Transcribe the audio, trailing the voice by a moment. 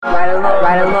Right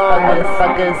along,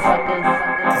 motherfuckers.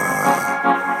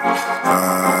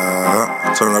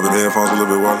 Turn up the headphones a little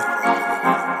bit, Wally.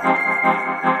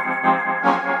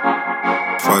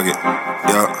 Fuck it,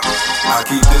 yeah. I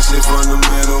keep this shit from the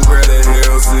middle, grab that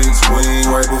L6 wing.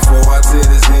 Right before I tear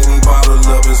this Henny bottle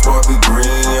up and spark the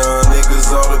green. Young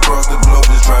niggas all across the globe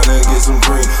just tryna get some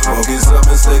green. Focus up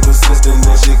and stay persistent,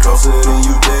 this shit closer than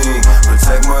you think.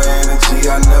 Protect my energy,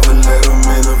 I never let them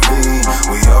intervene.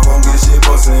 We all gon' get shit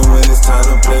bustin' when it's time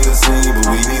to play the scene.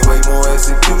 But we need way more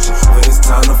execution when it's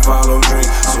time to follow dreams.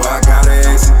 So I gotta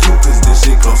execute, cause this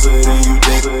shit closer than you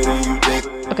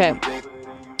think. Okay.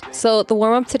 So the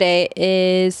warm up today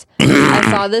is I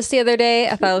saw this the other day.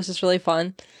 I thought it was just really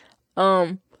fun.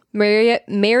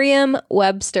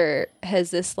 Merriam-Webster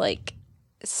has this like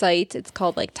site. It's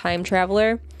called like Time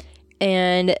Traveler,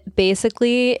 and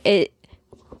basically it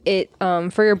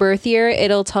for your birth year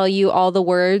it'll tell you all the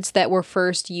words that were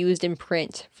first used in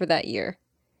print for that year,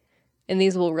 and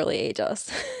these will really age us.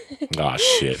 Oh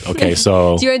shit. Okay,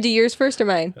 so Do you want to do yours first or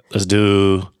mine? let's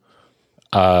do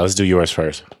yours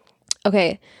first.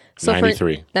 Okay. So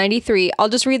 93. For 93, I'll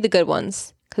just read the good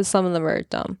ones because some of them are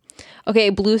dumb. Okay,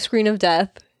 blue screen of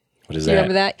death. What is Do you that?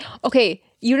 remember that? Okay,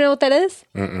 you know what that is?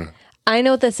 Mm-mm. I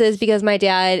know what this is because my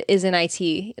dad is in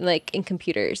IT, like in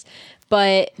computers.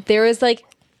 But there was like,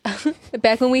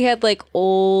 back when we had like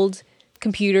old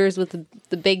computers with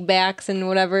the big backs and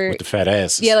whatever. With the fat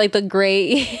asses. Yeah, like the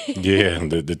gray. Yeah,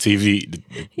 the TV,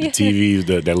 the TVs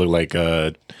that look like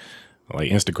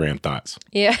Instagram thoughts.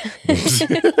 Yeah.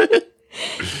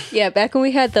 Yeah, back when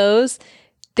we had those,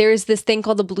 there's this thing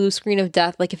called the blue screen of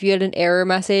death. Like if you had an error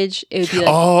message, it would be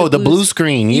like the blue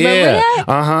screen. You remember Yeah. that?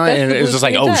 Uh-huh. That's And the it's blue just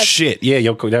like, screen of oh death. shit. Yeah,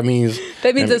 that means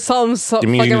that something's so it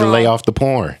means you fucking need to wrong. lay off the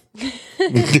porn.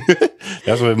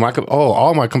 That's what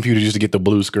all my computers used to get the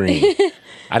blue screen.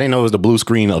 I didn't know it was the blue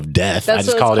screen of death. That's I just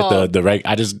what it's called it called.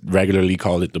 I just regularly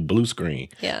called it the blue screen.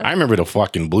 Yeah. I remember the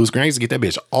fucking blue screen. I used to get that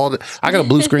bitch I got a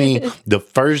blue screen the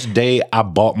first day I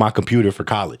bought my computer for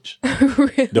college.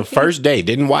 Really? The first day.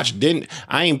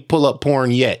 I ain't pull up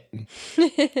porn yet.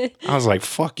 I was like,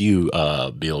 fuck you,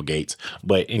 Bill Gates.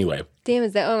 But anyway. Damn,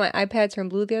 is that why my iPad turned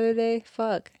blue the other day?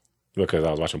 Fuck. Because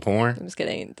I was watching porn? I'm just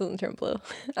kidding. It doesn't turn blue.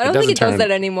 I don't think it does turn- that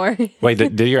anymore. Wait,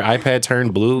 did your iPad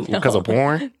turn blue because of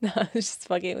porn? No, I was just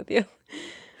fucking with you.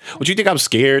 Would you think I'm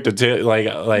scared to tell like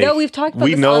No, we've talked about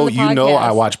we this know on the you know podcast.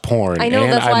 I watch porn I know,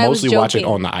 and that's why I I was mostly watch it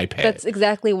joking. on the iPad. That's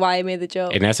exactly why I made the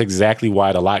joke. And that's exactly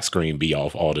why the lock screen be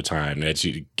off all the time. That's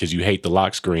because you hate the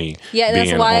lock screen. Yeah, and that's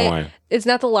being why on. it's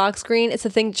not the lock screen. It's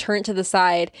the thing turned to the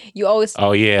side. You always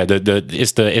Oh yeah,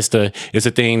 it's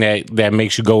the thing that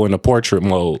makes you go into portrait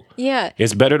mode. yeah.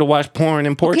 It's better to watch porn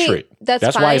in portrait. that's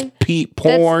why fine. it's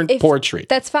porn That's- if- portrait.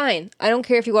 That's fine. I don't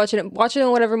care if you watch it. Watch it in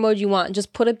whatever mode you want.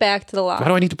 Just put it back to the lock Why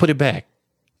do I need to put it back?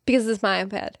 because it's my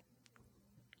iPad.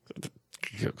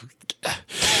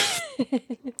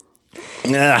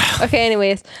 Ugh, Okay.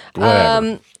 Anyways,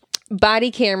 whatever.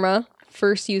 body camera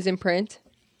first used in print.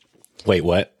 Wait,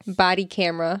 what? Body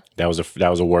camera That was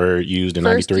a word used in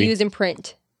first '93. used in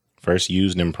print. First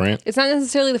used in print. It's not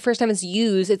necessarily the first time it's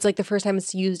used. It's like the first time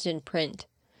it's used in print.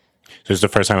 So it's the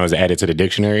first time it was added to the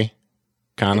dictionary,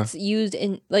 kinda. It's used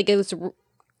in like it was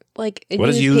like a What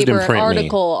does newspaper, used in an print mean?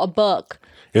 article, a book.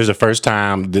 It was the first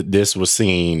time that this was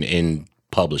seen in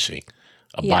publishing.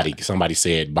 Yeah. Somebody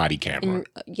said body camera,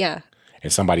 Yeah.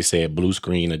 and somebody said blue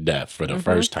screen of death for the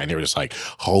first time. They were just like,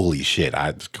 "Holy shit!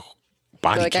 Body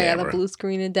Like I camera! got a blue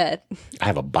screen of death. I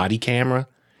have a body camera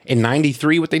in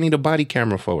 '93. What they need a body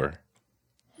camera for?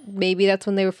 Maybe that's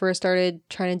when they were first started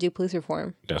trying to do police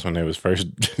reform. That's when they was first.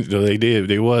 They did.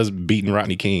 They was beating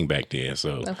Rodney King back then.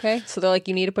 So Okay, so they're like,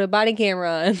 you need to put a body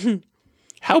camera on.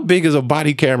 how big is a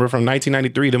body camera from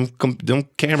 1993? Them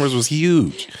cameras was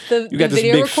huge. The You got this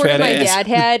video big recorder fat my ass. dad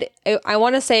had, I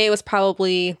want to say it was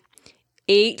probably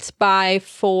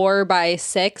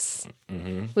 8x4x6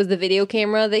 Mm-hmm. was the video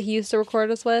camera that he used to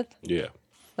record us with. Yeah.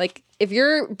 Like, if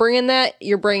you're bringing that,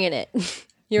 you're bringing it.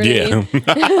 You know what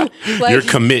I Yeah. mean? Like, You're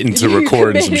committing to you're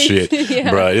recording some committing shit. to- yeah.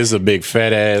 Bruh, it's a big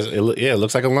fat ass. It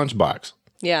looks like a lunchbox.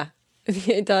 Yeah,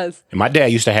 it does. And my dad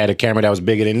used to have a camera that was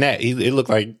bigger than that. It looked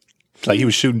like he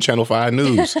was shooting Channel 5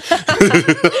 News.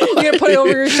 You're gonna put it over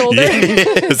your shoulder.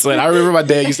 It's like, I remember my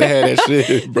dad used to have that shit,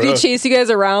 Did he bro. chase you guys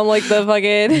around like the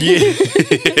fucking?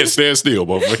 Yeah, stand still,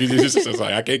 motherfucker. It's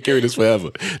like, I can't carry this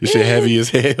forever. This shit heavy as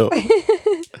hell.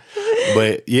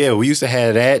 But yeah, we used to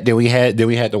have that. Then we had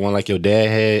the one like your dad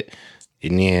had,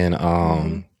 and then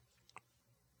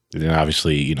then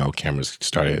obviously cameras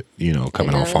started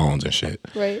coming on phones and shit.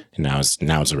 Right. And now it's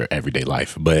everyday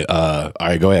life. But all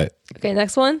right, go ahead. Okay,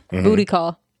 next one. Booty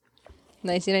call.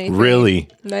 1993. Really?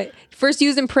 First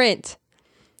used in print.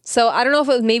 So I don't know if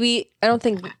it was maybe. I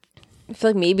feel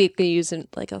like maybe it could use in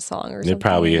like a song or something. They're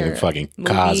probably or in fucking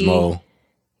movie. Cosmo.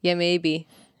 Yeah, maybe.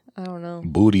 I don't know.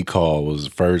 Booty Call was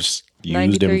first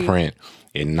used 93. in print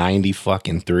in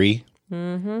 93.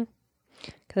 Can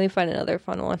we find another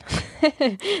fun one?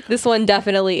 This one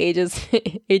definitely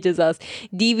ages us.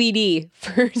 DVD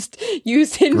first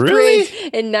used in Really?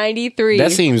 print in 93.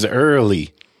 That seems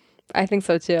early. I think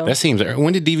so too. That seems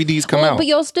when did DVDs come out? But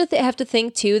you also have to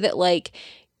think too that like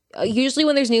usually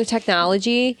when there's new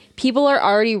technology, people are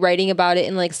already writing about it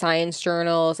in like science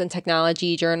journals and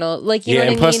technology journals. Like you know what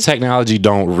and I plus mean? technology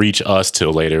don't reach us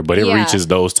till later, but it Yeah. reaches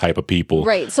those type of people.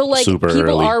 Right. So like super people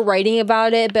early. are writing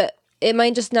about it, but it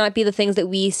might just not be the things that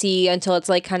we see until it's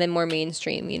like kind of more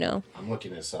mainstream, you know? I'm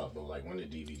looking this up, but like when did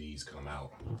DVDs come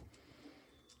out?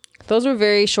 Those were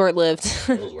very short lived.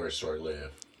 Those were short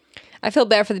lived. I feel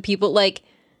bad for the people. Like,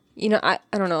 you know, I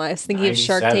don't know. I was thinking of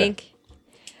Shark 97.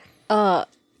 Tank.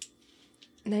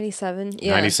 97.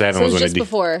 Yeah. 97 so was it was when just it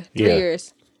before 3 Yeah.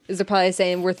 years. Is they're probably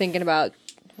saying we're thinking about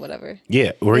whatever.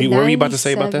 Yeah, what were you about to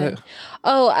say about 97. that?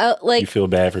 Oh, You feel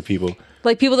bad for people?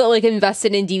 like people that like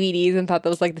invested in DVDs and thought that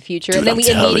was like the future, and then I'm we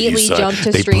telling you, immediately son, jumped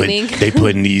to they streaming.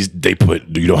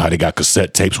 you know how they got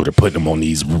cassette tapes where they're putting them on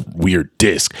these weird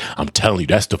discs. I'm telling you,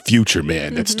 that's the future,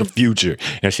 man. That's the future.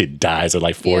 And that shit dies in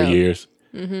like 4 Yeah. years.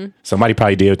 Somebody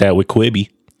probably did that with Quibi.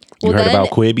 You Well, heard then- about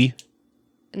Quibi?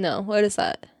 No, what is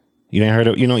that? You ain't heard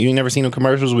of, you ain't never seen no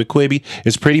commercials with Quibi?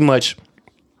 It's pretty much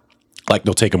like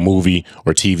they'll take a movie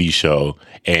or TV show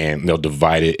and they'll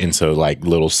divide it into like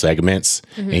little segments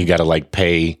and you got to like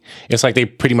pay. It's like they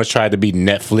pretty much tried to be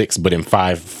Netflix, but in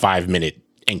 5-minute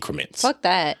increments. Fuck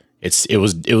that. It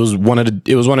was one of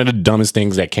the dumbest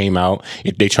things that came out.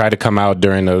 They tried to come out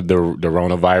during the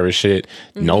coronavirus shit.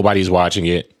 Nobody's watching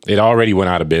it. It already went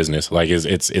out of business. Like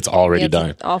it's already Yeah, it's done.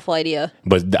 an awful idea.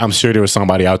 But I'm sure there was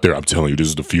somebody out there. I'm telling you, this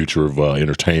is the future of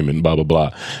entertainment. Blah blah blah.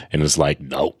 And it's like,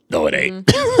 no, it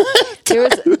ain't.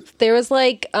 There was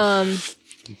like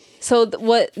so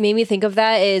what made me think of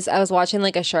that is I was watching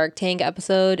like a Shark Tank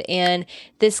episode, and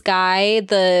this guy,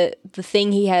 the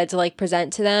thing he had to like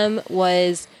present to them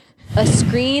was a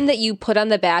screen that you put on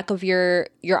the back of your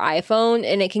iPhone,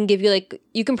 and it can give you like,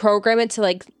 you can program it to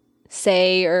like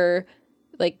say or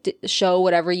like show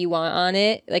whatever you want on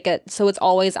it, like so it's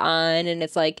always on, and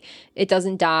it's like it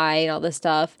doesn't die and all this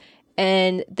stuff.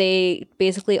 And they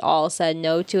basically all said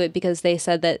no to it because they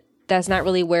said that that's not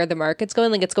really where the market's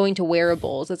going. Like, it's going to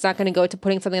wearables. It's not going to go to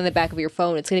putting something on the back of your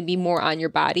phone. It's going to be more on your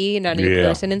body and on your Yeah.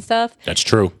 person and stuff, That's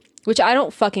true. which I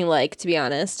don't fucking like, to be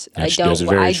honest. That's I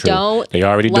very true. don't. They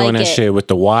already doing like that it. shit with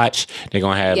the watch. They're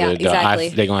gonna have exactly.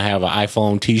 they're gonna have an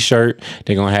iPhone T-shirt.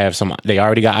 They're gonna have some. They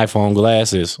already got iPhone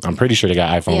glasses. I'm pretty sure they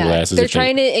got iPhone glasses. They're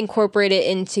trying to incorporate it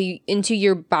into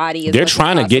your body. They're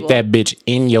trying to get that bitch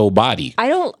in your body. I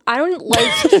don't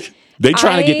like. They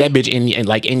trying to get I- that bitch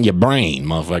in your brain,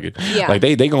 motherfucker. Yeah. Like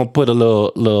they gonna put a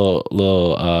little.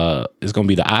 It's gonna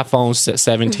be the iPhone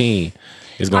 17.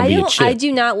 It's gonna be a chip. I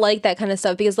do not like that kind of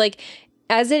stuff because, like,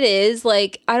 as it is,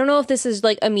 like, I don't know if this is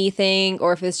like a me thing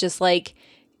or if it's just like,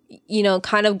 you know,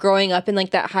 kind of growing up in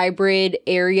like that hybrid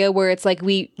area where it's like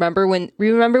we remember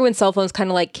when cell phones kind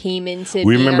of like came into.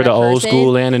 We being remember on the a old person.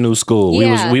 school and the new school.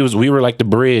 Yeah. We were like the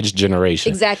bridge generation.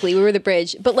 Exactly, we were the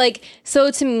bridge. But like,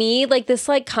 so to me, like this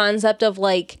like concept of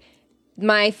like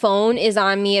my phone is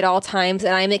on me at all times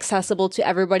and I'm accessible to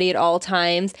everybody at all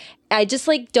times. I just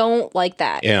like don't like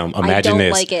that. Imagine I don't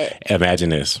this. like it. Imagine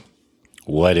this.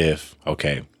 What if?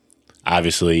 Okay,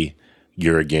 obviously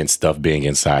you're against stuff being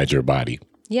inside your body,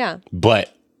 Yeah.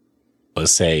 but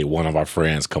let's say one of our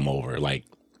friends come over, like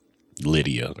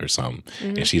Lydia or something,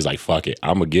 Mm-hmm. and she's like, "Fuck it,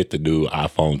 I'm gonna get the new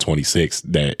iPhone 26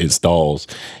 that installs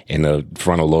in the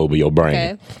frontal lobe of your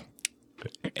brain." Okay.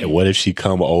 And what if she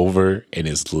come over and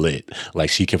it's lit?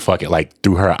 Like she can fucking like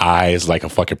through her eyes, like a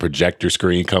fucking projector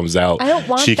screen comes out. I don't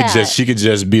want she could that. She could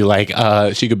just be like,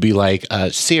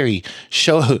 Siri,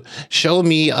 show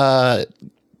me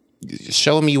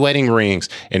wedding rings,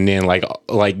 and then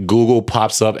like Google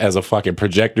pops up as a fucking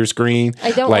projector screen.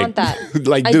 I don't like, want that.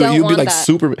 Like, I dude, don't you'd be want like that.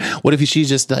 super. What if she's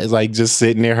just like just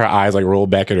sitting there, her eyes like roll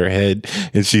back in her head,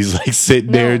 and she's like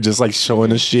sitting there just like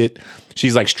showing us shit.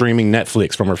 She's like streaming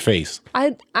Netflix from her face.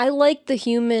 I like the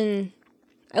human.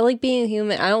 I like being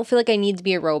human. I don't feel like I need to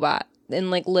be a robot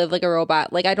and like live like a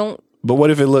robot. Like I don't But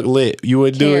what if it looked lit? You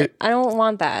would do care. it? I don't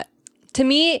want that. To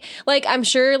me, like I'm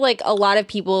sure like a lot of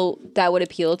people that would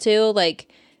appeal to, like,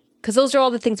 because those are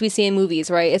all the things we see in movies,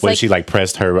 right? It's What like if she like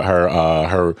pressed her brain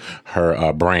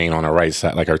on her right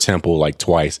side, like her temple, like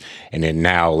twice, and then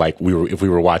now like if we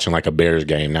were watching like a Bears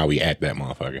game, now we at that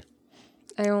motherfucker.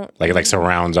 I don't Like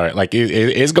surrounds art. Like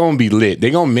it's gonna be lit.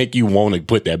 They're gonna make you want to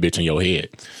put that bitch in your head.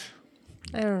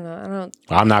 I don't know.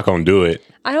 I'm not gonna do it.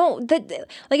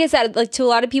 Like I said, like to a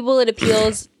lot of people it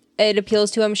appeals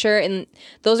to, I'm sure, and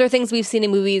those are things we've seen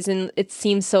in movies and it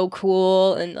seems so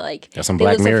cool and like That's some they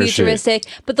Black look so Mirror futuristic.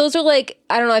 But those are like,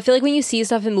 I don't know, I feel like when you see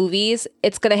stuff in movies,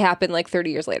 it's gonna happen like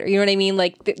 30 years later. You know what I mean?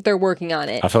 Like they're working on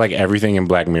it. I feel like everything in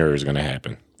Black Mirror is gonna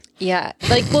happen. Yeah.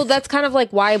 Like, well, that's kind of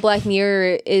like why Black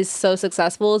Mirror is so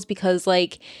successful, is because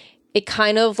like it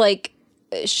kind of like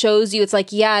shows you, it's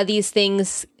like, yeah, these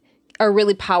things are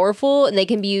really powerful and they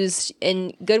can be used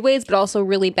in good ways, but also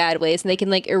really bad ways. And they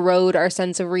can like erode our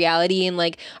sense of reality and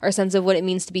like our sense of what it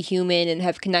means to be human and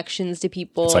have connections to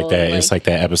people. It's like that. And, It's like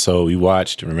that episode we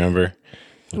watched. Remember?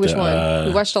 Which one?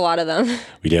 We watched a lot of them.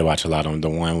 We did watch a lot of them. The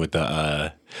one with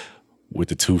the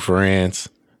two friends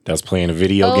that was playing a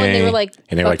video game, and they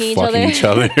were like fucking each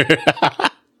other.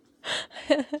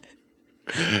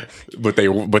 But they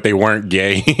weren't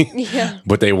gay. Yeah.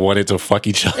 But they wanted to fuck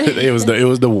each other. It was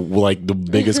the like the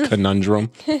biggest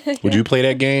conundrum. Would you play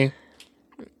that game?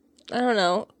 I don't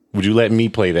know. Would you let me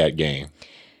play that game?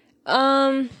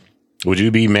 Would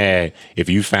you be mad if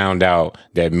you found out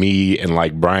that me and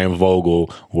like Brian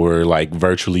Vogel were like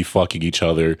virtually fucking each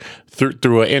other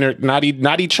through not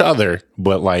each other,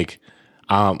 but like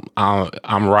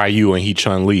I'm Ryu and he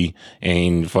Chun-Li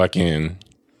and fucking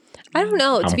I don't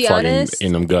know, to I'm be fucking honest.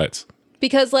 in them guts.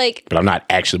 Because like, But I'm not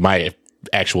actually, my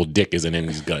actual dick isn't in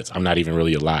these guts. I'm not even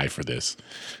really alive for this.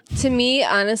 to me,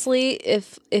 honestly,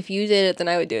 if you did it, then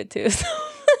I would do it too. So.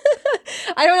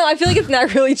 I don't know. I feel like it's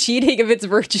not really cheating if it's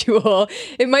virtual.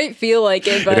 It might feel like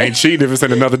it, but It ain't cheating if it's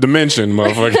in another dimension,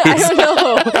 motherfucker. I don't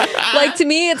know. Like to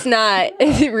me, it's not.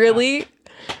 Is it really?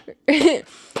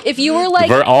 If you were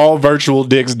like, All virtual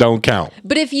dicks don't count.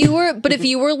 but if you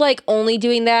were like only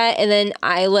doing that, and then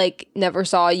I like never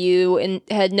saw you and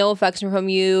had no affection from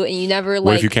you, and you never like.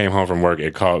 What if you came home from work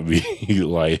and caught me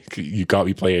like you caught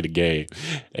me playing the game?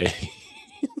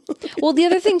 Well, the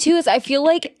other thing too is I feel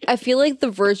like the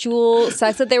virtual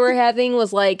sex that they were having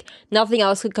was like nothing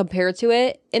else could compare to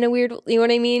it in a weird, you know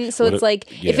what I mean? So it's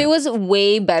like if yeah. it was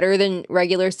way better than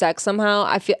regular sex somehow,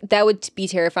 I feel that would be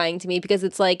terrifying to me, because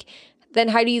it's like, then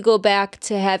how do you go back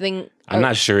to having? I'm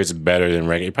not sure it's better than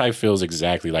regular. It probably feels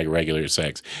exactly like regular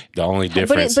sex. The only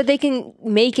difference, But they can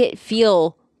make it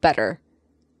feel better.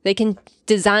 They can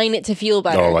design it to feel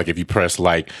better. like if you press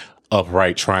like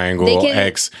upright triangle They can-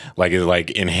 X, like it's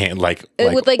like in hand, like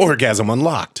with, like- orgasm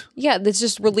unlocked. Yeah, this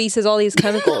just releases all these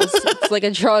chemicals. It's like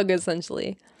a drug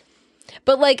essentially.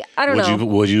 But like, I don't know.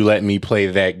 Would you let me play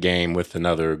that game with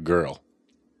another girl?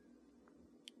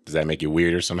 Does that make it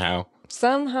weirder somehow?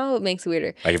 Somehow it makes it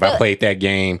weirder. Like if I played that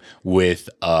game with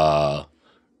If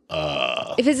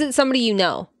it's somebody you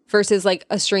know versus like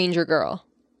a stranger girl.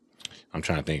 I'm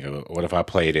trying to think of what if I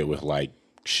played it with like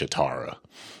Shatara.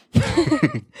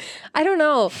 I don't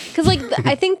know, because like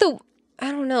I think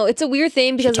I don't know. It's a weird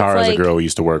thing because Shatara's it's like a girl we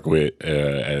used to work with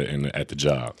at the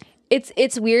job.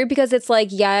 it's weird because it's like,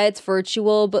 yeah, it's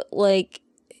virtual, but like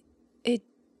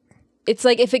it's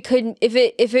like if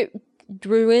it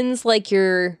ruins like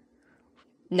your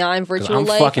non-virtual I'm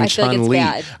life, fucking I feel like it's Chun-Li.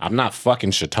 bad. I'm not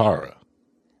fucking Shatara.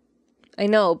 I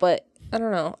know, but I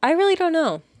don't know. I really don't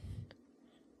know.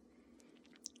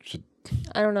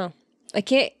 I don't know. I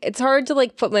can't. It's hard to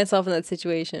like put myself in that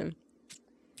situation.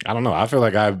 I don't know. I feel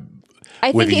like I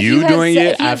with think if you you have, doing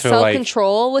it, if you I have feel like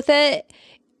self-control with it,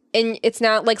 and it's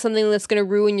not like something that's going to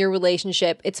ruin your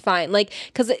relationship, it's fine. Like,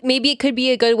 because maybe it could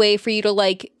be a good way for you to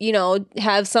like, you know,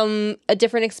 have a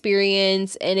different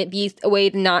experience, and it be a way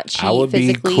to not cheat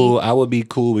physically. I would be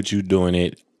cool with you doing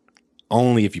it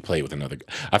only if you play with another.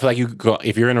 I feel like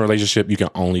if you're in a relationship, you can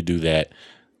only do that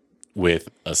with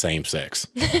a same sex.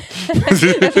 That's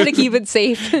to keep it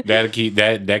safe.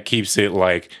 that keeps it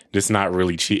like it's not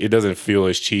really cheat. It doesn't feel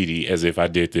as cheaty as if I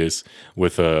did this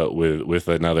with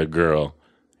another girl,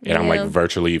 and I'm like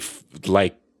virtually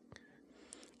like.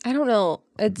 I don't know.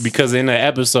 It's Because in the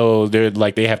episode,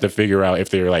 they have to figure out if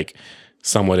they're like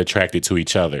somewhat attracted to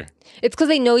each other. It's because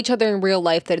they know each other in real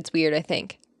life that it's weird, I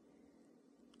think.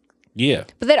 Yeah,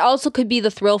 But that also could be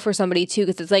the thrill for somebody too,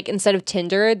 because it's like instead of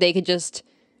Tinder, they could just,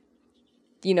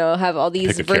 you know, have all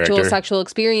these Pick a virtual character. sexual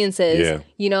experiences. Yeah.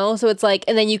 You know, so it's like,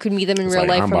 and then you could meet them in it's real like,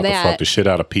 life I'm from about to fuck that. the shit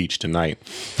out of Peach tonight.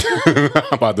 I'm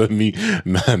about to me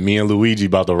and Luigi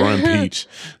about to run Peach.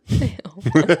 Okay,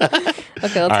 let's All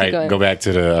keep right, going. go back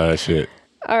to the shit.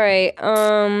 All right,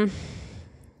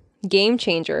 Game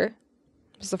Changer.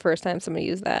 This is the first time somebody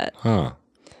used that. Huh.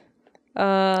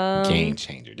 Game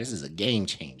changer. This is a game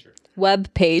changer.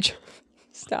 Web page.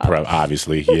 Stop.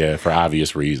 Obviously, yeah, for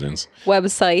obvious reasons.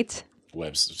 Website.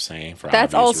 Web's saying for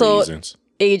That's obvious also reasons.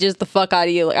 ages the fuck out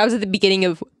of you. Like, I was at the beginning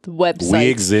of the website. We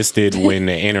existed when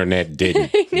the internet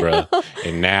didn't, bruh.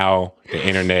 And now the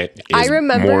internet is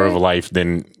more of life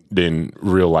than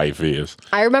real life is.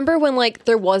 I remember when like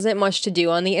there wasn't much to do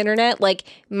on the internet. Like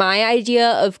my idea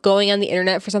of going on the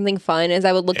internet for something fun is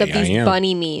I would look up these AIM.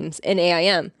 bunny memes in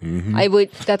AIM. I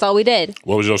would. That's all we did.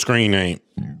 What was your screen name?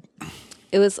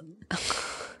 It was.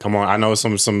 Come on, I know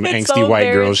some angsty so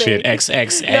white girl shit. embarrassing.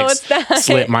 XXX. No, it's not.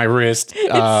 Slip my wrist. so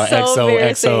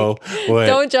XOXO. What?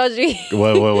 Don't judge me.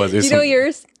 What was it? You know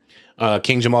yours?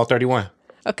 King Jamal 31.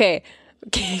 Okay.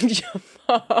 King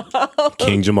Jamal.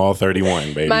 King Jamal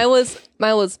 31, baby. Mine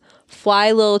was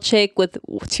fly little chick with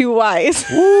 2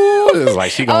 Y's. Ooh, it was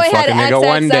like she gonna it fuck a had nigga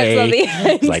one XXX day. on the end.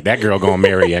 It's like that girl gonna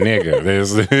marry a nigga.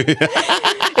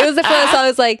 It was the first song. It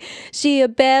was like, she a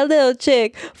bad little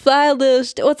chick, fly a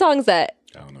little. What song is that?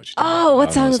 I don't know what you're Oh, talking about. what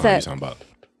I don't know song is that? you're talking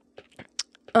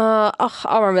about.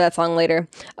 I'll remember that song later.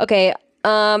 Okay.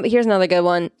 Here's another good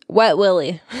one. Wet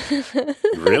Willie.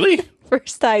 Really?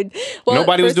 First time. Well,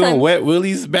 Nobody was first doing time- wet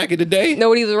willies back in the day.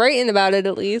 Nobody was writing about it,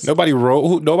 at least. Nobody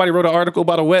wrote an article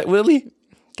about a wet willy.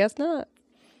 Guess not.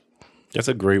 That's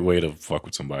a great way to fuck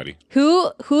with somebody.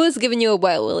 Who has given you a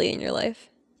wet Willie in your life?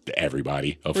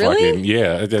 Everybody. A Really? fucking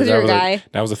yeah. That you're a was guy?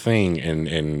 that was a thing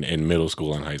in middle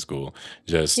school and high school.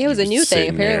 Just Yeah, it was a new thing,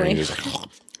 sitting there and apparently. just like,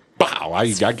 wow.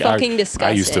 fucking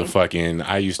disgusting.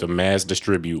 I used to mass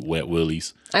distribute wet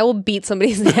willies. I will beat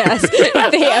somebody's ass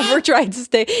if they ever tried to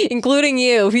stick, including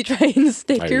you, if you try and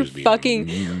stick I your just be-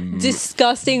 fucking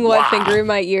disgusting wet finger in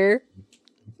my ear.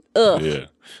 Ugh. Yeah.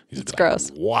 It's gross.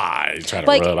 Why? Try to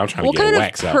Like, rub. I'm trying to what get kind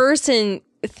wax of out. person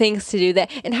thinks to do that?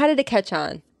 And how did it catch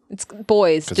on? It's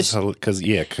boys, just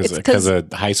Because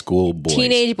of high school boys.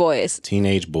 teenage boys.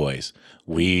 Teenage boys.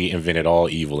 We invented all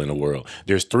evil in the world.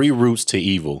 There's 3 roots to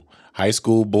evil: high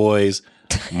school boys,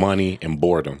 money, and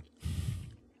boredom.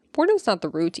 Boredom's not the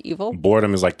root to evil.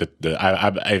 Boredom is like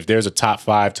if there's a top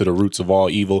 5 to the roots of all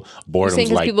evil, You're boredom's saying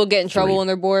because like people get in trouble 3. when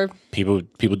they're bored? People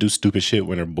do stupid shit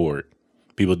when they're bored.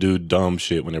 People do dumb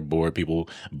shit when they're bored. People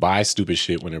buy stupid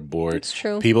shit when they're bored. It's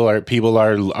true. People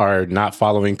are not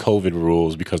following COVID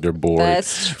rules because they're bored.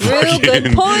 That's true.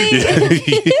 Good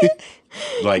point.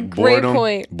 Like Great boredom.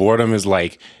 point. Boredom is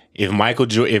like if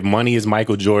money is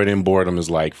Michael Jordan, boredom is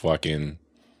like fucking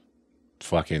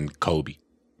Kobe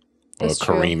or That's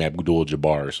true. Kareem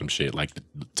Abdul-Jabbar or some shit, like the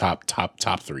top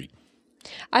 3.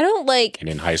 I don't like. And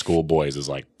then high school boys is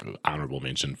like honorable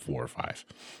mention 4 or 5.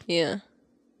 Yeah.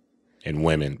 And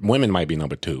women might be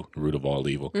number 2, root of all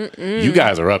evil. You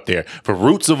guys are up there for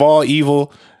roots of all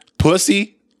evil.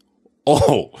 Pussy.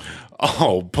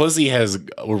 Oh, pussy has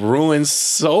ruined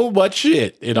so much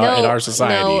shit in our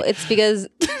society. No, it's because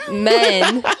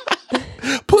men.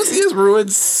 Pussy has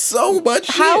ruined so much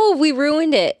shit. How have we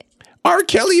ruined it? R.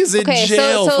 Kelly is in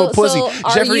jail for pussy.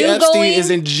 are Jeffrey you Epstein going- is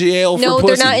in jail for No,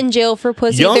 pussy. they're not in jail for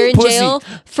pussy. Young They're in pussy. jail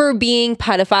for being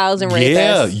pedophiles and rapists.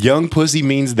 Yeah, young pussy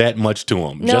means that much to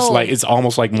him. Just No. like it's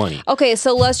almost like money. Okay,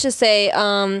 so let's just say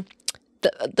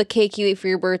the cake you ate for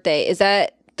your birthday, is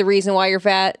that the reason why you're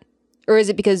fat? Or is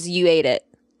it because you ate it?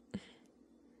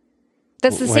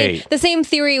 That's Wait. the same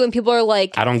theory when people are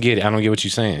like, I don't get it. I don't get what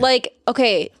you're saying.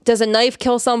 okay, does a knife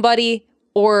kill somebody?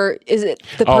 Or is it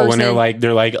the person? Oh, when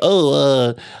they're like,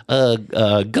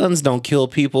 guns don't kill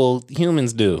people,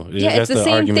 humans do. Yeah, That's it's the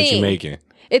same argument thing. you're making.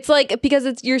 It's like,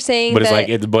 because you're saying But that.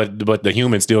 it's like, but the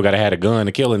human still gotta have a gun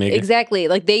to kill a nigga. Exactly.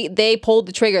 Like they pulled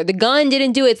the trigger. The gun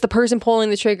didn't do it. It's the person pulling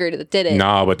the trigger that did it.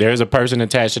 No, but there's a person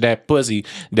attached to that pussy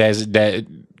that.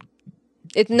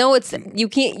 You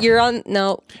can't. You're on.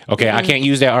 No. Okay, I can't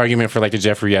use that argument for like the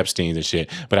Jeffrey Epstein and shit,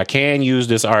 but I can use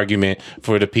this argument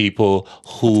for the people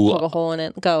who Poke a hole in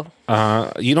it. Go.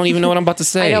 you don't even know what I'm about to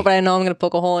say. I know, but I know I'm gonna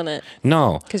poke a hole in it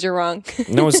No, because you're wrong.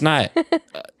 no, it's not.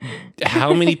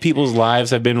 How many people's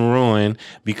lives have been ruined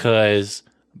because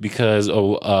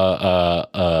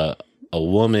a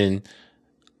woman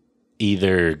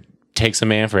either takes a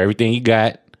man for everything he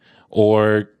got,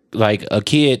 or like a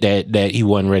kid that he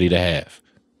wasn't ready to have.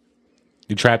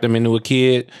 You trapped him into a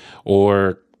kid,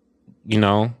 or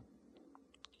the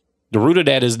root of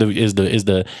that is the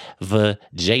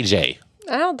JJ.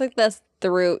 I don't think that's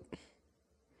the root.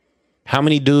 How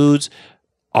many dudes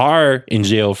are in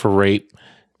jail for rape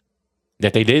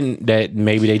that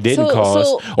maybe they didn't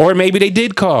cause, or maybe they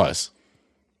did cause?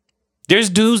 There's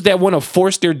dudes that want to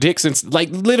force their dicks and like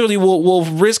literally will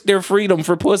risk their freedom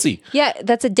for pussy. Yeah,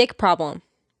 that's a dick problem.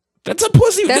 That's a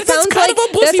pussy. That's kind of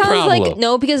a pussy problem. Like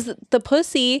no, because the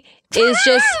pussy is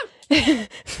just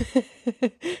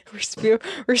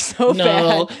We're so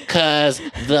No, bad. cause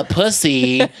the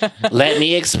pussy. Let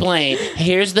me explain.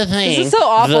 Here's the thing. This is so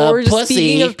awful. The We're just pussy.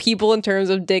 speaking of people in terms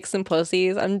of dicks and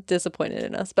pussies. I'm disappointed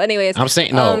in us. But anyways, I'm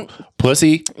saying no.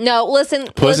 Pussy. no. Listen,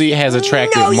 Pussy has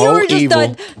attracted no, you more were just evil.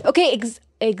 done. Okay,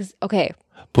 okay.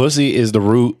 Pussy is the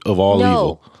root of all No,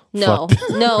 evil. no, Fuck.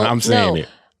 no, I'm saying no, it.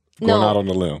 Going no. out on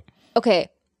the limb. Okay.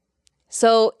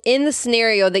 So in the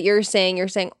scenario that you're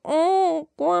saying, oh,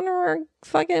 Wanderer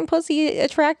fucking pussy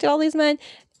attracted all these men.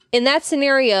 In that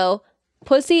scenario,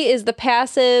 pussy is the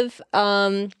passive,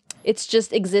 it's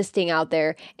just existing out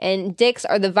there. And dicks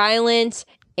are the violent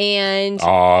and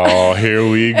Oh, here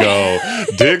we go.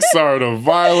 Dicks are the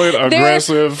violent, they're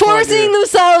aggressive, forcing fucking-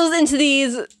 themselves into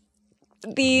these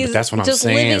But that's what I'm just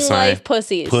saying, living son. life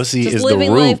pussies. Pussy just is the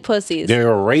living root. life pussies. There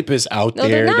are rapists out No,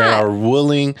 there they're that not. are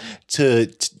willing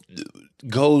to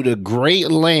go to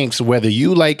great lengths, whether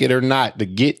you like it or not, to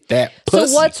get that pussy.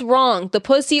 So what's wrong? The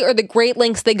pussy or the great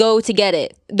lengths they go to get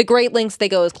it? The great lengths they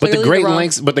go is But clearly the great wrong.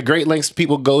 lengths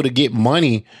people go to get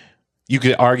money, you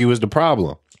could argue is the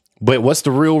problem. But what's the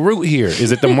real root here?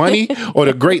 Is it the money or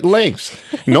the great lengths?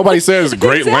 Nobody says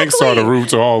great lengths are the root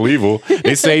to all evil.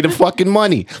 They say the fucking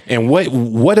money. And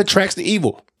what attracts the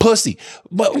evil? Pussy.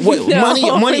 But what money?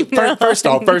 no. First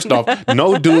off,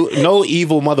 no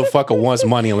evil motherfucker wants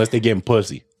money unless they're getting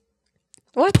pussy.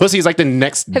 What? Pussy is like the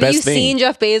next Have best you thing. seen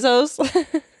Jeff Bezos?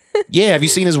 Yeah, have you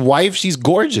seen his wife? She's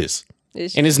gorgeous.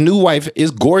 Is she? And his new wife is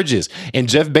gorgeous. And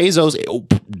Jeff Bezos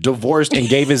divorced and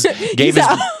gave his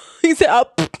He's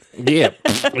up. yeah,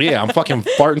 I'm fucking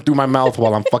farting through my mouth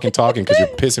while I'm fucking talking because you're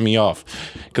pissing me off.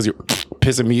 Because you're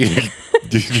pissing me.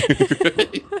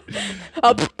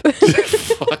 Up.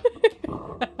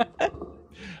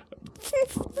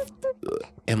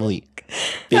 Emily.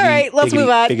 All right, let's move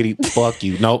on. Fuck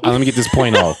you. No, let me get this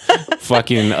point off.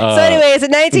 Fucking. So anyways,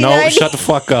 in 1990. No, shut the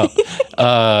fuck up.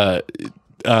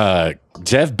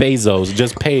 Jeff Bezos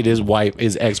just paid his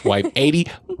ex-wife $80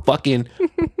 fucking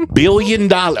billion.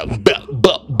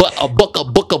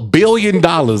 $1 billion,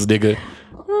 nigga.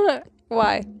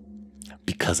 Why?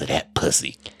 Because of that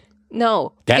pussy.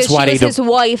 No. That's because why she was they his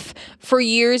wife for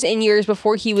years and years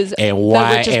before he was And the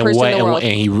why? richest And person what? in the world.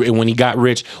 And when he got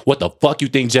rich, what the fuck you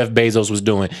think Jeff Bezos was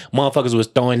doing? Motherfuckers was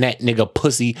throwing that nigga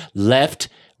pussy left,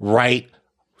 right,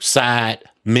 side,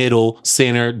 middle,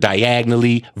 center,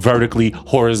 diagonally, vertically,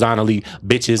 horizontally.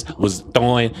 Bitches was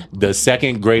throwing the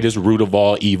second greatest root of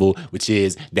all evil, which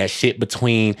is that shit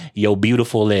between your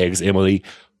beautiful legs, Emily.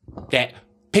 That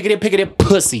pickety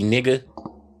pussy, nigga.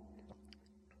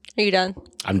 Are you done?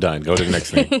 I'm done. Go to the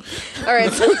next thing. All right.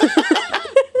 So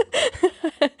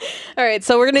all right.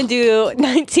 So we're gonna do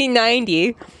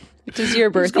 1990, which is your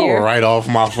birth Go year. right off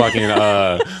my fucking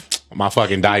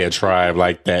diatribe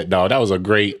like that. No, that was a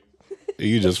great.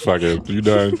 You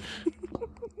done.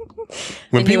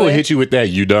 When people it. hit you with that,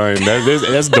 you done.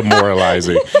 That's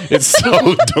demoralizing. It's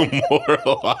so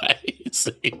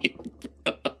demoralizing.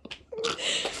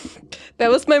 That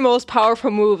was my most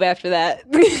powerful move after that.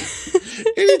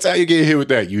 Anytime you get hit with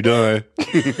that, you done.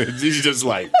 You just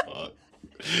like, fuck.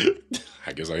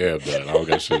 I guess I am done. I don't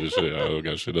got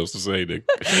shit else to say, nigga.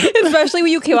 Especially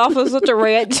when you came off with such a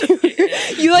rant.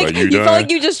 you Like, you you felt done?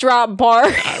 like you just dropped bar.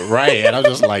 Right. And I'm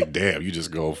just like, damn, you just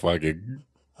go fucking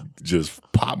just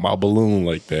pop my balloon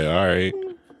like that. All right.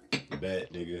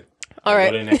 Bet, nigga. All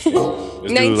right. Go to the next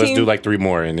one. Let's do like 3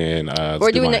 more and then let's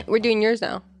We're do doing mine. we're doing yours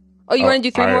now. Oh, you want to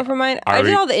do 3 all right. more for mine? All I did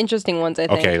right. all the interesting ones, I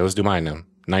think. Okay, let's do mine now.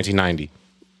 1990.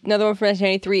 Another one from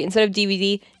 1993. Instead of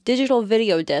DVD, digital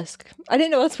video disc. I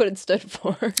didn't know that's what it stood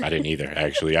for. I didn't either,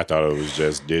 actually. I thought it was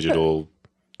just digital.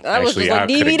 I was Actually, just like, I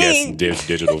could have DVD. guessed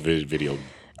digital video.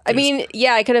 I mean,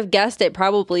 yeah, I could have guessed it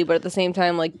probably, but at the same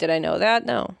time, like, did I know that?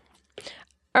 No.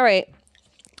 All right.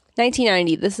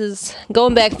 1990. This is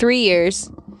going back 3 years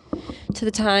to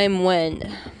the time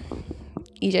when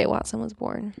E.J. Watson was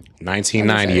born.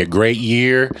 1990, a great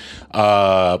year.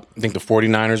 I think the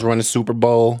 49ers won the Super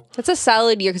Bowl. That's a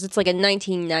solid year because it's like a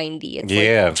 1990. It's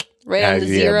Yeah. Like right on the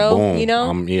zero, boom. you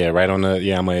know? Yeah, right on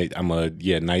the, I'm a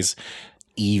nice,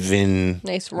 even,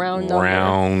 Nice round number.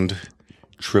 round,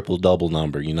 triple double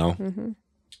number, you know?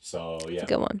 So, yeah.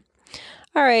 Good one.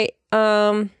 All right.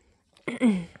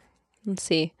 Let's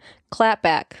see. Clap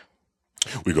back.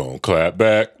 We gonna clap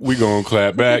back. We gonna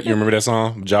clap back. You remember that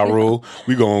song? Ja Rule.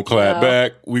 We gonna clap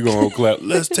back. We gonna clap.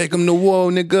 Let's take them to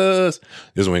war, niggas.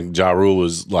 This is when Ja Rule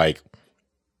was like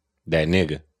that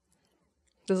nigga.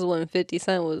 This is when 50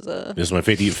 Cent was This is when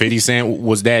 50 Cent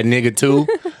was that nigga too.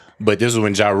 But this is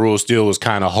when Ja Rule still was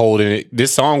kind of holding it.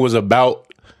 This song was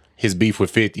about his beef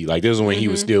with 50. Like this is when he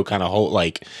was still kind of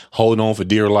holding on for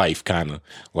dear life, kind of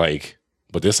like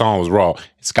But this song was raw.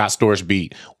 Scott Storch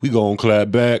beat. We gon'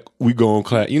 clap back. We gon'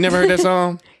 clap. You never heard that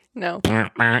song? No. No,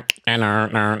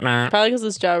 Probably because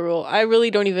it's Ja Rule. I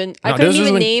really don't even. I couldn't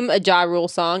even name a Ja Rule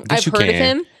song. Yes, I've heard of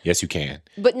him. Yes, you can.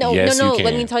 But no.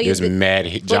 Let me tell you. There's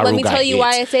mad. But let me tell you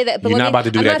why I say that. But You're not about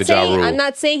to do that to Ja Rule. I'm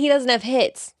not saying he doesn't have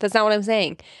hits. That's not what I'm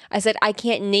saying. I said I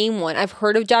can't name one. I've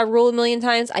heard of Ja Rule a million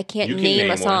times. I can't name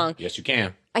a song. One. Yes, you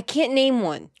can. I can't name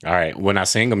one. All right. When I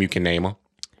sing them, you can name them.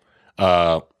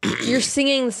 You're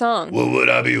singing the song. What would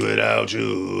I be without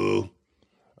you?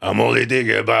 I'm only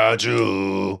thinking about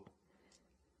you.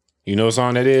 You know what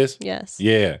song that is? Yes.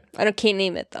 Yeah. I can't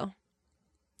name it though.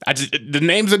 The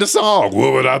names of the song.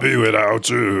 What would I be without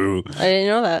you? I didn't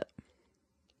know that.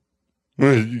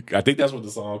 I think that's what the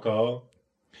song called.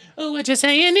 Oh, what you're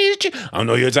saying is true. I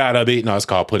know you're tired of being. No, it's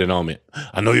called Put It On Me.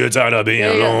 I know you're tired of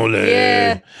being lonely.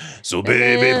 Yeah. So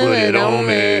baby, put it on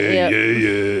me. Yep.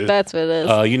 Yeah. That's what it is.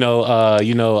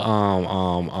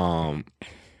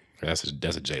 That's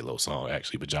a J-Lo song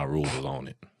actually, but Ja Rule was on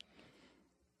it.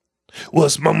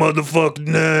 What's my motherfucking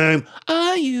name?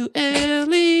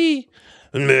 R-U-L-E.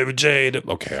 Mary J.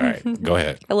 Okay, all right. Go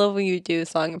ahead. I love when you do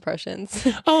song impressions.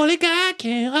 Only God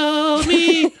can hold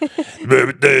me.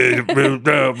 Every day,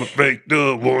 make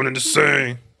up, wanting to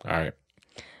sing. All right.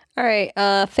 All right.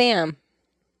 Fam.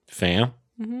 Fam?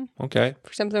 Mm-hmm. Okay.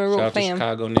 For something I wrote Shout out fam. to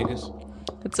Chicago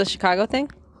niggas. It's a Chicago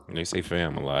thing? They say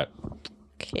fam a lot.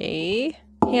 Okay.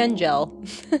 Hand gel.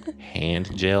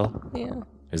 Hand gel? Yeah.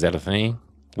 Is that a thing?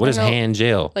 What is hand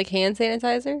gel? Like hand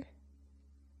sanitizer?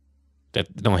 Hand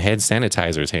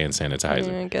sanitizer is hand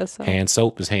sanitizer. I guess so. Hand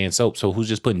soap is hand soap. So who's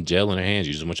just putting gel in their hands?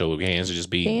 You just want your hands to just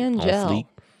be hand on gel. fleek?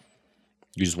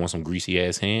 You just want some greasy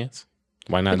ass hands?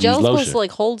 Why not use gel's lotion? supposed to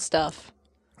like hold stuff.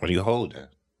 What do you hold then?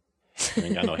 You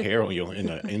ain't got no hair on your in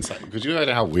the inside. Because you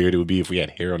know how weird it would be if we had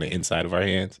hair on the inside of our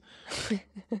hands?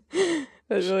 That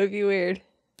would be weird.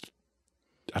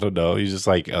 I don't know. You just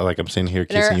like I'm sitting here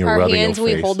kissing you, rubbing hands, your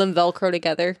face. we hold them Velcro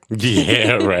together.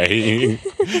 Yeah, right. You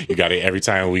got it every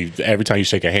time you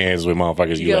shake your hands with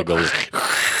motherfuckers. You like go.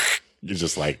 You're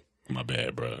just like, my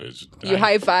bad, bro. You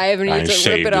high five and you just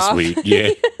rip it off. Week. Yeah.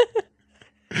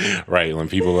 Right. When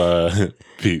people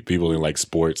people in like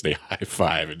sports, they high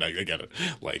five and like they gotta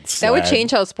like. Slide. That would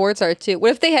change how sports are too.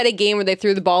 What if they had a game where they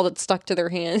threw the ball that stuck to their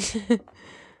hand?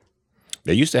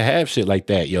 They used to have shit like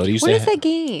that, yo. What is that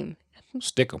game?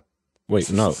 Stick 'em.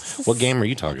 Wait, no. What game are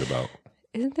you talking about?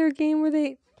 Isn't there a game where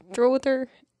they throw with their?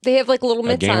 They have like little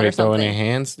mitts on or something. A game they throw in their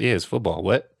hands? Yeah, it's football.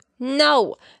 What?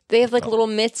 No, they have like little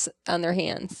mitts on their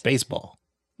hands. Baseball.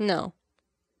 No,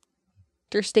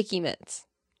 they're sticky mitts.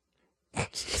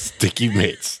 Sticky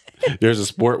mitts. There's a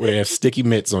sport where they have sticky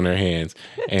mitts on their hands,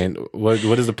 and what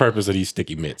is the purpose of these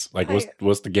sticky mitts? Like,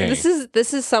 what's the game?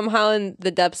 This is somehow in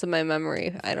the depths of my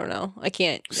memory. I don't know. I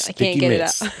can't get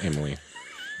mitts, it out. Emily.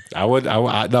 No.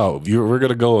 We're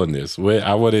gonna go on this.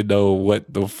 I want to know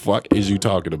what the fuck is you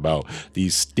talking about?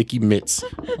 These sticky mitts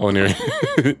on their.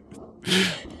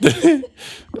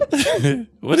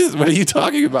 What are you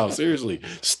talking about? Seriously,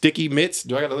 sticky mitts?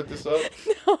 Do I gotta look this up?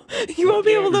 No, you won't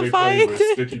be able to find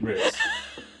it. Sticky mitts.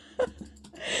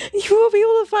 You won't be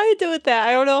able to find it with that.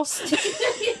 I don't know.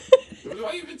 What do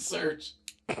I even search?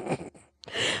 I don't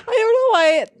know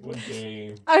why. What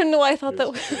game? I don't know why I thought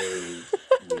that.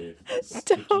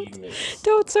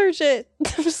 Don't search it.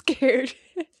 I'm scared.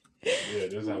 Yeah,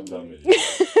 this is how dumb it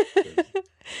is.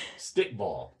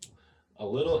 Stickball. A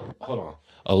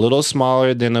little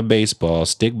smaller than a baseball,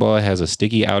 stickball has a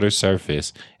sticky outer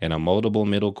surface and a moldable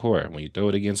middle core. When you throw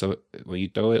it against a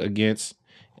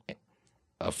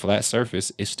flat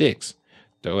surface, it sticks.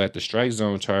 Throw at the strike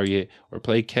zone target or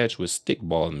play catch with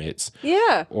stickball mitts.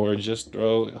 Yeah. Or just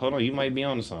throw. Hold on, you might be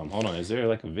on something. Hold on, is there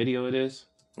like a video of this?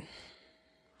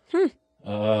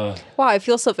 Wow, I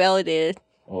feel so validated.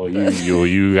 Oh,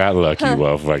 you got lucky,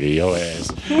 motherfucker. Your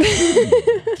ass.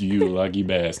 You lucky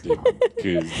bastard.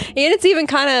 And it's even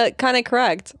kind of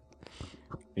correct.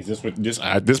 Is this what this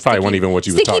probably wasn't even what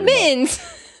you were talking mittens.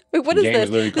 Wait, what is this?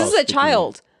 This is a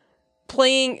child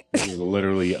playing. This is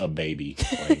literally a baby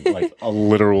playing, like a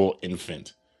literal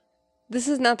infant. This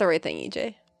is not the right thing,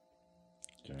 EJ.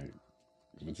 Okay.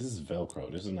 But this is Velcro.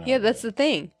 This is not. Yeah, that's the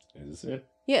thing. Is this it?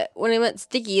 Yeah, when I meant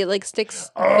sticky, it like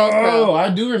sticks. Oh, Velcro. I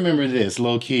do remember this,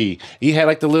 low key. You had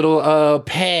like the little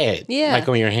pad, yeah, like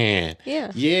on your hand.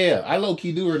 Yeah, yeah. I low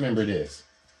key do remember this.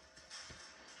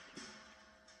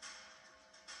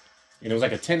 And it was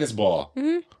like a tennis ball,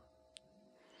 but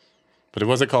it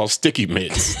wasn't called sticky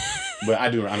mitts. But I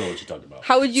know what you're talking about.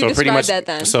 How would you describe that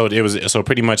then? So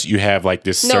pretty much you have like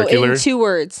this circular. In 2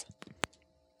 words.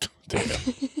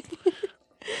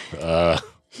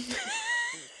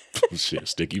 Shit,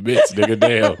 sticky bits, nigga.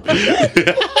 Damn.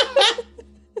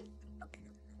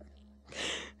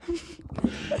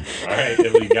 All right,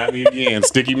 Emily got me again.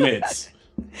 Sticky mitts.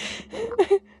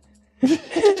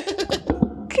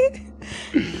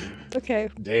 Okay.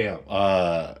 Damn.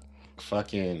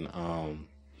 Fucking.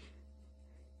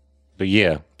 But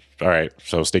yeah. All right.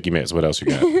 So sticky mitts. What else you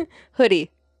got?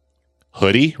 Hoodie.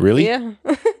 Hoodie? Really? Yeah.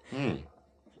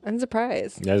 I'm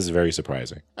surprised. That is very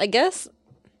surprising. I guess,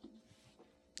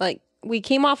 like, we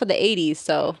came off of the 80s,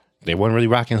 so They weren't really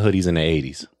rocking hoodies in the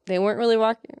 80s. they weren't really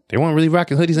rocking. They weren't really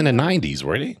rocking hoodies in the 90s,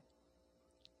 were they?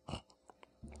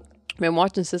 Man,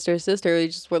 watching Sister Sister, they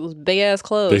just wore those big ass They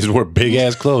clothes. just wore big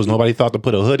ass clothes. Nobody thought to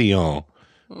put a hoodie on.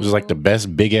 It was like the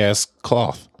best big ass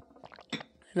cloth.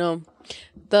 No,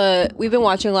 we've been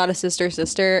watching a lot of Sister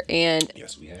Sister, and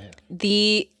Yes, we have.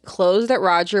 the clothes that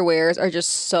Roger wears are just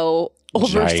so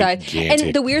oversized. Gigantic.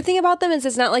 And the weird thing about them is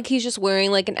it's not like he's just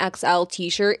wearing like an XL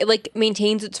t-shirt. It like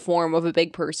maintains its form of a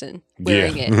big person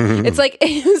wearing Yeah. it. It's like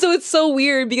so it's so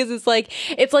weird because it's like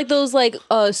those like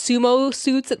sumo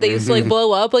suits that they used to like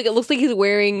blow up. Like it looks like he's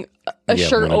wearing a Yeah,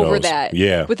 shirt one of over those. that.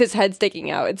 Yeah. With his head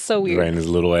sticking out. It's so weird. Right in his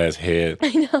little ass head. I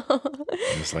know.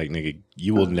 It's like, nigga,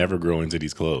 you will never grow into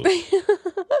these clothes.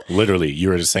 Literally,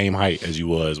 you're the same height as you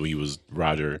was when you was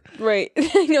Roger. Right.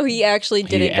 I know he actually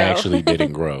didn't He grow. actually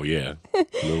didn't grow. Yeah,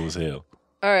 little as hell.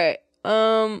 All right.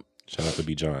 Shout out to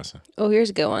B. Johnson. Oh, here's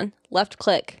a good one. Left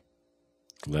click.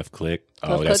 Left click.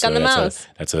 Left click on the mouse.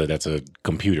 That's a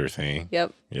computer thing.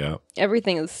 Yep. Yeah.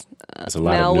 Everything is It's a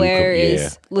lot of new malware yeah,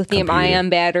 is lithium ion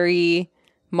battery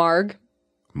marg.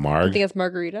 I Marg. think it's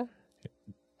margarita.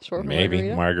 Short for Maybe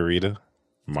margarita. margarita.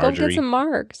 Go Marjorie. get some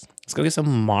margs. Let's go get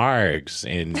some margs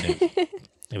and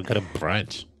we got a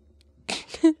brunch.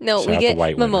 No, Shout we out get to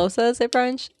white women. mimosas at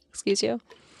brunch. Excuse you.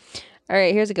 All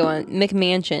right, here's a good one.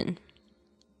 McMansion.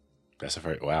 That's a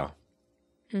first. Wow.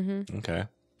 Mm-hmm. Okay.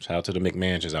 Shout out to the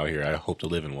McMansions out here. I hope to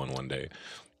live in one day.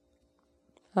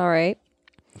 All right.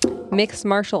 Mixed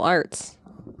martial arts.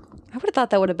 I would have thought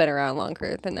that would have been around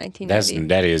longer than 1990.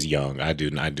 That is young. I do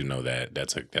know that.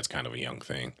 That's kind of a young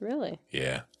thing. Really?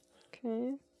 Yeah.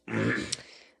 Okay.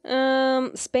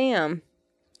 Spam.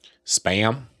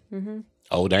 Spam. Mm-hmm.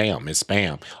 Oh damn, it's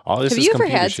spam. All this Have is you ever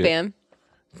computer had shit. spam?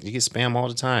 You get spam all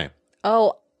the time.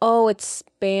 Oh, it's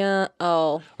spam.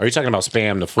 Oh, Are you talking about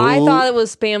spam the food? I thought it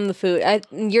was spam the food.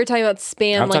 You're talking about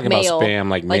spam I'm like talking mail. about spam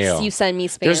like mail. you send me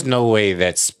spam. There's no way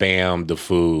that spam the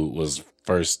food was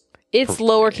first. It's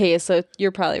lowercase, so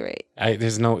you're probably right.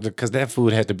 There's no because that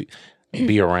food had to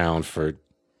be around for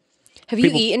Have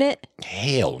you eaten it?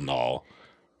 hell no.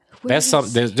 That's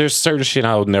something. There's certain shit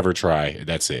I would never try.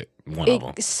 That's it. One of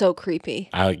them. It's so creepy.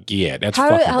 Yeah, that's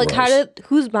fucking gross.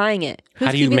 Who's buying it? Who's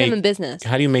How do you keeping make them in business?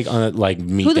 How do you make like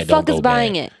meat Who the that don't fuck go is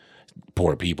buying bad? it?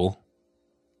 Poor people.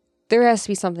 There has to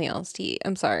be something else to eat.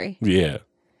 I'm sorry. Yeah,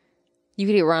 You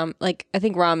could eat ramen. Like I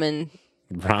think ramen.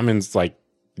 ramen's like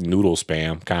noodle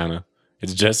spam, kind of.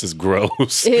 It's just as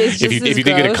gross. It is if just you as think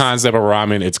of the gross. concept of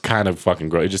ramen, it's kind of fucking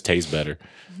gross. It just tastes better,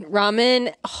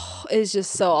 Ramen is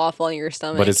just so awful in your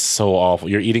stomach. but it's so awful.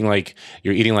 You're eating like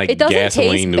it doesn't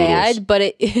gasoline taste noodles. bad, but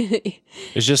it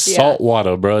It's just Yeah. salt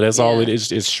water, bro. That's all Yeah. it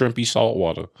is. It's shrimpy salt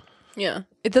water. yeah,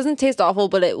 it doesn't taste awful,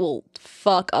 but it will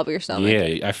fuck up your stomach.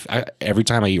 Yeah, every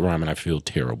time I eat ramen, I feel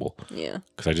terrible Yeah.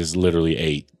 because I just literally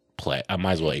ate I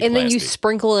might as well eat And then you plastic.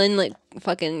 sprinkle in like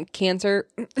fucking cancer.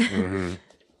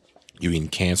 You eating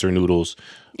cancer noodles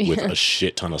with a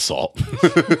shit ton of salt.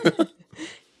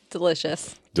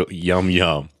 Delicious. Yum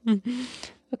yum.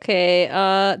 Okay,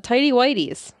 tidy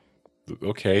whities.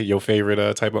 Okay, your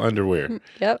favorite type of underwear.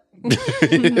 Yep.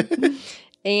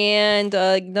 And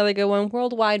another good one,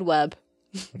 World Wide Web.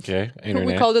 Okay, We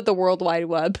internet. called it the World Wide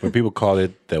Web. When people call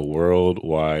it the World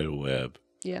Wide Web,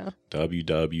 Yeah.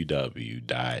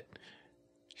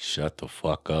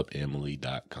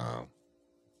 www.shutthefuckupemily.com.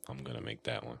 I'm gonna make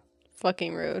that one.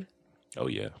 Fucking rude. Oh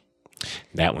yeah,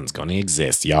 that one's gonna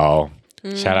exist, y'all.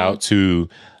 Shout out to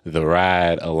the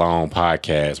Ride Along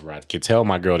podcast, where I can tell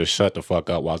my girl to shut the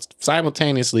fuck up while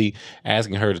simultaneously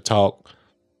asking her to talk.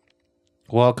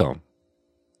 Welcome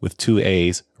with 2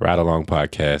 A's, Ride Along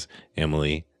podcast,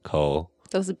 Emily Cole.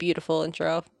 That was a beautiful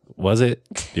intro. Was it?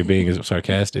 You're being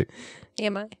sarcastic?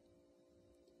 Am I?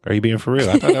 Are you being for real?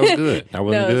 I thought that was good. That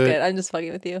wasn't No, it's good. good. I'm just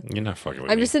fucking with you. You're not fucking with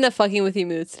I'm me. just in a fucking with you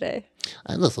mood today.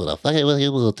 I'm just in a fucking with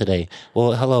you mood today.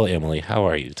 Well, hello, Emily. How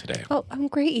are you today? Oh, I'm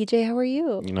great, EJ. How are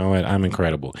you? You know what? I'm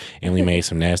incredible. Emily made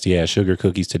some nasty ass sugar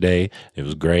cookies today. It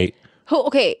was great. Oh,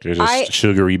 okay. They're just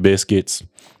sugary biscuits.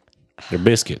 They're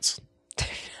biscuits.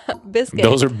 Biscuits.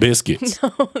 Those are biscuits.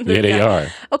 Yeah, they are.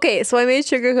 Okay, so I made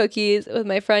sugar cookies with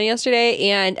my friend yesterday,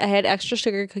 and I had extra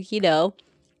sugar cookie dough.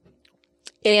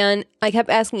 And I kept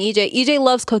asking EJ. EJ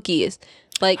loves cookies.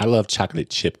 Like I love chocolate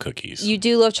chip cookies. you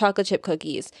do love chocolate chip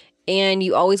cookies. And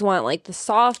you always want like the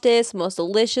softest, most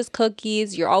delicious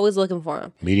cookies. You're always looking for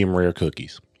them. Medium rare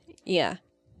cookies. Yeah.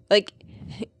 Like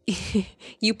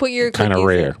you put your Kind of cookies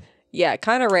rare. in- Yeah,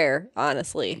 kind of rare,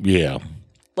 honestly. Yeah.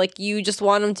 Like you just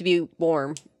want them to be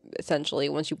warm, essentially,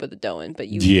 once you put the dough in. But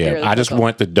you Yeah. barely I cook just 'em.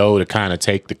 want the dough to kind of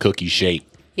take the cookie shape.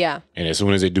 Yeah, And as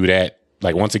soon as they do that,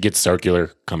 like once it gets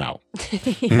circular, come out.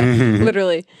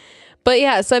 literally. But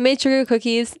yeah, so I made sugar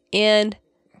cookies, and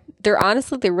they're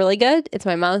really good. It's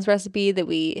my mom's recipe that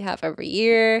we have every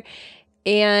year.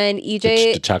 And The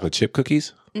EJ, chocolate chip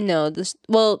cookies?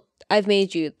 well, I've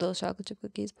made you those chocolate chip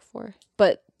cookies before,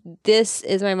 but this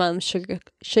is my mom's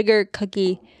sugar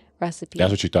cookie recipe.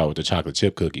 That's what you thought with the chocolate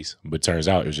chip cookies. But turns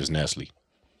out it was just Nestle.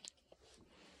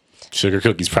 Sugar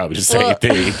cookies probably the same Well-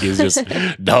 thing. It's just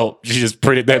no. She just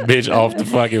printed that bitch off the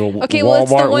fucking Okay, well,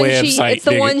 Walmart it's website. it's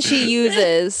the nigga. one she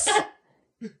uses.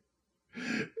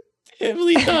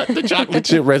 Emily thought the chocolate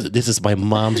chip recipe. This is my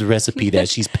mom's recipe that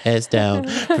she's passed down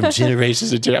from generations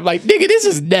to generations. I'm like, nigga, this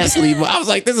is Nestle. I was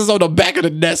like, this is on the back of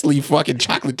the Nestle fucking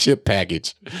chocolate chip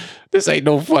package. This ain't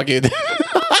no fucking.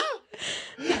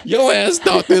 Your ass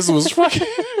thought this was fucking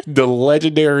the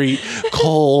legendary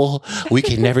Cole. We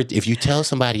can never. If you tell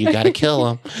somebody, you got to kill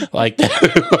them. Like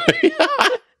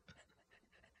that.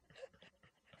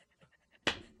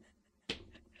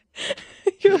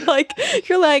 You're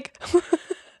like,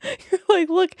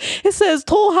 look, it says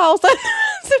Toll House on the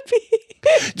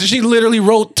recipe. She literally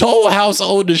wrote Toll House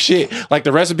on the shit. Like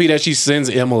the recipe that she sends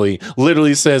Emily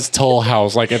literally says Toll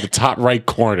House, like at the top right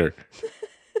corner.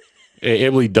 And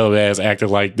Emily dumbass acted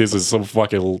like this is some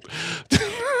fucking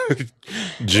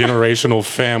generational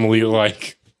family.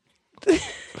 Like,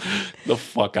 the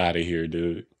fuck out of here,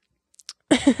 dude.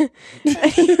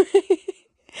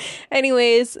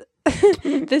 Anyways,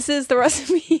 this is the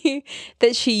recipe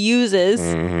that she uses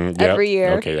every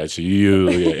year. Okay, that's you.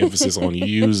 Yeah, emphasis on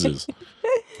uses.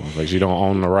 Like she don't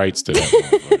own the rights to that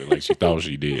motherfucker, like she thought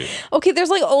she did. Okay, there's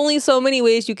like only so many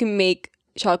ways you can make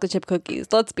chocolate chip cookies.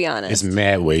 Let's be honest. It's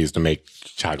mad ways to make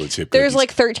chocolate chip There's cookies.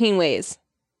 like 13 ways.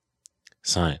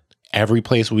 Son, every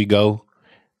place we go,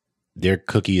 their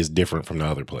cookie is different from the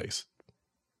other place.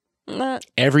 Not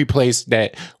Every place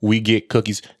that we get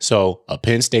cookies, so a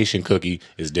Penn Station cookie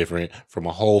is different from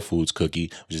a Whole Foods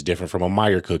cookie, which is different from a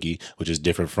Meijer cookie, which is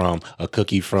different from a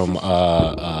cookie from what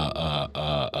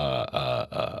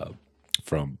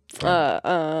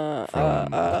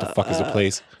the fuck is the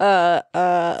place?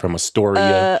 From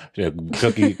Astoria, a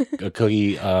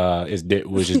cookie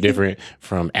which is different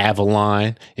from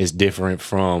Avalon, is different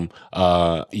from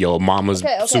your mama's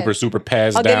Okay. super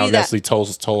passed I'll give down you that. Nestle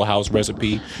Toll House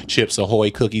recipe. Chips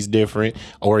Ahoy cookies different,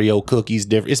 Oreo cookies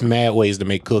different. It's mad ways to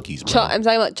make cookies, bro. I'm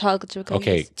talking about chocolate chip cookies.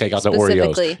 Okay, take out the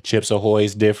specifically. Oreos. Chips Ahoy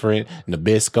is different.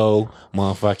 Nabisco,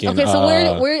 motherfucking. Okay,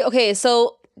 so we're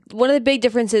so one of the big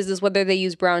differences is whether they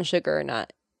use brown sugar or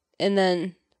not. And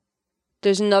then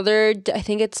there's another, I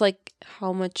think it's like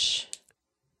how much.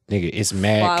 Nigga, it's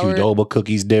mad Flour. Qdoba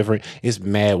cookies different. It's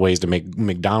mad ways to make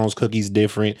McDonald's cookies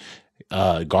different.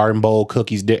 Garden Bowl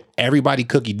cookies. Everybody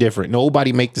cookie different.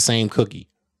 Nobody make the same cookie.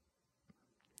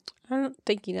 I don't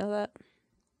think you know that.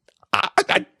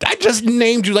 I just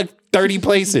named you like 30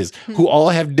 places who all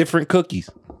have different cookies.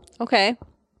 Okay.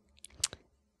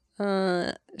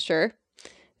 Sure.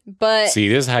 But See,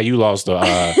 this is how you lost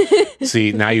the.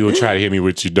 See, now you would try to hit me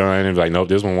with you done and be like, nope,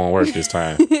 this one won't work this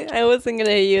time. I wasn't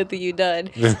gonna hit you with the you done.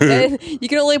 And you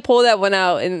can only pull that one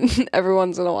out and every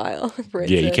once in a while. For it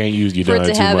Yeah, to, you can't use you for done it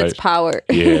to too have much. its power.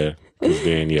 Yeah, 'cause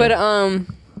then yeah. But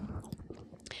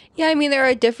yeah, I mean there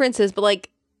are differences, but like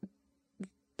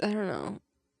I don't know.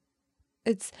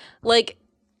 It's like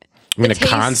I mean, the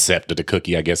taste- concept of the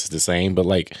cookie, I guess, is the same, but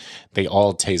like they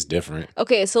all taste different.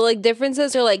 okay, so like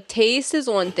differences are like taste is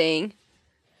one thing.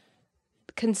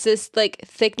 Like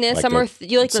thickness. Like some are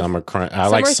you like some the, are crunch. I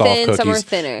some like are soft thin, cookies. some are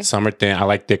thinner. Some are thin. I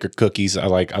like thicker cookies. I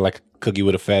like a cookie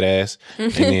with a fat ass,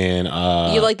 and then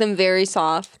you like them very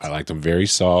soft. I like them very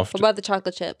soft. What about the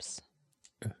chocolate chips?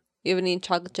 You have any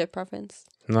chocolate chip preference?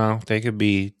 No, they could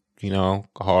be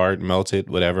hard, melted,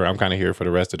 whatever. I'm kind of here for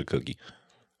the rest of the cookie.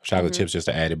 Chocolate chips just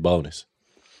an added bonus.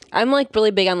 I'm like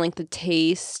really big on like the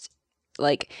taste.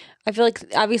 Like I feel like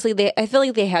obviously they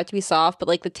have to be soft, but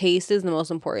like the taste is the most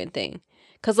important thing.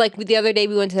 Cause like the other day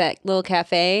we went to that little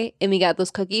cafe and we got those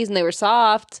cookies and they were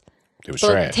soft, It was but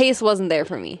like, trash. the taste wasn't there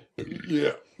for me.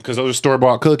 Yeah, because those are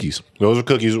store-bought cookies. Those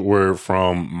cookies were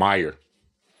from Meijer.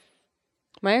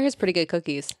 Meijer has pretty good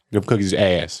cookies. Them cookies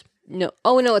ass. No,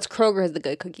 oh no, it's Kroger has the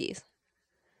good cookies.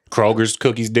 Kroger's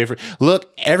cookies different.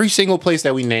 Look, every single place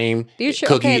that we name These are-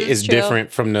 cookie okay, that's is true.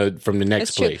 different from the next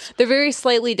It's true. place. They're very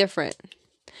slightly different.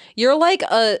 You're like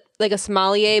a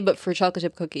sommelier, but for chocolate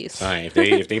chip cookies. Right,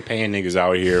 if they paying niggas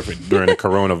out here during the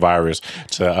coronavirus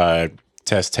to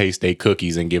taste their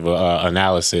cookies and give a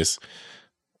analysis,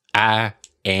 I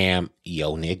am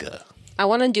yo nigga. I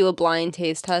want to do a blind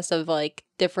taste test of like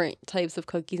different types of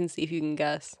cookies and see if you can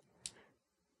guess.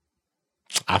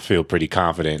 I feel pretty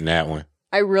confident in that one.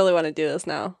 I really want to do this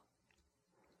now.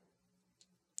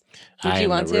 Would I you am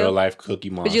want the to? real life cookie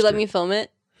monster. Would you let me film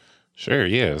it? Sure,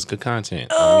 yeah, it's good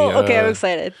content. Oh, Let me, okay, I'm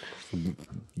excited.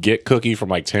 Get cookie from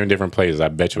like 10 different places. I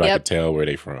bet you I Yep. could tell where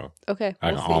they from. Okay,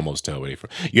 I we'll can see. almost tell where they from.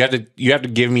 You have to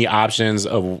give me options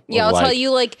of Yeah, of I'll tell like,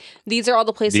 you like these are all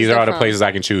the places. these are they're all the from. places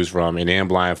I can choose from, and then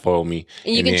blindfold me.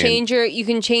 And you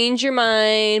can change your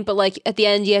mind, but like at the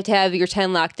end you have to have your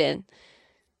 10 locked in.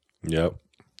 Yep.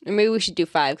 Or maybe we should do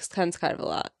 5 because 10's kind of a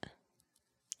lot.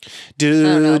 Do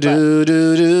know, do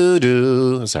do do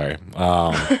do. Sorry.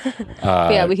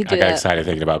 Yeah, we could do I got that. excited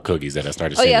thinking about cookies that I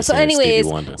started. Oh yeah. So, singing Stevie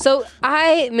anyways, Wonder. so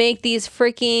I make these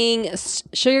freaking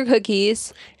sugar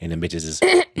cookies. And the bitches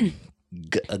is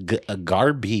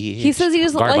garbage. He says he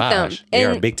doesn't like them, Garbage. They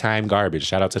are and- big time garbage.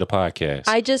 Shout out to the podcast.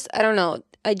 I don't know.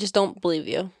 I just don't believe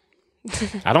you.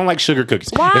 I don't like sugar cookies.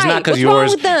 Why? It's not because What's wrong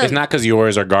yours. with them? It's not because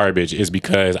yours are garbage. It's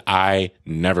because I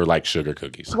never liked sugar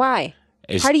cookies. Why?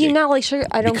 It's- How do you not like sugar?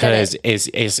 I don't Because get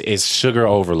it. it's sugar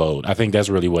overload. I think that's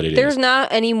really what it There's is. not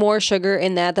any more sugar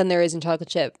in that than there is in chocolate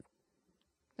chip.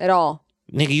 At all.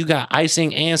 Nigga, you got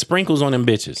icing and sprinkles on them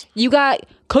bitches. You got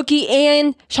cookie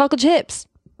and chocolate chips.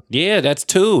 Yeah, that's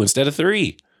 2 instead of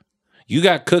 3. You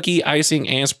got cookie, icing,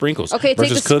 and sprinkles. Okay, take the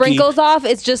versus cookie, sprinkles off.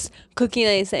 It's just cookie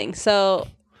and icing. So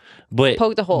but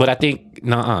poke the hole. But I think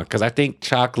because I think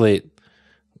chocolate,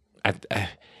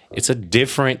 it's a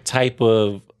different type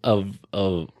of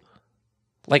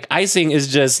like icing is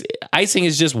just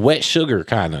wet sugar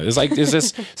kind of.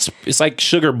 It's like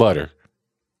sugar butter.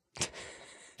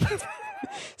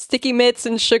 sticky mitts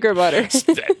and sugar butter.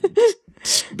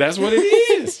 That's what it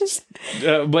is.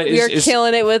 But We are it's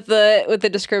killing it with the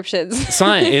descriptions.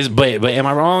 Son, but am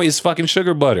I wrong? It's fucking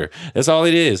sugar butter. That's all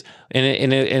it is, and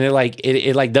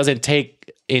it doesn't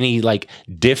take any like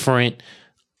different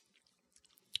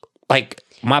like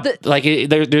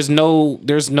there's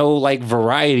no like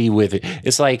variety with it.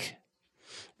 It's like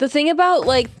The thing about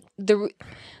the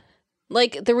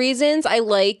reasons I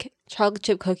like chocolate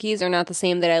chip cookies are not the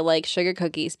same that I like sugar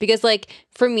cookies, because like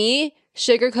for me,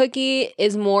 sugar cookie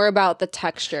is more about the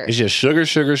texture. it's just sugar.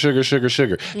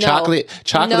 No. Chocolate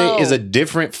No. is a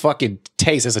different fucking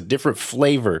taste. It's a different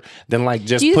flavor than like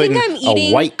just Do you putting think I'm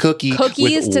eating a white cookie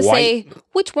cookies with to white. say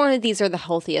which one of these are the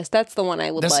healthiest? That's the one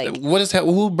I would like. What is that?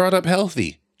 Who brought up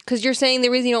healthy? Because you're saying the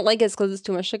reason you don't like it is because it's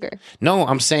too much sugar. No,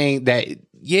 I'm saying that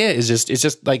it's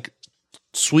just like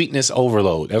sweetness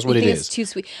overload. That's what I it think is. it's too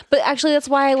sweet. But actually, that's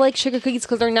why I like sugar cookies,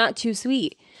 because they're not too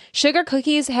sweet. Sugar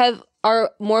cookies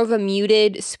are more of a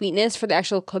muted sweetness for the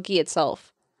actual cookie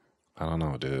itself. I don't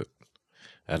know, dude.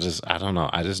 I don't know.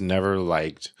 I just never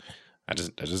liked. I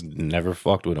just never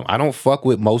fucked with them. I don't fuck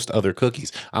with most other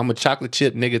cookies. I'm a chocolate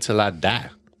chip nigga till I die.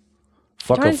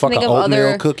 Fuck trying a to think oatmeal of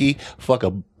other- cookie. Fuck a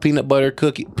peanut butter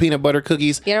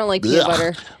cookies. Yeah, I don't like peanut Ugh.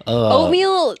 butter.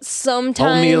 Oatmeal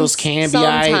sometimes. Oatmeals can be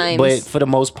alright, but for the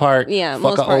most part, Yeah, fuck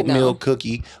most a part, oatmeal no.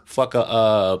 cookie. Fuck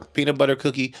a peanut butter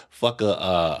cookie. Fuck a what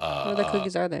other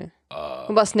cookies are there? What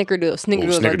about Snickerdoodle? Ooh,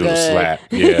 Snickerdoodle are Snickerdoodle good. slap.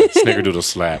 Yeah, Snickerdoodle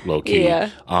slap, low key. Yeah.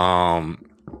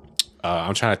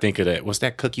 I'm trying to think of that. What's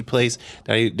that cookie place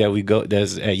that we go?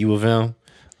 That's at U of M.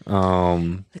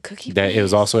 The cookie. That it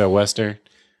was also at Western.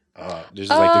 This is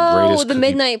like the Oh, greatest. the cookie-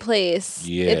 Midnight Place.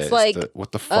 Yeah, it's like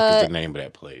what the fuck is the name of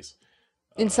that place?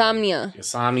 Insomnia.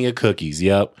 Insomnia Cookies.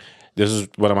 Yep. This is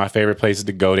one of my favorite places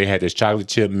to go. They had this chocolate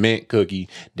chip mint cookie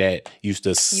that used to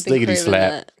been sliggity craving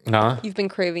slap. Huh? You've been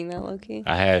craving that, Loki.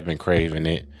 I have been craving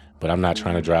it, but I'm not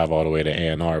trying to drive all the way to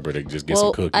Ann Arbor to just get some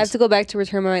Well, cookies. I have to go back to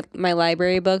return my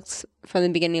library books from the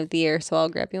beginning of the year, so I'll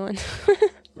grab you one.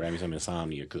 Grab me some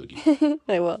Insomnia cookie.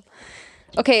 I will.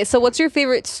 Okay, so what's your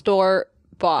favorite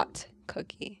store-bought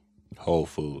cookie? Whole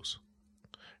Foods.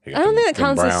 They I got don't think that them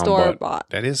counts as brown store-bought.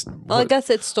 That is. Well, I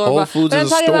guess it's store bought. Whole Foods But I'm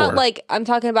is a talking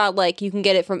store. about like you can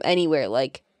get it from anywhere,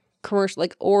 like commercial,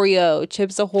 like Oreo,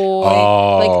 Chips Ahoy,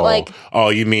 Oh, like oh,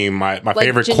 you mean my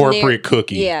favorite generic- corporate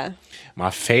cookie? Yeah. My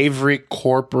favorite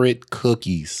corporate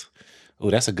cookies.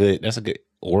 Oh, that's a good.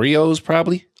 Oreos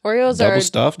probably. Oreos Double are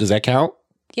stuff. Does that count?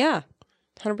 yeah,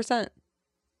 100%.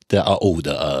 The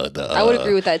I would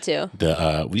agree with that too.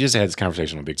 we just had this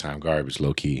conversation on Big Time Garbage,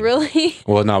 low key. Really,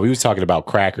 Well, no, we was talking about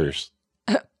crackers.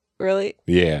 really.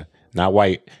 Yeah, not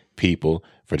white people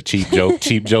for the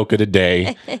cheap joke of the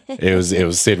day. It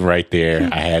was sitting right there.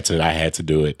 I had to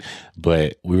do it.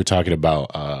 But we were talking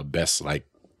about best like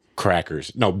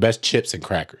crackers. No, best chips and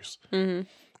crackers. Mm-hmm.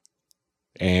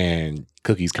 And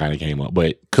cookies kind of came up.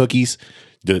 But cookies,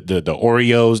 the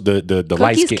Oreos, the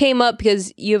light Cookies skin. came up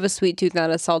because you have a sweet tooth, not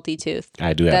a salty tooth.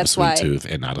 I do have That's a sweet why. tooth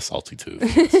and not a salty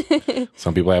tooth.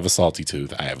 Some people have a salty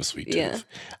tooth. I have a sweet tooth.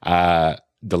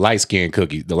 The light skin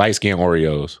cookies, the light skin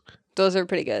Oreos. Those are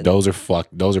pretty good. Those are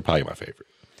probably my favorite.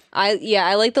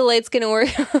 I like the light skin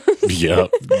Oreos.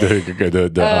 Yep.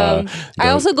 I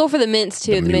also go for the mints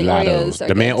too. The mint mulattoes. Oreos.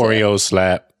 The mint good, too. Oreos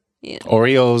slap. Yeah.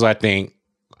 Oreos, I think,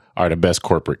 are the best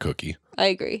corporate cookie. I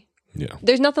agree. Yeah.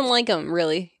 There's nothing like them,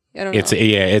 really. I don't know.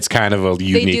 It's kind of a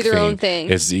unique thing. They do their own thing.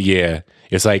 It's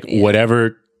like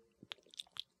whatever.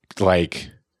 Like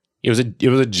it was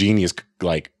a genius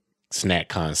like snack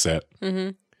concept.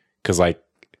 Because like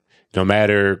no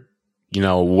matter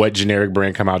what generic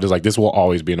brand come out, just like this will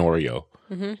always be an Oreo.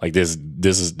 Like this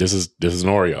is an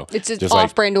Oreo. It's just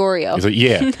off-brand Oreo. It's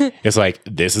like, it's like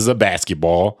this is a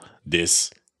basketball.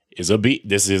 This is a piece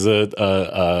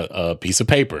of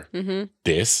paper.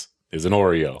 This is an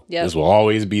Oreo. Yep. This will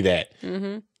always be that.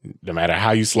 No matter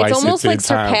how you slice it. It's almost to like the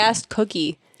time. surpassed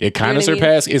cookie. It kind of what I mean?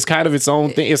 surpassed. It's kind of its own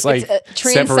thing. It's like separated.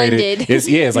 transcended.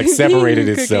 It's like separated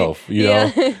Being a itself. cookie. You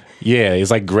know. Yeah.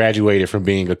 It's like graduated from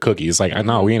being a cookie. It's like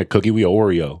no, we ain't a cookie. We a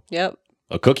Oreo. Yep.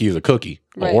 A cookie is a cookie.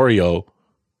 Right. An Oreo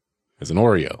is an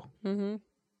Oreo.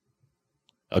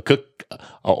 A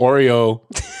Oreo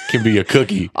can be a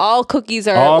cookie. All cookies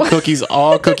are. All cookies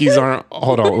aren't.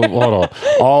 Hold on.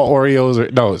 All Oreos are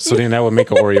no. So then that would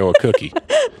make an Oreo a cookie.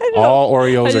 All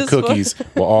Oreos are cookies,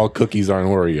 but all cookies aren't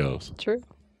Oreos. True.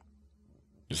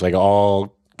 It's like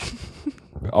all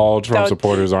Trump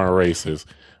supporters aren't racist,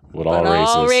 but all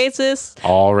racists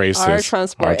are Trump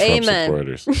supporters. Amen.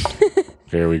 supporters.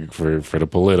 for the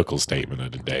political statement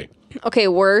of the day. Okay,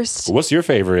 worst. What's your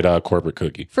favorite corporate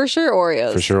cookie? For sure,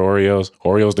 Oreos. For sure, Oreos.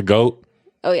 Oreos the GOAT.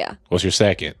 Oh yeah. What's your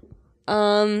second?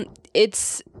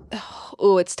 It's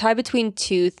tied between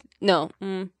two. No.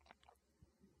 I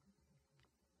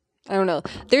don't know.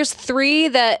 There's three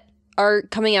that are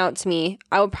coming out to me.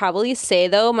 I would probably say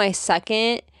though my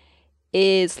second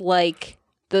is like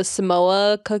the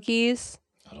Samoa cookies.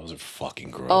 Oh, those are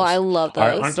fucking gross. Oh, I love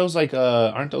those. Aren't those like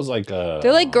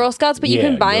They're like Girl Scouts, but you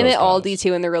can buy them at Aldi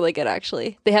too, and they're really good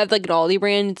actually. They have like an Aldi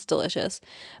brand. It's delicious.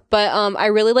 But I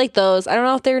really like those. I don't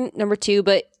know if they're number two,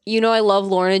 but I love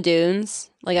Lorna Doones.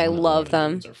 Like I love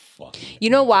them. You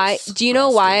know why? Do you know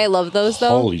why I love those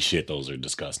though? Holy shit, those are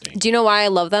disgusting. Do you know why I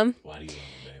love them? Why do you love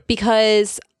them, babe?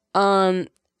 Because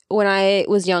when I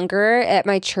was younger at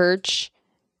my church,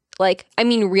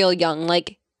 real young,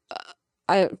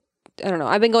 I don't know.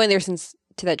 I've been going there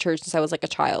to that church since I was like a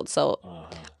child, so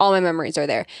all my memories are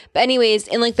there. But anyways,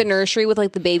 in like the nursery with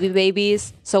like the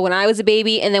babies. So when I was a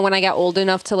baby, and then when I got old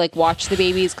enough to like watch the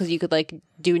babies, because you could like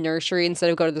do nursery instead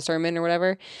of go to the sermon or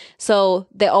whatever. So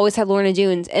they always had Lorna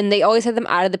Doones, and they always had them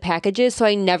out of the packages, so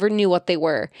I never knew what they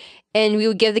were. And we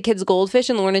would give the kids Goldfish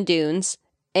and Lorna Doones,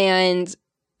 and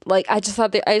like I just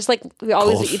thought we always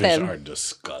Goldfish eat them. are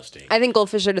disgusting. I think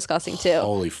goldfish are disgusting too.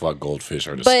 Holy fuck, goldfish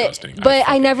are disgusting. But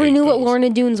I never knew what those. Lorna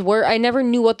Doones were. I never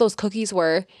knew what those cookies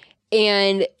were.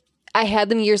 And I had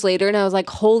them years later, and I was like,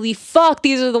 holy fuck,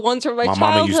 these are the ones from my childhood.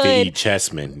 Mama used to eat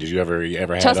chessmen. Did you ever have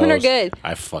Chessmen those? are good.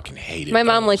 I fucking hated My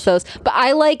mom likes those. But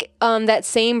I like that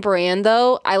same brand,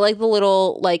 though. I like the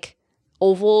little, like,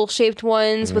 oval-shaped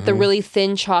ones with the really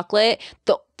thin chocolate.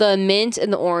 The mint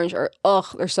and the orange are,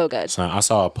 they're so good. So I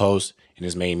saw a post, and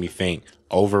this made me think,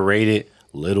 overrated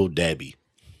Little Debbie.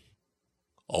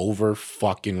 Over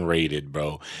fucking rated,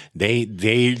 bro. They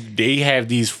have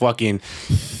these fucking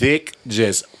thick,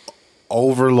 just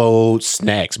overload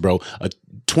snacks, bro. A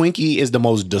Twinkie is the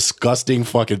most disgusting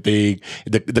fucking thing.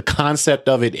 The concept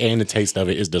of it and the taste of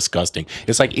it is disgusting.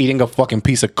 It's like eating a fucking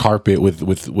piece of carpet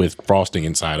with frosting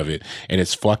inside of it, and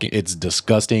it's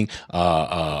disgusting.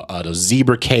 The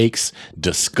zebra cakes,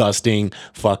 disgusting.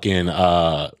 Fucking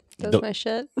That's my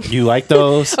shit. You like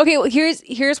those? Okay, well, here's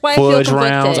why Fudge I feel conflicted.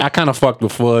 rounds. I kind of fucked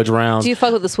with fudge rounds. Do you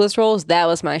fuck with the Swiss rolls? That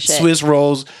was my shit. Swiss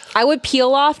rolls. I would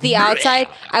peel off the outside.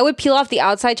 I would peel off the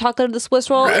outside chocolate of the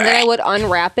Swiss roll, and then I would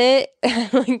unwrap it,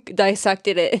 like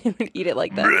dissected it, and would eat it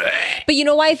like that. But you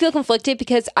know why I feel conflicted?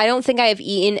 Because I don't think I have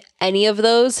eaten any of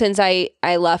those since I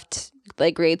left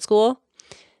like grade school.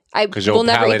 I Because your will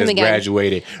never eat palate them has again.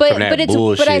 graduated from that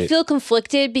bullshit. But I feel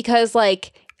conflicted because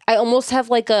like I almost have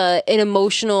like an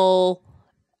emotional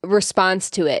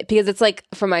response to it because it's like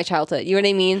from my childhood. You know what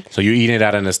I mean? So you're eating it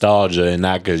out of nostalgia and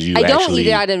not because you I don't actually... eat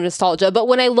it out of nostalgia, but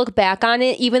when I look back on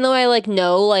it, even though I like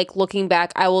know, like looking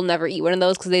back, I will never eat one of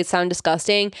those because they sound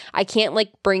disgusting. I can't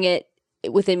like bring it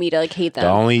within me to like hate them.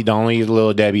 The only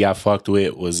Little Debbie I fucked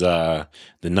with was the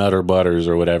Nutter Butters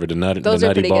or whatever, the Nutty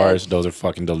Bars. Those are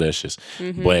fucking delicious.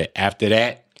 But after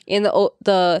that... And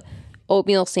the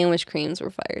oatmeal sandwich creams were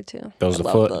fire too. Those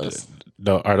I are love those.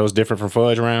 Are those different from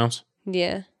fudge rounds?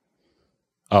 Yeah.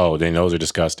 Oh, then those are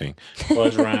disgusting.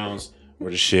 Fudge rounds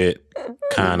were the shit,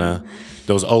 kinda.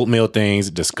 Those oatmeal things,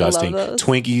 disgusting. those.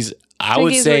 Twinkies, I Twinkies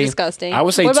would say were disgusting. I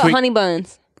would say what about honey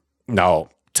buns? No,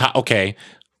 okay.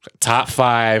 Top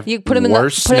 5. You put them in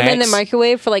the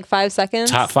microwave for like 5 seconds.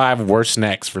 Top 5 worst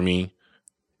snacks for me.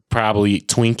 Probably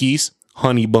Twinkies,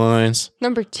 honey buns.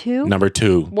 Number 2.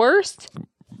 Worst.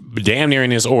 Damn near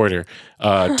in this order.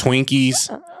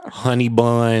 Twinkies, honey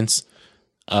buns.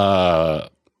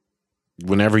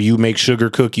 Whenever you make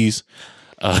sugar cookies.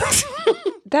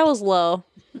 That was low.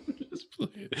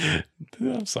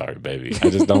 I'm sorry, baby. I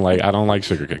just don't like. I don't like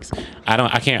sugar cookies.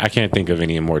 I can't think of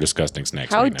any more disgusting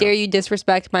snacks. How right dare you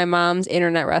disrespect my mom's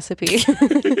internet recipe?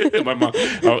 My mom,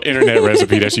 internet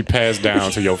recipe that she passed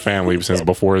down to your family since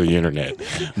before the internet.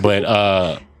 But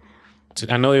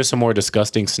I know there's some more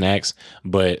disgusting snacks,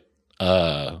 but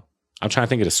I'm trying to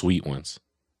think of the sweet ones,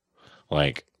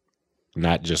 like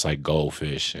not just like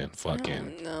goldfish and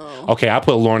fucking. Oh, no. Okay, I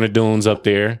put Lorna Doones up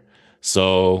there.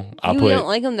 So You don't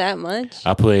like them that much?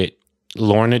 I put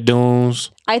Lorna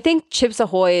Doones. I think Chips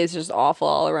Ahoy is just awful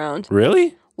all around.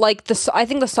 Really? Like I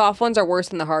think the soft ones are worse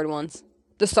than the hard ones.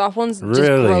 The soft ones just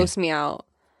Really? gross me out.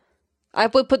 I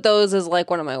would put those as like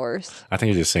one of my worst. I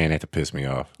think you're just saying that to piss me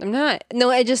off. I'm not. No,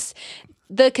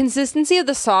 the consistency of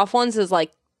the soft ones is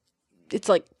like, it's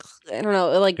like, I don't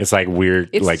know, like It's like weird,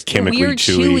 it's like chemically weird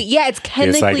chewy. Yeah, it's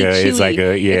chemically chewy. It's like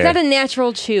a yeah. It's not a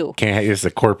natural chew. It's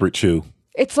a corporate chew.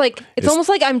 It's like it's almost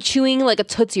like I'm chewing like a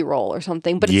Tootsie Roll or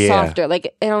something, but it's Yeah. softer.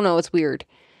 Like I don't know, it's weird.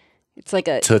 It's like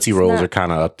a Tootsie Rolls are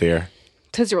kind of up there.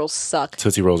 Tootsie Rolls suck.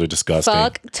 Tootsie Rolls are disgusting.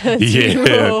 Fuck Tootsie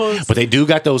Rolls. But they do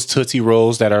got those Tootsie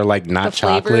Rolls that are like not The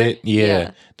flavor? chocolate. Yeah.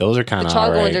 Yeah. Those are kind The of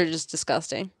chocolate alright. ones are just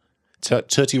disgusting.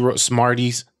 Tootsie Rolls,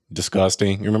 Smarties,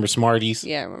 disgusting. You remember Smarties?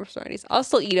 Yeah, I remember Smarties. I'll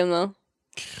still eat them though.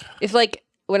 If like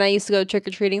when I used to go trick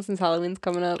or treating since Halloween's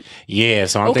coming up. Yeah,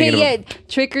 so I'm thinking of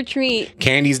trick or treat.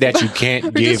 candies that you can't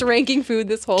We're give. just ranking food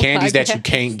this whole Candies that you podcast.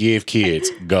 can't give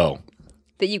kids. Go.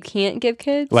 That you can't give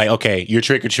kids. Like, okay, you're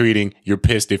trick or treating. You're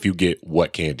pissed if you get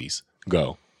what candies?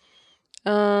 Go.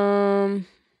 Like,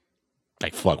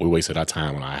 fuck, we wasted our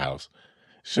time on our house.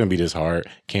 Shouldn't be this hard.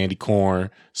 Candy corn,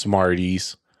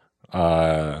 Smarties.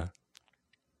 I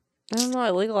don't know.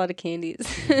 I like a lot of candies.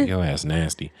 Your ass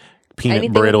nasty. Peanut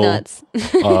Anything brittle. with nuts.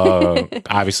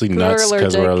 Obviously We're nuts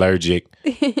because we're allergic.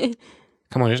 allergic.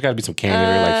 Come on, there's got to be some candy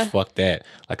there. Like, fuck that.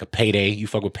 Like a Payday. You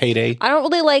fuck with Payday? I don't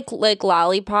really like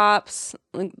lollipops.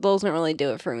 Like, those don't really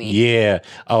do it for me. Yeah.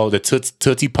 Oh, the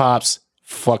Tootsie Pops.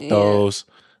 Fuck Yeah. those.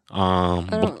 I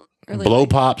don't really Blow like-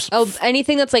 Pops. Oh,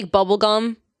 anything that's like bubble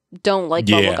gum. Don't like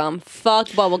Yeah. bubble gum.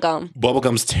 Fuck bubble gum.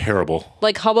 Bubblegum's terrible.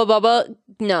 Like Hubba Bubba.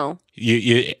 No.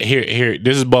 You here.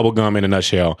 This is bubblegum in a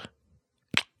nutshell.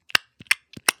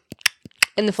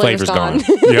 And the flavor's gone.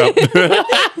 Yep.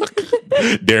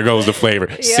 There goes the flavor.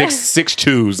 Yeah. Six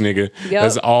chews, nigga. Yep.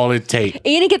 That's all it takes.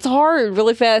 And it gets hard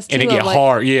really fast too. And it I'm get like,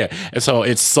 hard, yeah. And so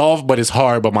it's soft, but it's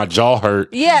hard. But my jaw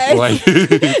hurt. Yeah. like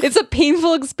It's a painful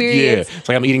yeah. experience. It's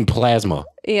like I'm eating plasma.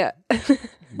 Yeah.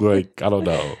 Like I don't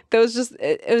know. That was just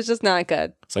it was just not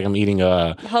good. It's like I'm eating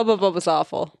Hubba Bubba's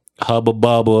awful. Hubba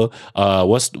Bubba.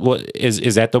 What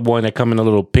is that the one that come in a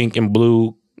little pink and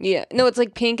blue? Yeah. No, it's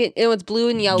like pink and it's blue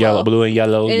and yellow. Yellow, blue and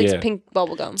yellow. And yeah. it's pink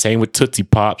bubble gum. Same with Tootsie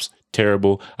Pops.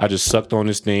 Terrible. I just sucked on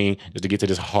this thing just to get to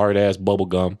this hard ass bubble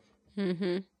gum.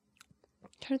 Trying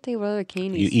to think of what other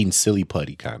candies. You eating silly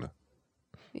putty kind of.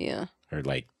 Yeah. Or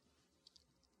like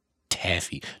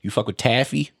taffy. You fuck with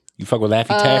taffy? You fuck with Laffy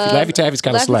Taffy? Laffy Taffy's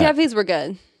kind of Laffy slap. Taffies were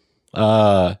good.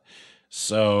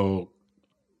 So I'm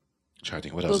trying to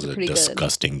think what else Those are is a pretty good.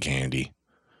 disgusting candy.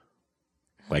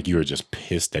 Like you were just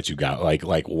pissed that you got like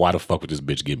why the fuck would this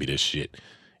bitch give me this shit?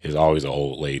 It's always an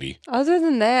old lady. Other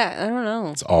than that, I don't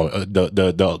know. It's all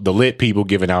the lit people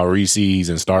giving out Reese's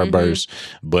and Starburst,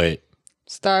 but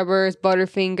Starburst,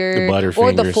 Butterfinger, The or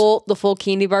Butterfingers. the full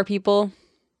candy bar people.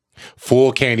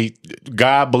 full candy.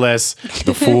 God bless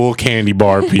the full candy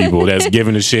bar people that's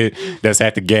giving the shit that's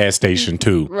at the gas station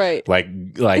too. Right. Like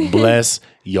bless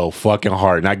your fucking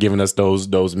heart, not giving us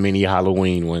those mini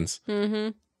Halloween ones.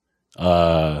 There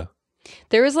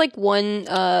was like one,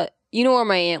 you know where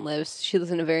my aunt lives. She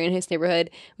lives in a very nice neighborhood.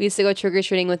 We used to go trick or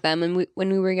treating with them when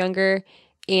we were younger,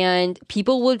 and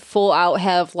people would full out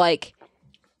have like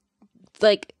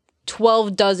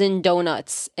 12 dozen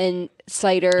donuts and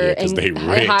cider 'cause and they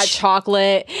rich. hot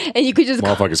chocolate, and you could just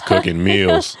Motherfuckers cooking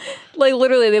meals. like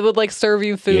literally they would like serve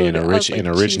you food. Yeah, in a I rich was like, in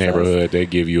a rich Jesus. neighborhood, they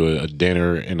give you a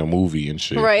dinner and a movie and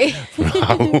shit. right? For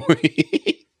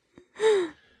Halloween.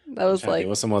 That was like,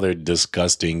 What's some other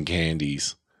disgusting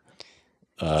candies?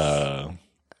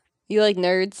 you like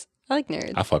nerds? I like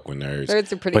nerds. I fuck with nerds.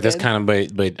 Nerds are pretty but that's good. kind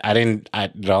of but I didn't.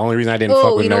 The only reason I didn't fuck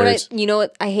Oh, with you know nerds. what? You know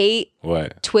what? I hate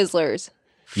What? Twizzlers.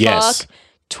 Yes. Fuck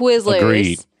Twizzlers.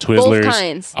 Agreed. Both Twizzlers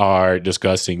kinds. are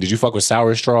disgusting. Did you fuck with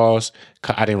sour straws?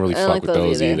 I didn't really I don't fuck like with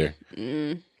those those either.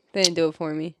 either. They didn't do it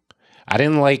for me. I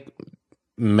didn't like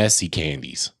messy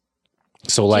candies.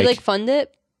 So Do like, you like Fun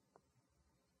Dip?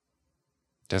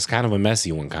 that's kind of a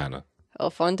messy one, kind of. Oh,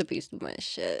 Fun Dip used to be my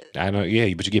shit. I know,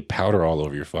 yeah, but you get powder all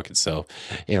over your fucking self,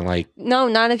 and like, No,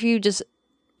 not if you just.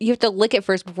 You have to lick it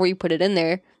first before you put it in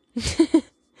there.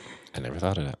 I never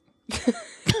thought of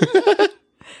that.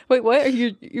 Wait, what?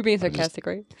 You're being sarcastic,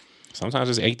 right? Sometimes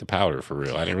I just ate the powder for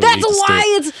real. I didn't really That's eat the why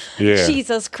stick. it's. Yeah.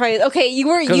 Jesus Christ. Okay, you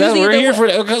weren't Because using we're the. here for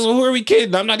that. Because who are we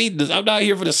kidding? I'm not eating this. I'm not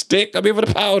here for the stick. I'm here for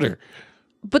the powder.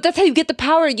 But that's how you get the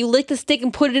powder. You lick the stick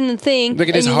and put it in the thing. Look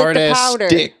at and this you lick hard the ass powder.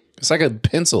 stick. It's like a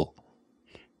pencil.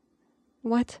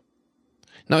 What?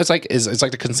 No, it's like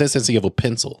the consistency of a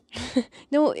pencil.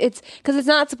 No, it's because it's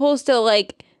not supposed to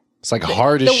like. It's like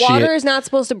hard as The shit. water is not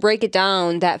supposed to break it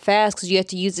down that fast because you have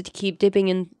to use it to keep dipping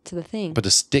into the thing. But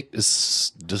the stick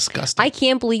is disgusting. I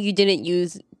can't believe you didn't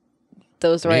use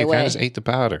those the Man, right you kind way. of just ate the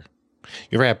powder.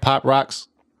 You ever had Pop Rocks?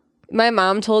 My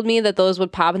mom told me that those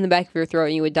would pop in the back of your throat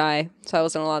and you would die, so I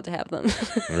wasn't allowed to have them.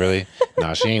 Really?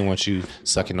 No, she ain't want you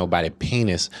sucking nobody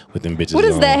penis with them bitches. What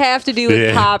does on. that have to do with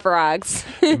Yeah. Pop Rocks?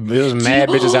 There's mad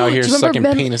bitches out here Do you sucking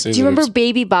remember penises. Do you remember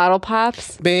Baby Bottle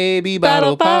Pops? Baby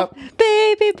bottle pop?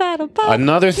 Baby Bottle Pop.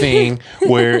 Another thing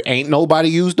where ain't nobody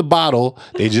used the bottle,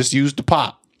 they just used the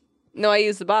pop. No, I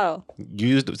use the bottle.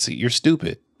 See, you're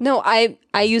stupid. No, I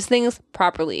use things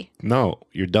properly. No,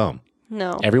 you're dumb.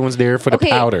 No. Everyone's there for the Okay,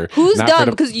 powder. who's not for dumb?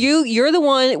 the- Because you're the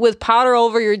one with powder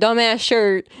over your dumbass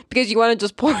shirt because you want to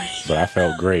just pour. But I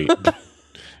felt great.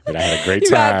 But I had a great You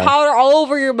got time. powder all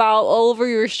over your mouth, all over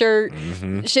your shirt.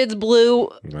 Mm-hmm. Shit's blue.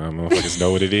 Nah, motherfuckers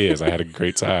know what it is. I had a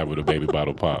great time with a baby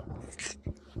bottle pop.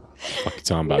 What you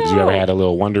talking about? Did you ever had a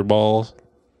little Wonder Balls?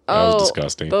 That was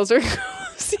disgusting. Those are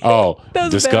gross. Oh, That was a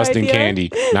bad disgusting idea.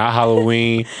 candy. Not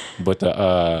Halloween, but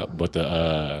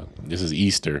the this is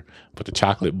Easter, but the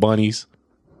chocolate bunnies.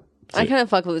 I kind of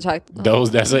fuck with the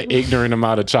chocolate. That's an ignorant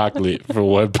amount of chocolate for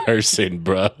one person,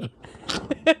 bruh.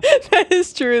 That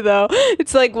is true though.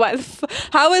 It's like what?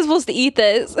 How am I supposed to eat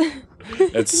this?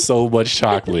 That's so much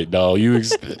chocolate, dog.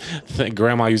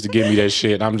 Grandma used to give me that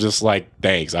shit. And I'm just like,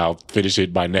 thanks. I'll finish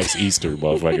it by next Easter,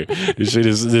 motherfucker. This shit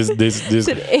is this. It's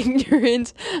an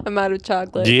ignorant amount of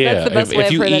chocolate. Yeah, That's the best way if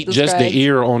I've you heard that eat just the described.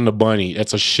 ear on the bunny,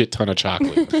 that's a shit ton of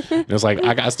chocolate. And it's like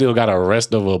I still got a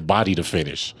rest of a body to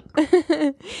finish.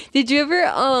 Did you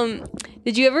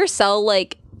ever sell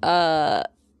like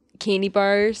candy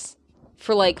bars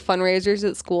for like fundraisers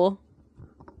at school?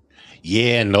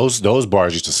 Yeah, and those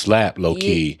bars used to slap low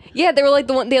key. Yeah, they were like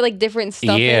the one. They had like different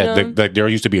stuff. Yeah, in them. there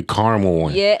used to be a caramel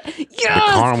one. Yeah. Yes!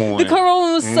 caramel The one. caramel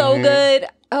one was so good.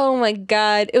 Oh my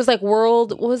god. It was like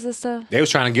World. What was this stuff? They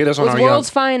was trying to get us It on was our World's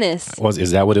Finest.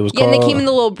 Is that what it was Yeah, called? and they came in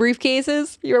the little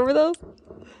briefcases. You remember those?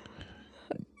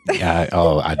 Yeah,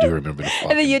 I do remember the.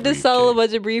 And then you had to sell a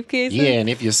bunch of briefcases. Yeah, and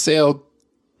if you sell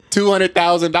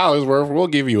 $200,000 worth, we'll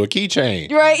give you a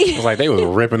keychain. Right. It was like they was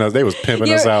ripping us. They was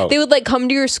pimping us out. They would like come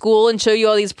to your school and show you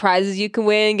all these prizes you can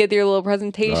win, get your little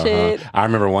presentation. I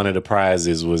remember one of the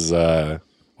prizes was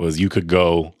you could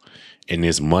go in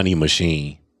this money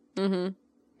machine. Mm-hmm.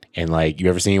 And like, you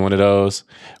ever seen one of those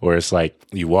where it's like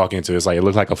you walk into it's like it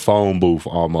looks like a phone booth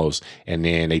almost, and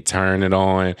then they turn it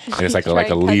on and it's like Try like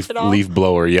a and catch leaf it all? leaf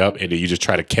blower. Yep, and then you just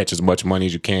try to catch as much money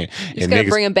as you can. Just And gotta niggas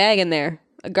bring a bag in there,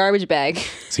 a garbage bag.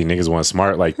 see niggas weren't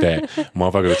smart like that.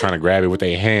 Motherfuckers were trying to grab it with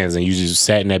their hands, and you just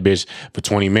sat in that bitch for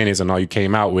 20 minutes, and all you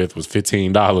came out with was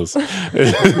 $15.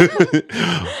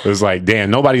 It was like,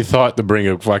 damn, nobody thought to bring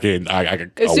a fucking As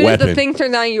a soon weapon. as the thing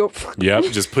turned on, you. Yep,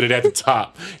 just put it at the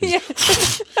top. Yeah.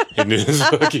 And then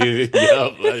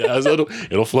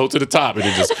it'll float to the top and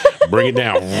then just bring it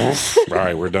down. All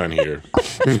right, we're done here.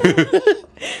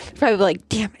 Probably like,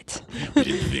 damn it. We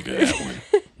didn't think of that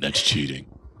one. That's cheating.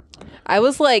 I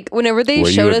was like, whenever they Were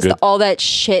you showed a us good- all that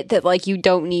shit that like you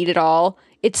don't need at all,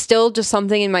 it's still just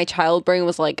something in my child brain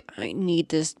was like, I need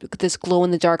this glow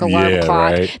in the dark alarm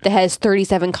clock that has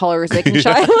 37 colors that can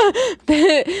shine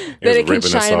that it can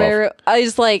shine in my room. I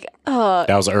was like,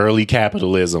 that was early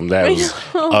capitalism. That was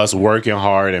us working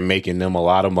hard and making them a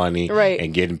lot of money,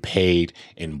 and getting paid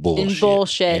in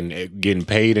bullshit. And getting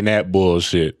paid in that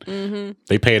bullshit. Mm-hmm.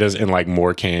 They paid us in like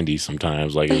more candy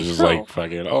sometimes. Like it's just like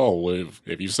fucking, well,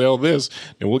 if you sell this,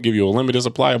 then we'll give you a limited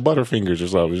supply of Butterfingers or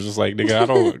something. It's just like, nigga, I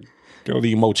don't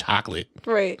need more chocolate.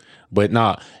 Right. But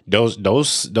nah, those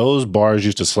bars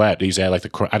used to slap. They used to have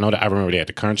like I remember they had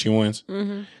the crunchy ones.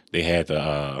 Mm-hmm. They had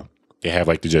they have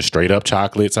like the just straight up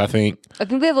chocolates, I think. I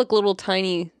think they have like little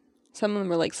tiny, some of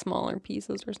them are like smaller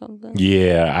pieces or something.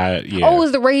 Yeah. Oh, it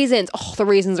was the raisins. Oh, the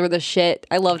raisins were the shit.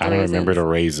 I loved the raisins. I don't remember the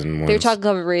raisin ones. They were chocolate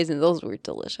covered raisins. Those were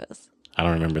delicious. I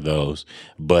don't remember those.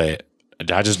 But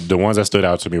the ones that stood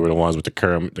out to me were the ones with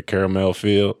the caramel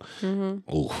feel.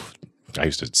 Mm-hmm. Ooh. I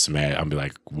used to smash. I'd be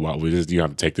like, "What? You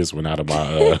have to take this one out of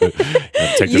my out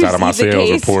of my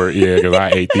sales report, yeah, because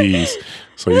I ate these.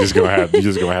 So you're just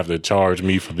gonna have to charge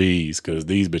me for these because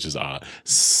these bitches are.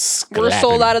 We're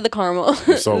sold out of the caramel.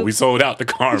 So we sold out the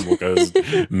caramel because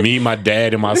me, my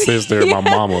dad, and my sister, and my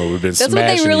mama would have been smashing.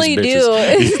 That's what they really do.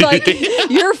 It's like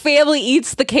your family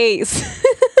eats the case.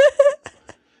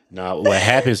 No, what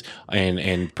happens,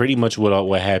 and pretty much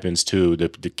what happens too, the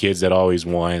kids that always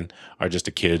won are just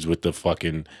the kids with the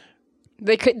fucking...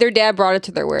 Their dad brought it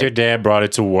to their work. Their dad brought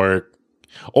it to work,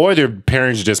 or their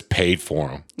parents just paid for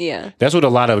them. Yeah. That's what a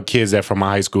lot of kids that from my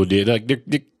high school did. Like,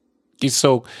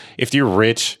 so if you're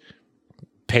rich,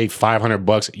 paid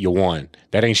 $500, you won.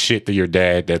 That ain't shit to your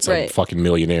dad that's a fucking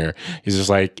millionaire. It's just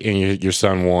like, and your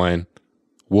son won,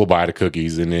 we'll buy the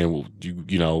cookies, and then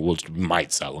we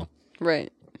might sell them.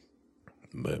 Right.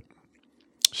 But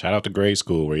shout out to grade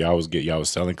school where y'all was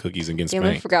selling cookies and getting spanked.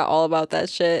 Yeah, we forgot all about that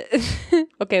shit.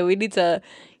 Okay, we need to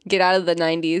get out of the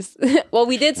 90s. Well,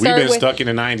 we did start. We've been stuck in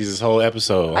the 90s this whole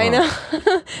episode. I know.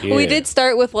 Yeah. We did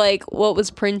start with like what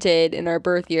was printed in our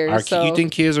birth years. You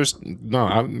think kids are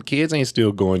kids ain't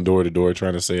still going door to door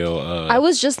trying to sell? I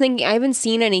was just thinking I haven't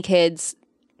seen any kids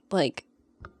like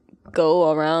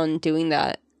go around doing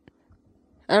that.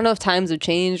 I don't know if times have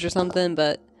changed or something,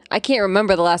 but I can't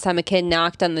remember the last time a kid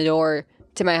knocked on the door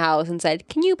to my house and said,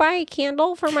 "Can you buy a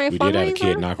candle for my fundraiser?" We did have a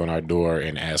kid knock on our door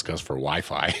and ask us for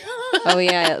Wi-Fi. Oh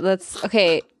yeah, that's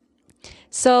okay.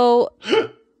 So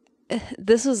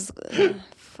this was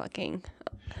fucking.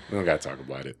 We don't gotta talk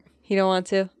about it. You don't want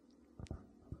to?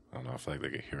 I don't know. I feel like they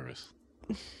could hear us.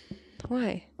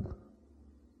 Why?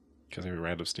 Because they were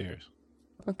right upstairs.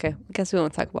 Okay, I guess we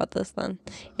won't talk about this then.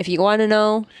 If you want to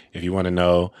know,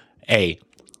 hey.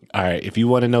 All right, if you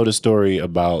want to know the story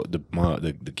about the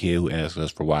kid who asked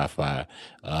us for Wi-Fi,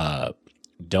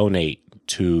 donate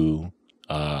to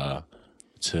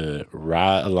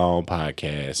Ride Along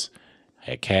Podcast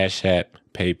at Cash App,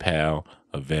 PayPal,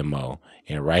 or Venmo,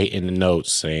 and write in the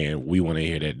notes saying we want to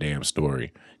hear that damn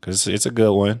story because it's a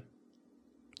good one.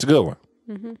 It's a good one.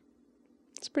 Mm-hmm.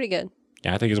 It's pretty good.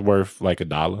 Yeah, I think it's worth like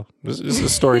 $1. It's a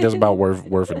story that's about worth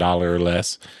 $1 or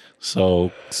less.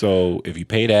 So if you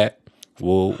pay that.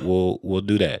 We'll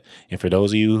do that. And for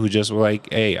those of you who just were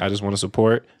like, hey, I just want to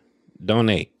support,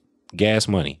 donate. Gas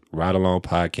money. Ride Along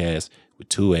Podcast with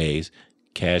 2 A's.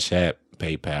 Cash App,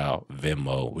 PayPal,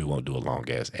 Venmo. We won't do a long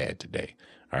ass ad today.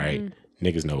 All right.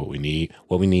 Niggas know what we need.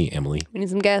 What we need, Emily. We need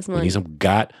some gas money. We need some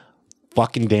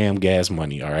fucking damn gas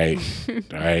money. All right.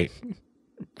 All right.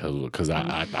 Because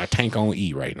I tank on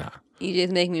E right now. You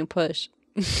just make me push.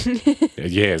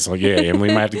 Yeah, so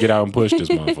Emily might have to get out and push this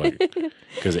motherfucker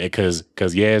because it's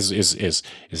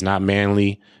not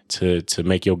manly to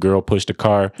make your girl push the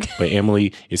car, but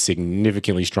Emily is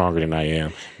significantly stronger than I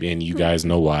am, and you guys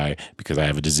know why, because I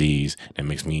have a disease that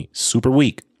makes me super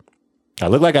weak. I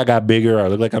look like I got bigger, I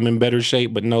look like I'm in better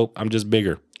shape, but nope, I'm just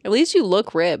bigger. At least you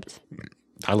look ripped.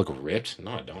 I look ripped?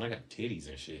 No, I don't. I got titties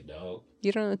and shit, dog.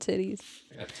 You don't have titties.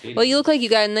 I got titties. Well, you look like you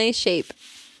got a nice shape.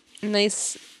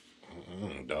 Nice.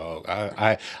 Dog,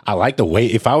 I like the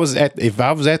weight. If I was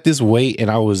at this weight and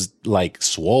I was like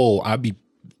swole, I'd be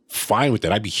fine with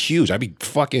that. I'd be huge. I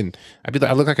look like an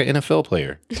NFL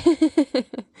player.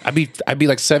 I'd be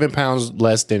like 7 pounds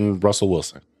less than Russell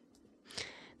Wilson.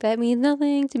 That means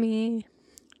nothing to me.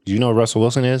 Do you know who Russell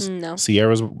Wilson is? No.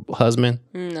 Sierra's husband?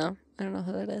 No, I don't know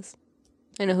who that is.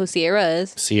 I know who Sierra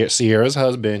is. Sierra's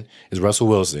husband is Russell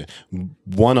Wilson,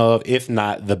 one of, if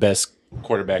not the best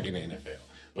quarterback in the NFL.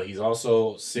 But he's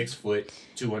also 6 foot,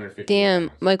 250. Damn,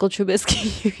 pounds. Michael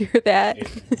Trubisky, you hear that? I'm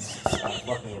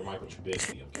fucking with Michael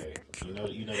Trubisky, okay? You know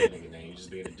that nigga name. You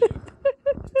just being a dude. You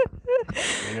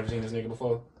ain't never seen this nigga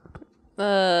before?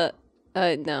 No.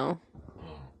 Oh.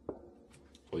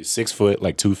 Well, he's 6 foot,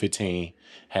 like 215,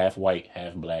 half white,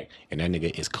 half black, and that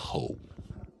nigga is cold.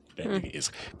 That nigga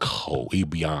is cold. He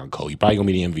beyond cold. He probably gonna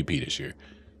be the MVP this year.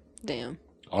 Damn.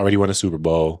 Already won a Super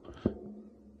Bowl.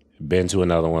 Been to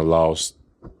another one, lost.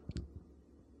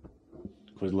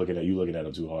 Quit looking at you. Looking at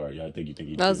him too hard. I think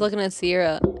he. I was looking at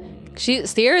Sierra.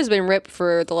 Sierra's been ripped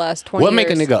for the last 20 What years. make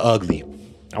a nigga ugly?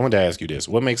 I wanted to ask you this.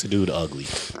 What makes a dude ugly?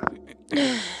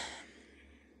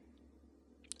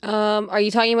 Are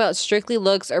you talking about strictly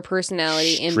looks or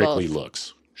personality in both? Strictly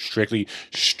looks.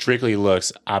 Strictly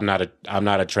looks. I'm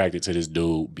not attracted to this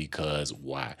dude because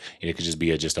why? And it could just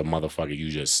be just a motherfucker. You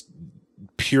just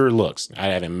pure looks. I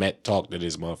haven't talked to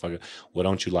this motherfucker. What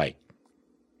don't you like?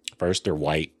 First, they're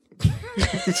white.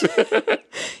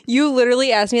 You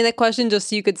literally asked me that question just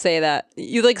so you could say that.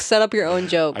 You like set up your own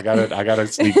joke. I gotta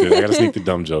sneak the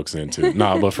dumb jokes in too.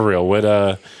 Nah, but for real,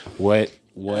 for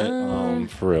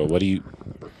real, what do you?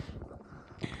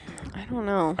 I don't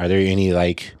know. Are there any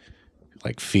like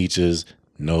features?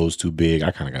 Nose too big.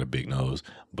 I kind of got a big nose,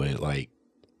 but like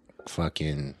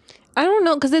fucking. I don't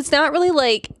know because it's not really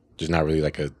like. There's not really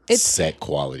like a set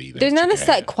quality. There's not a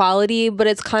set quality, but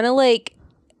it's kind of like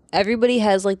everybody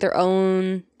has like their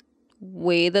own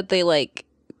way that they like.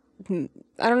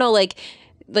 I don't know, like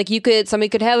somebody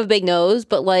could have a big nose,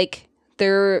 but like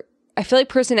I feel like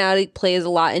personality plays a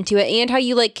lot into it, and how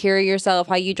you like carry yourself,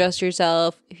 how you dress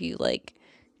yourself. If you like,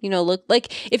 look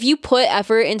like if you put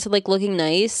effort into like looking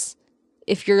nice.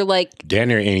 If you're like damn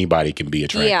near anybody can be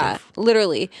attractive. Yeah,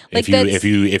 literally. Like if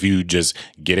you just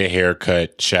get a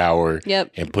haircut, shower,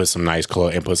 yep. and put some nice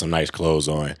clothes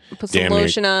on. Put some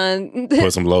lotion on.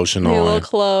 Put some lotion on. A little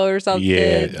clothes or something.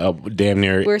 Yeah, damn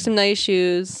near. Wear some nice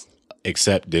shoes.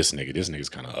 Except this nigga. This nigga's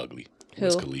kind of ugly. Who?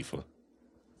 Wiz Khalifa.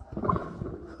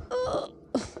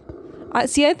 I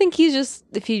think he's just,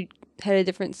 if he had a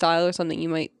different style or something, you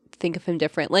might think of him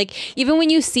different. Like even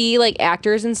when you see like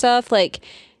actors and stuff, like.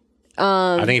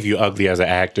 I think if you're ugly as an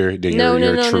actor, then you're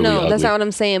truly ugly. That's not what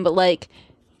I'm saying. But like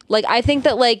I think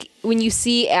that like when you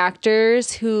see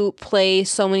actors who play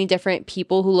so many different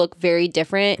people who look very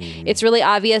different, it's really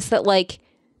obvious that like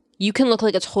you can look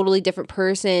like a totally different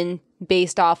person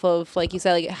based off of, like you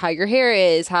said, like how your hair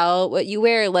is, what you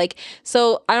wear. Like,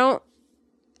 so I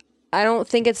don't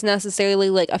think it's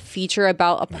necessarily like a feature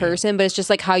about a person, but it's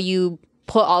just like how you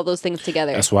put all those things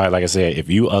together. That's why, like I said, if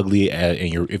you ugly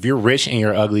if you're rich and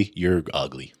you're ugly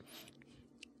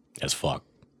as fuck.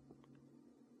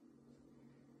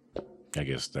 I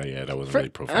guess that wasn't really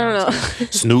profound. I don't know.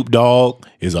 Snoop Dogg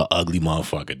is an ugly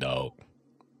motherfucker, dog.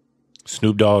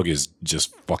 Snoop Dogg is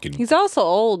just fucking. He's also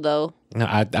old though. No,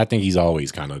 I think he's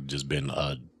always kind of just been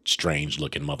a strange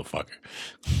looking motherfucker.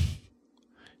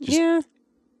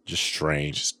 Just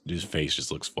strange. His face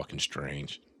just looks fucking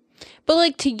strange. But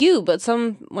like to you, but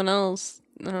someone else,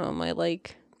 I don't know, might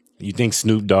like. You think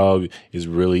Snoop Dogg is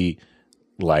really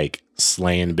like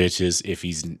slaying bitches if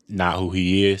he's not who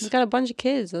he is? He's got a bunch of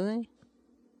kids, doesn't he?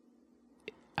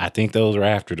 I think those are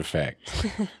after the fact.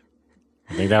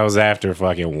 I think that was after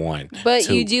fucking 1. But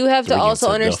 2, you do have to 3, also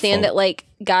understand that like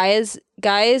guys,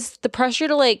 the pressure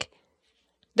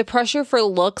for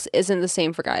looks isn't the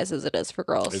same for guys as it is for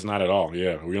girls. It's not at all.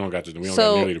 Yeah, we don't got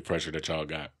nearly the pressure that y'all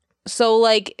got. So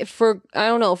like for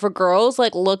girls,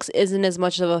 like looks isn't as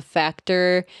much of a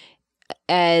factor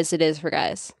as it is for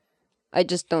guys. I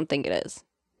just don't think it is.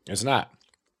 It's not.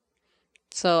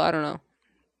 So I don't know.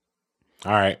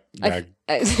 All right. There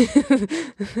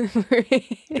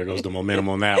goes the momentum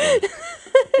on that one.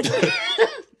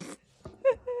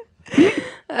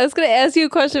 I was gonna ask you a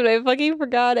question, but I fucking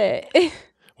forgot it.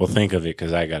 Well, think of it,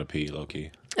 because I gotta pee, low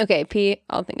key. Okay, pee.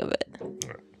 I'll think of it.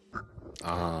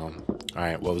 All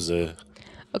right. What was the?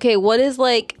 Okay, what is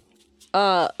like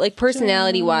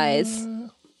personality wise?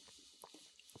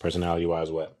 Personality wise,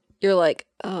 what? You're like,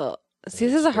 oh, see,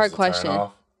 this is a hard question.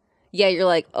 Yeah, you're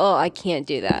like, oh, I can't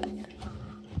do that.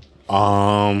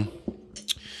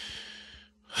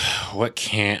 What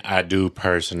can't I do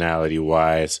personality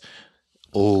wise?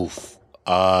 Oof.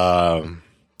 All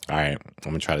right, I'm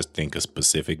gonna try to think of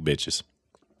specific bitches.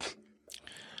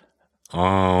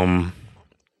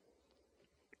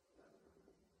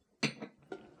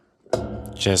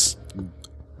 Just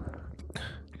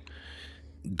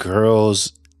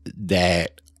girls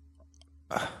that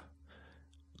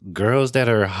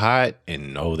are hot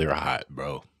and know they're hot,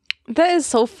 bro. That is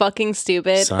so fucking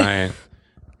stupid. Son,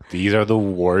 these are the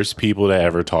worst people to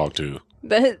ever talk to.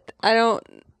 That I don't.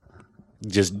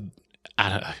 Because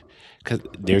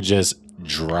they're just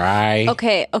dry.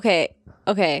 Okay.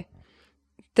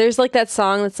 There's like that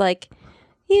song that's like,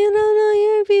 you don't know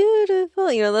you're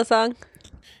beautiful. You know that song?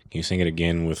 Can you sing it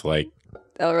again with like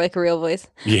Oh, like a real voice.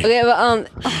 Yeah. Okay, but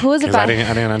who was it 'Cause I by?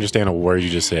 didn't understand a word you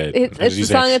just said. It's I just- the you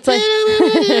song. said, It's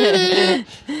like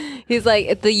he's like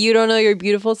it's the "You Don't Know You're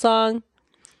Beautiful" song.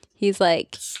 He's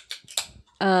like,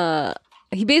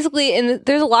 he basically and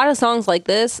there's a lot of songs like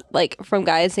this, like from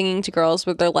guys singing to girls,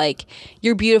 where they're like,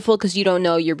 "You're beautiful because you don't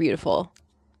know you're beautiful."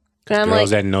 And I'm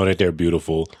girls like, that know that they're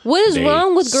beautiful. what is they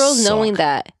wrong with girls knowing suck.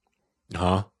 that?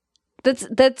 Huh?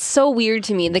 That's so weird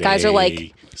to me. The guys are like,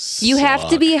 They you have to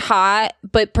suck. be hot,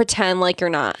 but pretend like you're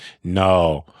not.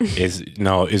 No,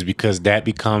 it's because that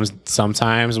becomes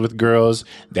sometimes with girls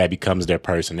that becomes their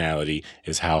personality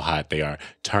is how hot they are.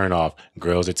 Turn off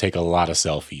girls that take a lot of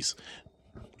selfies.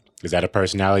 Is that a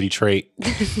personality trait?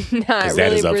 Not Because that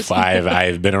really is a person- 5. I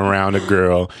have been around a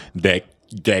girl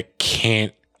that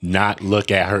can't not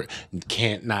look at her,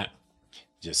 can't not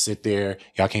just sit there.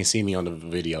 Y'all can't see me on the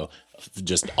video.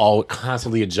 Just all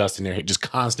constantly adjusting their hair, just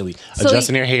constantly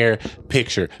adjusting their hair,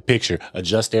 picture,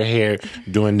 adjust their hair,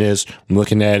 doing this,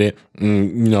 looking at it,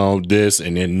 this,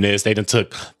 and then this. They done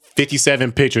took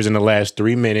 57 pictures in the last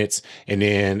 3 minutes, and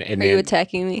then Are you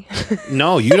attacking me?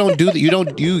 no, you don't do that.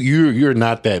 You're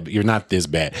not that. You're not this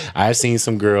bad. I've seen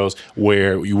some girls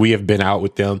where we have been out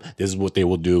with them. This is what they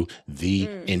will do the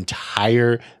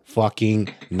entire fucking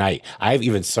night. I've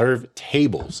even served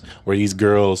tables where these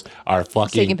girls are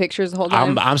fucking Taking pictures the whole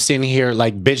time. I'm sitting here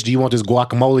like, bitch, do you want this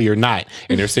guacamole or not?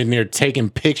 And they're sitting there taking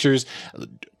pictures.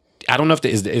 I don't know if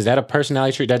is that a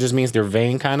personality trait? That just means they're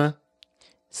vain, kind of.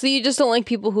 So you just don't like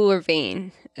people who are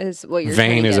vain, is what you're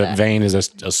Vain trying to is get a at. vain is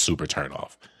a super turn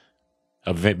off.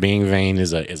 Being vain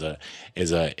is a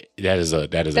That's a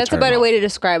a better way to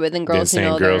describe it than girls who saying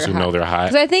know girls they're who know they're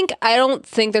hot. Because I don't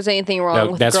think there's anything wrong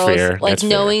No, with that's girls fair. like That's fair.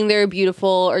 knowing they're beautiful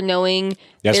or knowing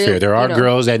That's they're, fair. There are you know,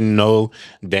 girls that know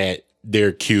that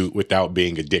they're cute without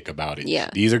being a dick about it. Yeah.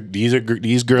 These girls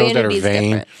that are Vanity's vain.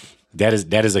 different. That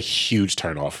is a huge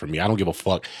turn off for me. I don't give a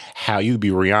fuck how you be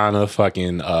Rihanna,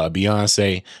 fucking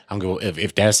Beyonce. I don't give a,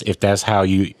 if that's how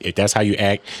you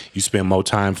act. You spend more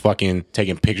time fucking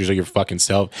taking pictures of your fucking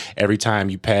self every time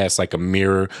you pass like a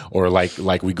mirror or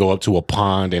like we go up to a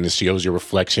pond and it shows your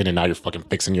reflection and now you're fucking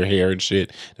fixing your hair and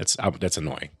shit. That's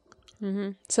annoying.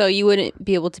 So you wouldn't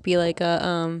be able to be like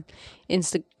a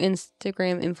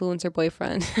Instagram influencer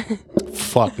boyfriend.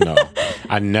 Fuck no.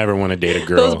 I never want to date a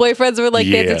girl. Those boyfriends were like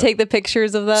they have Yeah. to take the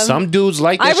pictures of them. Some dudes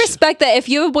like that. I shit. respect that. If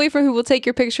you have a boyfriend who will take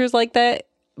your pictures like that,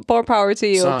 more power to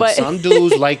you. But Some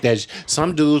dudes like that.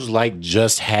 Some dudes like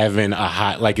just having a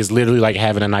hot, like it's literally like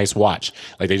having a nice watch.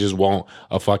 Like they just want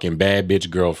a fucking bad bitch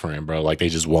girlfriend, bro. Like they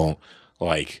just want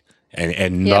like and yeah,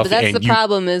 nothing. but that's and the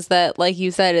problem is that, like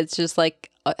you said, it's just like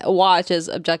a watch is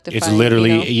objectifying. It's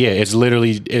literally you know? yeah. It's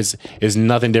literally it's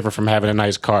nothing different from having a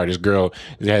nice car. This girl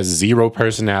has zero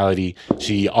personality.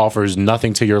 She offers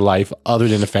nothing to your life other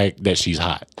than the fact that she's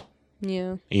hot.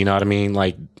 Yeah. You know what I mean?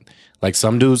 Like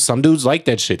some dudes like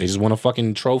that shit. They just want a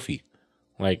fucking trophy.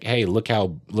 Like, hey, look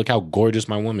how gorgeous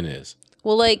my woman is.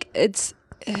 Well, like it's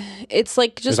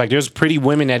like just It's like there's pretty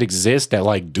women that exist that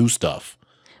like do stuff.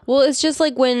 well, it's just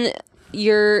like when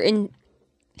you're in.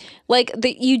 Like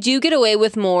you do get away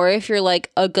with more if you're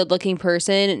like a good-looking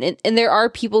person, and there are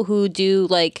people who do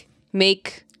like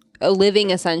make a living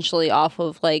essentially off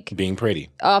of like Being pretty.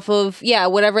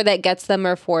 whatever that gets them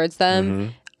or affords them. Mm-hmm.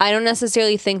 I don't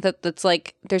necessarily think that that's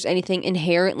like there's anything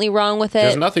inherently wrong with it.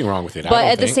 There's nothing wrong with it. But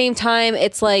at the same time,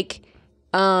 it's like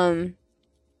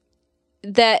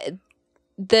that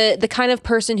the kind of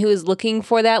person who is looking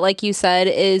for that, like you said,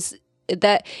 is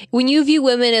that when you view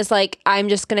women as like, I'm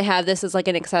just gonna have this as like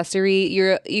an accessory,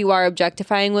 you are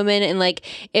objectifying women. And like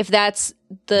if that's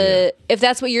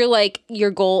what your like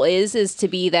your goal is to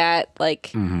be that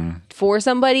like for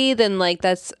somebody, then like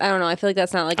that's, I don't know, I feel like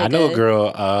that's not like I know a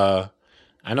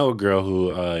girl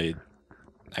who I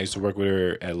used to work with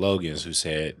her at Logan's who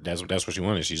said that's what she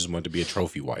wanted. She just wanted to be a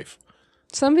trophy wife.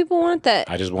 Some people want that.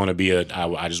 I just want to be a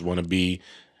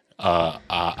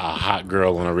hot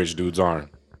girl on a rich dude's arm.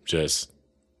 Just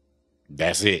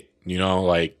that's it. You know,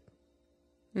 like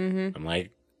I'm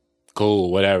like,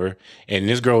 cool, whatever. And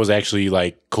this girl was actually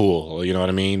like cool, you know what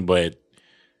I mean? But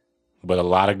a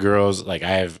lot of girls, like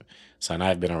I've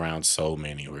been around so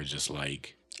many who are just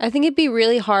like, I think it'd be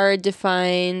really hard to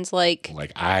find like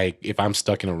if I'm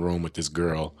stuck in a room with this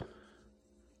girl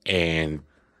and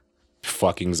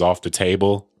fucking's off the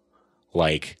table,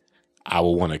 like I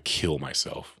will want to kill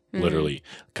myself, literally,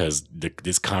 because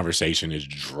this conversation is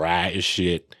dry as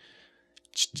shit.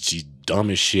 She's dumb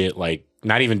as shit, like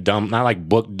not even dumb, not like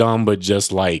book dumb, but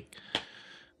just like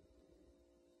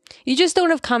you just don't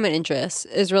have common interests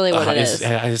is really what it is.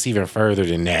 It's even further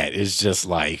than that. It's just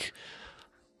like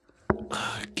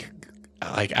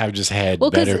like I've just had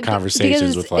 'cause- better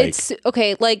conversations with like it's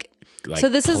okay, like so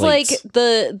this is like plates.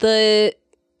 the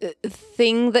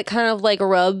thing that kind of like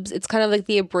rubs, it's kind of like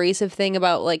the abrasive thing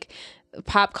about like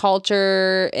pop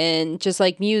culture and just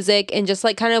like music and just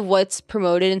like kind of what's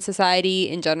promoted in society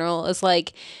in general is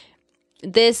like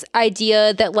this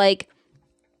idea that like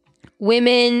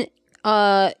women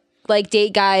like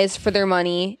date guys for their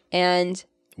money and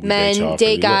We date y'all men for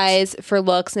date the guys for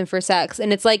looks and for sex.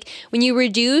 And it's like when you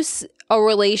reduce a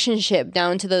relationship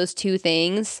down to those two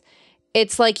things,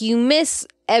 it's like you miss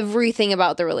everything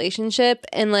about the relationship.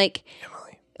 And like,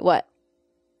 Emily, what?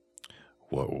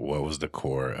 what was the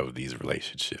core of these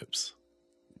relationships?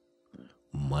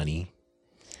 Money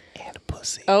and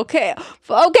pussy. Okay.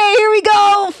 Okay, here we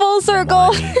go. Full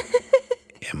circle. Money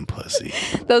and pussy.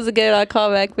 That was a good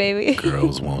callback, baby.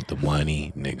 Girls want the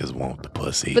money, niggas want the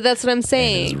pussy. But that's what I'm It's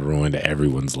saying. ruined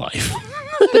everyone's life.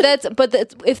 But that's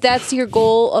if that's your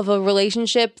goal of a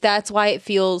relationship, that's why it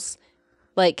feels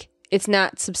like it's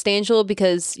not substantial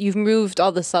because you've removed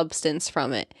all the substance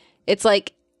from it. It's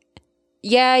like,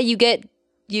 yeah, you get,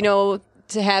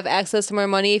 to have access to more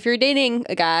money if you're dating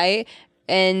a guy.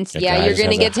 And A yeah, guy you're just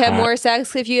going to has a get to have hot- more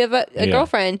sex if you have a Yeah.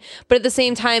 girlfriend. But at the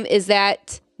same time, is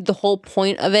that the whole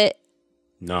point of it?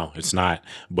 No, it's not.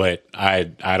 But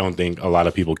I don't think a lot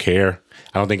of people care.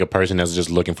 I don't think a person that's just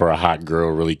looking for a hot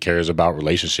girl really cares about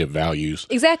relationship values.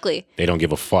 Exactly. They don't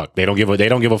give a fuck. They don't give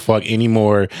a fuck any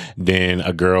more than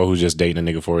a girl who's just dating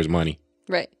a nigga for his money.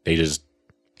 Right. They just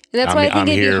And that's I'm- why I think I'm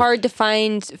it'd here- be hard to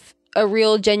find a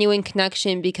real genuine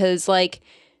connection because like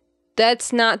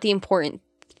that's not the important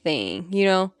thing,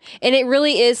 And it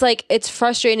really is like it's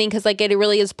frustrating because like it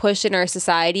really is pushed in our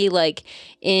society, like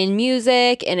in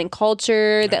music and in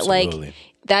culture that Absolutely. like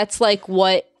that's like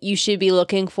what you should be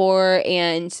looking for,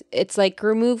 and it's like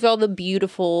remove all the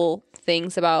beautiful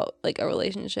things about like a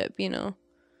relationship,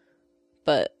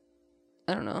 But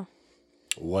I don't know.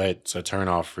 what's a turn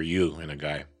off for you in a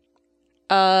guy?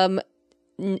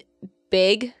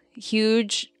 Big,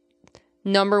 huge,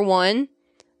 number one.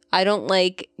 I don't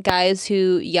like guys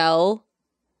who yell,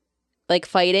 like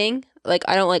fighting. Like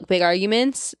I don't like big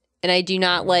arguments, and I do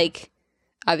not like,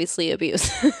 obviously, abuse.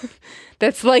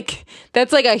 that's like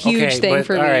a huge thing but,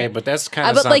 for me. All right, but that's kind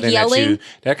of But, something like, yelling-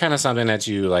 that kind of something that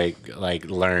you like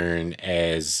learn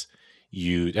as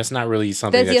you. That's not really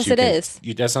something. That's- that yes, you it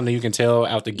can, is. That's something you can tell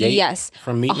out the gate. Yes,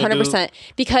 from meeting a dude? 100%.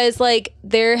 Because like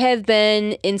there have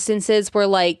been instances where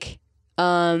like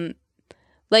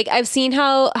I've seen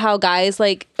how guys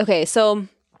like, okay, so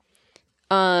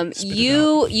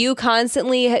you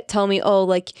constantly tell me, oh,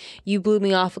 like you blew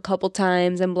me off a couple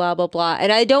times and blah blah blah,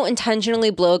 and I don't intentionally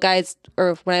blow guys,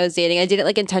 or when I was dating I didn't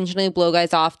like intentionally blow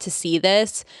guys off to see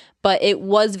this, but it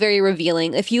was very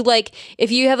revealing. If you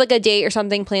have like a date or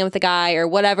something planned with a guy or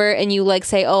whatever, and you like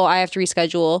say, oh, I have to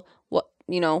reschedule,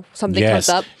 something comes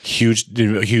up.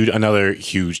 Another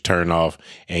huge turn off,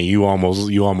 and you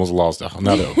almost lost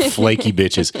another flaky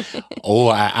bitches. Oh,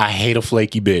 I hate a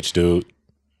flaky bitch, dude.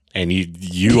 And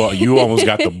you almost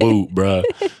got the boot, bruh.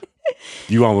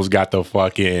 You almost got the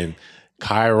fucking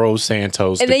Cairo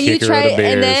Santos, And the then you kicker try- of the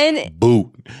Bears, and then- boot.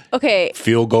 Okay,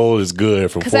 Field goal is good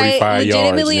from because 45 I yards.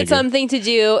 legitimately had nigga. something to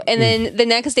do, and then the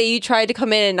next day you tried to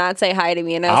come in and not say hi to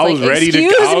me, and I was, I was ready to-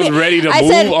 "Excuse I was me." ready to I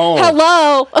move said, on.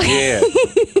 Hello. Yeah.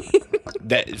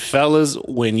 That fellas,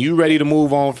 when you ready to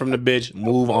move on from the bitch,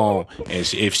 move on.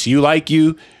 And if she like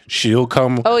you, she'll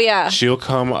come. Oh, yeah. She'll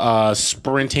come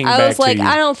sprinting I back was like, to you.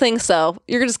 I don't think so.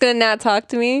 You're just gonna not talk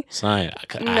to me? Son,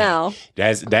 No.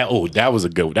 that was a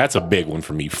good. That's a big one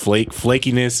for me.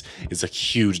 Flakiness is a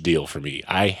huge deal for me.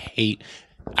 I hate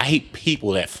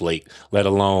people that flake, let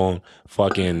alone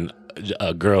fucking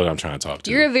a girl that I'm trying to talk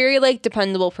to. You're a very like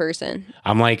dependable person.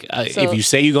 I'm like, So- if you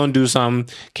say you're gonna do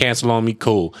something, cancel on me,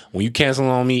 cool. When you cancel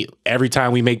on me every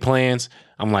time we make plans,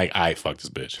 I'm like, all right, fuck this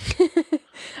bitch. All right, Okay,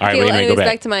 wait a well, minute, anyways, go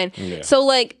back to mine. Yeah. So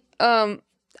like,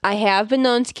 I have been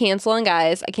known to cancel on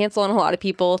guys. I cancel on a lot of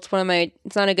people. It's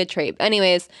it's not a good trait.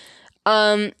 Anyways,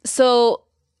 so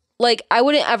like I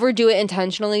wouldn't ever do it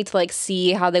intentionally to like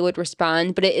see how they would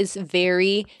respond, but it is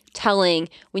very telling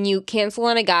when you cancel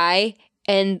on a guy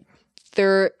and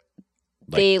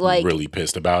they like really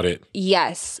pissed about it.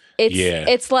 yes. Yeah.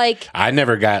 It's like I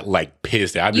never got like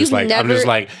pissed. I'm just You've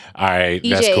like, all right,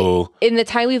 that's EJ, cool. in the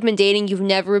time we've been dating, you've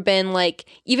never been like,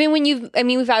 even when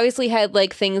we've obviously had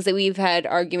like things that we've had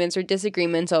arguments or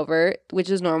disagreements over, which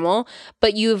is normal,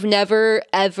 but you've never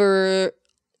ever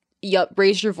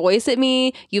raised your voice at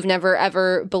me. You've never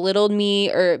ever belittled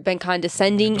me or been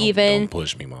condescending even. Don't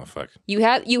push me, motherfucker.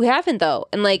 You haven't though.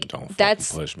 And like, Don't fucking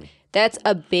that's push me.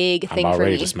 a big I'm thing about for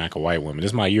ready me. to smack a white woman. This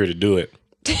is my year to do it.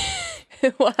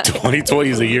 Why? 2020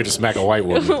 is a year to smack a white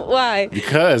woman. Why?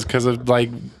 Because of like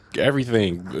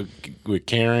everything with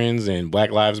Karens and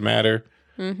Black Lives Matter.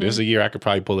 This is a year I could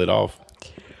probably pull it off.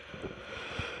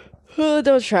 Oh,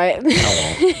 don't try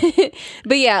it.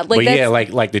 But yeah,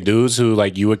 like the dudes who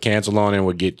like you would cancel on and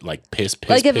would get like pissed.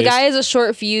 Like if a guy has a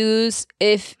short fuse,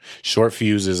 if short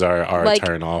fuses are like, a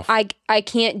turn off. I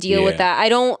can't deal with that. I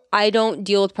don't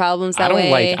deal with problems that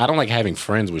way. I don't like having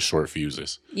friends with short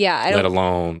fuses. Yeah, I don't. Let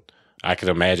alone I could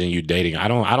imagine you dating. I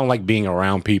don't like being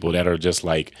around people that are just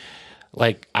like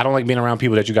I don't like being around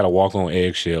people that you got to walk on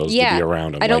eggshells to be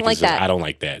around them. I don't like that. I don't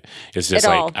like that. It's just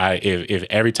At like if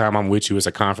every time I'm with you it's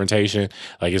a confrontation,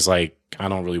 like it's like I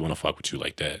don't really want to fuck with you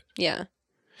like that. Yeah.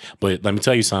 But let me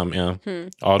tell you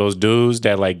something, all those dudes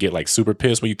that like get like super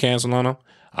pissed when you cancel on them,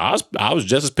 I was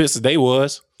just as pissed as they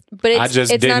was. But I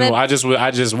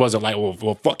just wasn't like,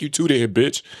 well, fuck you too, then,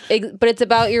 bitch. But it's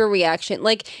about your reaction.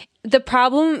 Like the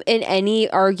problem in any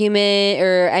argument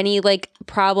or any like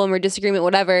problem or disagreement,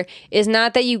 whatever, is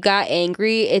not that you got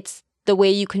angry. It's the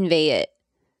way you convey it.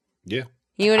 Yeah.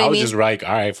 You know what I mean? I was just like,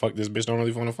 all right, fuck this bitch. Don't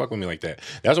really want to fuck with me like that.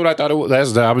 That's what I thought it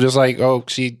was. I was just like, oh,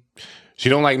 she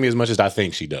don't like me as much as I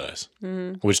think she does,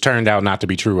 which turned out not to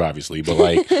be true, obviously. But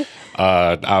like,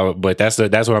 but that's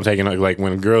what I'm taking. Like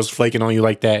when a girl's flaking on you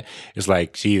like that, it's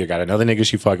like she either got another nigga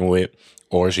she fucking with,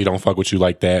 or she don't fuck with you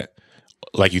like that,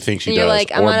 like you think she and does. You're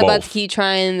like, I'm or not both. about to keep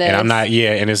trying this, and I'm not.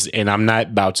 Yeah, and I'm not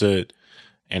about to,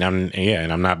 and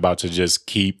I'm not about to just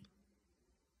keep.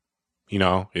 You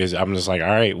know, I'm just like, all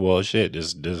right, well, shit,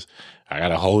 this I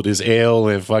gotta hold this L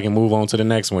and fucking move on to the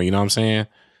next one. You know what I'm saying?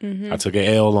 I took an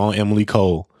L on Emily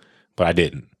Cole, but I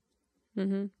didn't.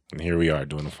 And here we are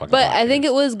doing the fucking But podcast. I think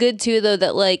it was good too, though,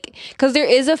 that like, because there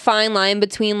is a fine line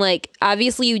between like,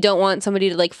 obviously you don't want somebody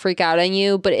to like freak out on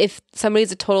you, but if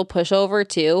somebody's a total pushover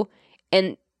too,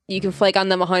 and you can flake on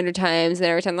them 100 times, and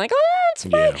every time like, oh, it's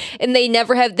fine, Yeah. and they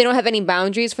don't have any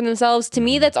boundaries for themselves. To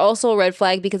me, that's also a red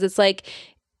flag because it's like,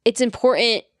 it's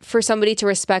important for somebody to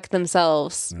respect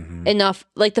themselves enough.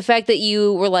 Like the fact that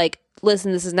you were like,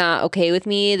 listen, this is not okay with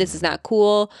me. This is not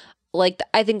cool. Like,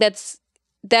 I think that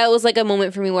was like a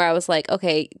moment for me where I was like,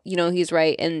 okay, you know, he's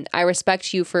right. And I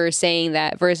respect you for saying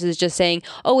that versus just saying,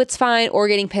 oh, it's fine, or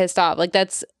getting pissed off. Like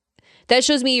that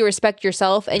shows me you respect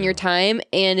yourself and your time.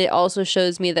 And it also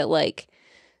shows me that like,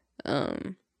 I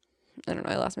don't know,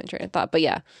 I lost my train of thought, but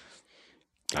yeah.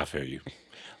 I feel you.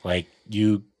 Like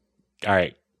all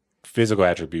right, physical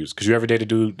attributes. Could you ever date a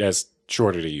dude that's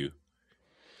shorter than you?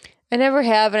 I never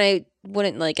have, and I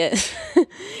wouldn't like it.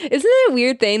 Isn't it a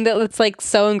weird thing that it's like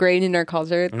so ingrained in our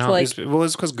culture? No, like,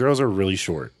 it's because girls are really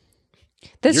short.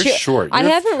 that's You're true. short. I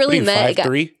haven't really met.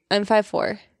 5'3"? I'm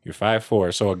 5'4". You're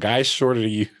 5'4", so a guy shorter than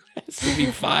you has to be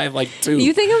 5'2".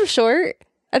 You think I'm short?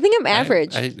 I think I'm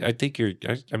average. I think you're.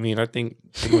 I mean, I think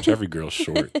pretty much every girl's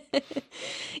short.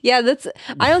 Yeah,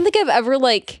 I don't think I've ever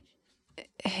like.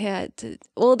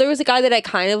 Well, there was a guy that I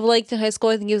kind of liked in high school.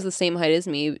 I think he was the same height as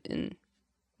me, and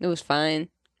it was fine.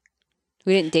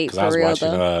 We didn't date for real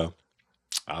though.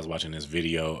 I was watching this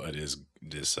video of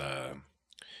this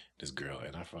girl,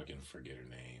 and I fucking forget her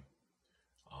name.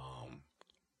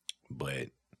 But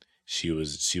she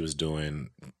was doing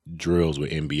drills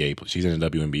with NBA. She's in the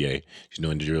WNBA. She's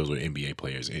doing drills with NBA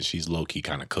players, and she's low key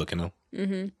kind of cooking them.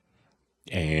 Mm-hmm.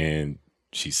 And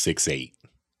she's 6'8",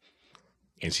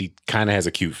 and she kind of has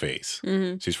a cute face.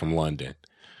 Mm-hmm. She's from London,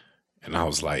 and I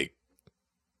was like,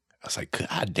 could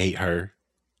I date her?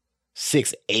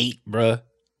 6'8", bruh.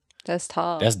 That's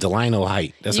tall. That's Delino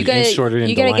height. That's an inch shorter than Delino.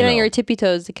 You gotta get on your tippy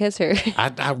toes to kiss her.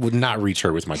 I would not reach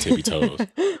her with my tippy toes.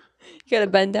 You gotta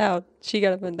bend down. She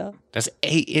gotta bend down. That's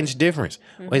 8-inch difference.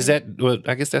 Mm-hmm. Well, is that? Well,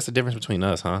 I guess that's the difference between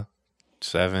us, huh?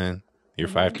 7. You're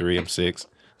 5'3". I'm 6.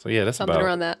 So yeah, that's something about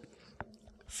around that.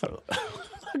 So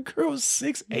a girl's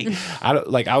 6'8". I don't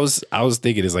like. I was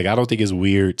thinking it's like I don't think it's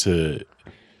weird to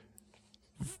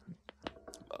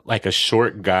like a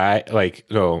short guy. Like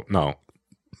no.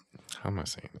 How am I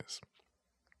saying this?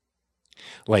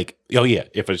 Like, oh yeah,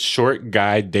 if a short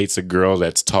guy dates a girl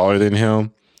that's taller than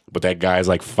him, but that guy's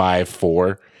like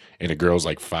 5'4", and the girl's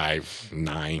like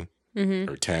 5'9"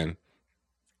 or 10,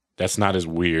 that's not as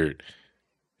weird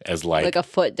as like a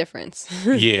foot difference.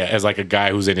 Yeah, as like a guy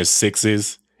who's in his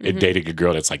 6s and dating a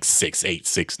girl that's like 6'8",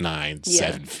 6'9",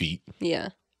 7 feet. Yeah.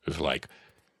 It's like,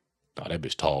 oh, that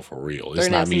bitch tall for real. They're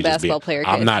It's not me just being, player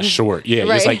I'm kids. not short. Yeah,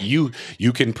 Right. It's like you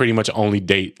can pretty much only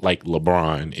date like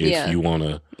LeBron if you want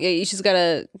to. Yeah, you just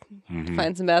gotta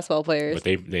find some basketball players. But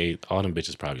they all them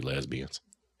bitches probably lesbians.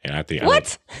 And I think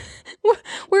what?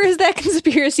 Where is that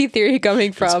conspiracy theory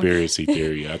coming from? Conspiracy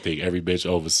theory. I think every bitch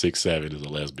over 6'7" is a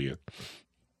lesbian.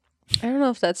 I don't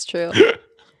know if that's true.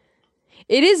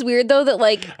 It is weird though that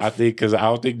like I think because I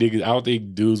don't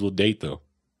think dudes will date them.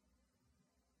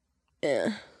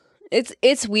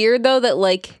 it's weird though that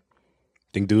like I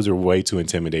think dudes are way too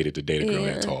intimidated to date a girl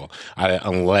that tall.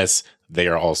 Unless they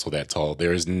are also that tall.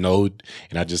 There is no,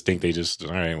 and I just think they just,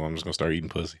 all right, well, I'm just going to start eating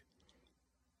pussy.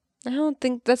 I don't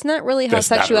think that's not really how That's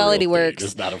not a sexuality real thing. works.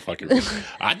 It's not a fucking real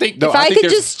I think, no, If I think could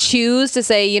there's- just choose to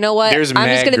say, you know what, I'm there's just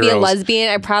mad going to be a girls- lesbian,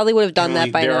 I probably would have done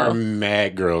that by there now. are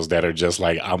mad girls that are just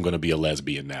like, I'm going to be a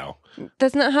lesbian now.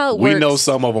 That's not how it We works. know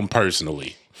some of them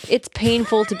personally. It's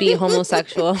painful to be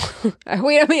homosexual.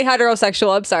 Wait, I mean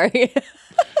heterosexual. I'm sorry. I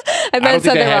don't meant think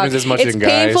something that wrong. happens as much It's in guys.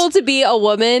 painful to be a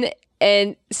woman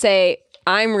and say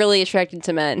I'm really attracted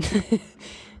to men.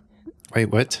 Wait,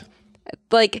 what?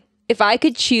 Like if I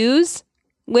could choose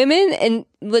women and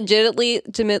legitimately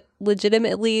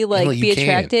like Emily, you be can't.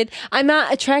 attracted, I'm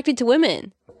not attracted to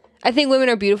women. I think women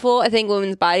are beautiful. I think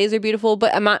women's bodies are beautiful,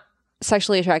 but I'm not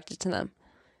sexually attracted to them.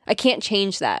 I can't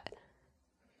change that.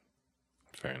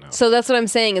 Fair enough. So that's what I'm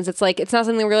saying is it's like it's not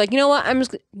something where we're like, you know what, I'm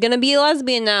just gonna be a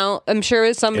lesbian now. I'm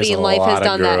sure somebody There's in a life lot has of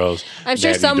done that. girls I'm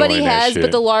sure that be somebody doing that has, but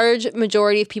shit. the large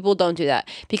majority of people don't do that.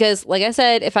 Because like I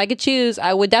said, if I could choose,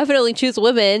 I would definitely choose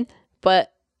women,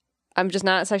 but I'm just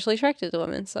not sexually attracted to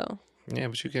women, so Yeah,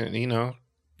 but you can, a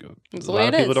the lot way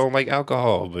of it people is. don't like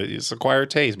alcohol, but it's acquired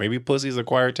taste. Maybe pussy's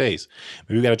acquired taste.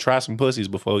 Maybe you got to try some pussies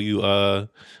before you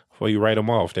write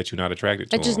them off that you're not attracted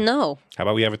to. I just 'em. know. How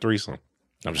about we have a threesome?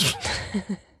 I'm just.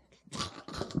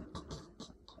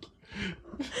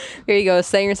 Here you go,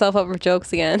 setting yourself up for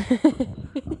jokes again.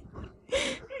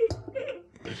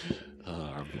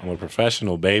 I'm a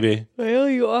professional, baby. Well,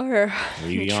 you are.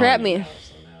 You You trapped yawning me.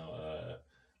 now,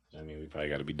 so now, we probably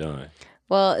got to be done.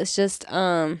 Well, it's just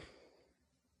I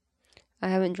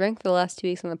haven't drank for the last 2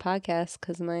 weeks on the podcast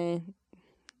because my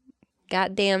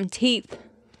goddamn teeth.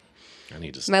 I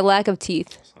need to. My lack of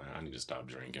teeth. I need to stop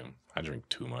drinking. I drink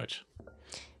too much.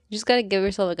 You just gotta give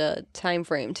yourself like a time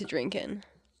frame to drink in.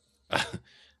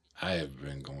 I have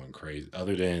been going crazy.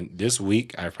 Other than this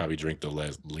week, I probably drink the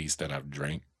least that I've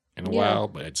drank in a Yeah. while,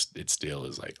 but it still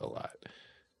is like a lot.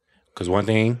 Because one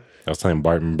thing I was telling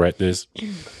Bart and Brett this, I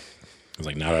was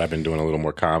like, now that I've been doing a little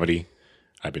more comedy,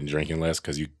 I've been drinking less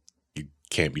because you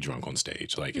can't be drunk on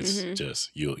stage. Like it's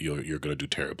just you're gonna do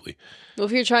terribly. Well,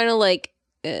 if you're trying to like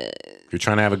If you're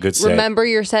trying to have a good set, remember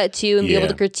your set too and be able Yeah.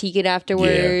 to critique it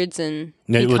afterwards and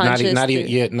No, be well, conscious. not even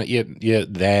through-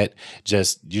 yet that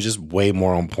just you're just way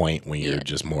more on point when you're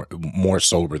just more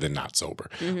sober than not sober.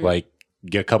 Like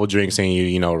get a couple drinks in you,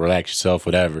 relax yourself,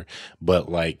 whatever. But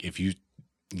like if you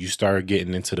start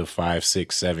getting into the 5,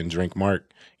 6, 7 drink mark,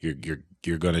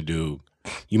 you're gonna do.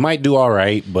 You might do all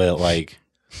right, but like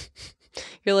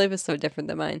Your life is so different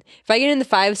than mine. If I get in the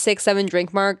 5, 6, 7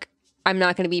 drink mark, I'm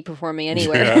not going to be performing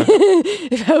anywhere. Yeah.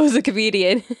 If I was a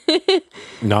comedian.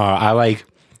 no, I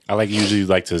usually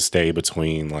like to stay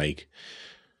between like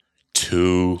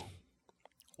 2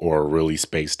 or really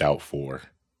spaced out 4.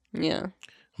 Yeah.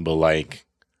 But like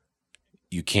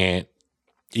you can't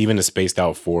even the spaced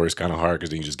out 4 is kind of hard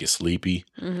because then you just get sleepy.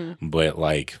 But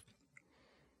like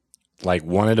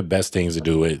one of the best things to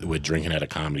do with drinking at a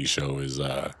comedy show is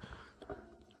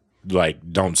like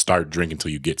don't start drinking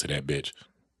till you get to that bitch.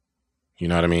 You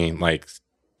know what I mean? Like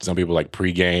some people like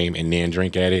pregame and then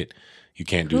drink at it. You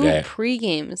can't do Who that.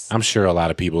 pre-games? I'm sure a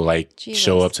lot of people like Jesus.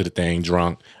 show up to the thing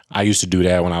drunk. I used to do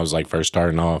that when I was like first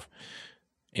starting off.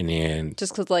 And then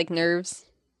Just because like nerves.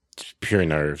 pure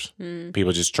nerves.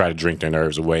 People just try to drink their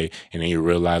nerves away, and then you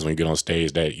realize when you get on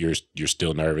stage that you're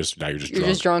still nervous. Now you're just You're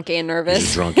drunk. just drunk and You're nervous.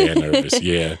 just drunk and nervous.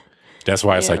 Yeah, that's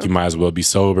why it's like Yeah. you might as well be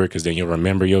sober because then you'll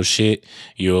remember your shit.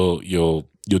 You'll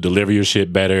deliver your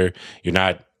shit better. You're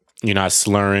not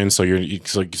slurring, so you're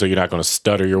not gonna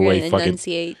stutter your You're way. gonna Fucking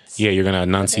enunciate. yeah, you're gonna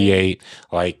enunciate.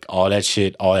 Like all that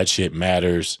shit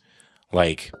matters.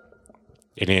 Like.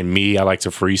 And then me, I like to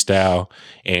freestyle.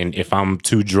 And if I'm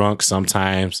too drunk,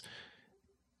 sometimes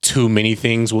too many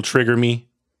things will trigger me.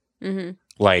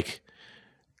 Like,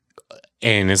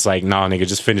 and it's like, nah, nigga,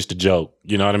 just finish the joke.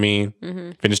 You know what I mean?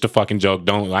 Finish the fucking joke.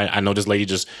 I know this lady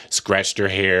just scratched her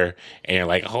hair and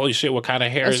like, holy shit, what kind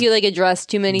of hair If is you like address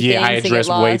too many things, yeah, I they get address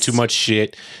way lost. too much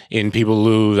shit, and people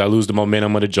lose. I lose the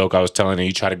momentum of the joke I was telling, and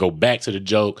you try to go back to the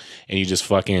joke, and you just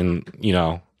fucking,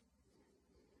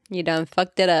 You done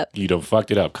fucked it up. you done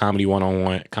fucked it up. Comedy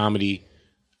 101, comedy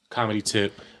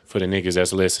tip for the niggas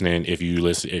that's listening. If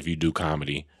you do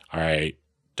comedy, all right,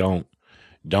 don't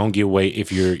get way. If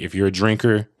you're a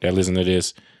drinker that listen to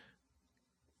this,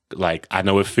 like I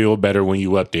know it feel better when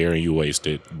you up there and you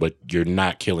wasted, but you're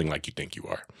not killing like you think you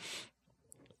are.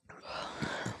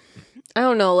 I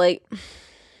don't know, like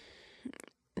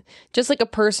just like a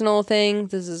personal thing.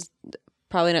 This is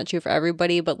probably not true for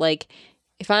everybody, but like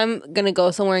if I'm gonna go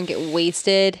somewhere and get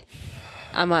wasted,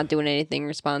 I'm not doing anything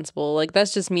responsible. Like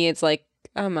that's just me. It's like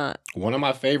I'm not. One of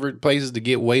my favorite places to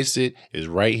get wasted is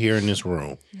right here in this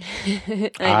room.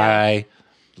 I I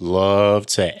love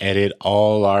to edit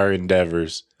all our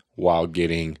endeavors while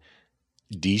getting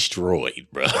destroyed,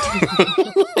 bro.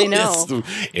 I know.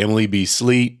 Emily be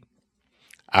sleep.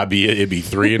 It'd be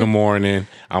 3 a.m.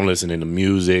 I'm listening to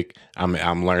music.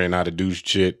 I'm learning how to do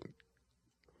shit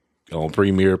on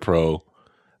Premiere Pro.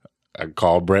 I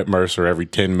call Brett Mercer every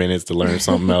 10 minutes to learn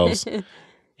something else.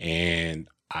 And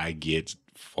I get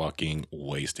fucking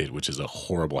wasted, which is a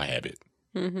horrible habit.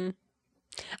 Mm-hmm.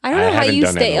 I don't know how you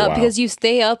stay up because you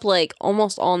stay up like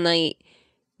almost all night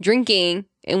drinking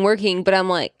and working, but I'm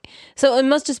like, so it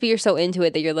must just be you're so into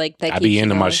it that you're like that. I be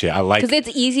into my shit. I like because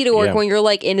it's easy to work when you're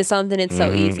like into something. It's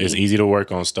so easy. It's easy to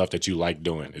work on stuff that you like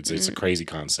doing. It's a crazy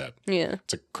concept. Yeah,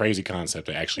 it's a crazy concept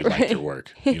to actually like your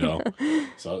work. You know,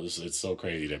 so it's so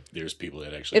crazy that there's people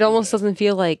that actually. It almost doesn't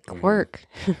feel like work.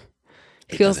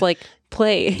 It feels like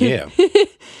play. Yeah.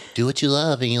 Do what you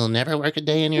love, and you'll never work a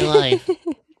day in your life.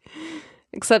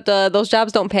 Except those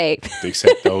jobs don't pay.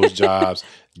 Except those jobs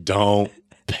don't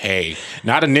pay.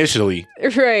 Not initially.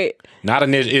 Right. Not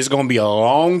initially. It's gonna be a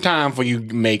long time for you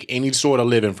to make any sort of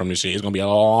living from this shit. It's gonna be a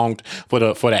long for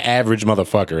the average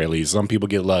motherfucker at least. Some people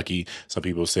get lucky. Some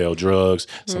people sell drugs.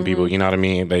 Some people, you know what I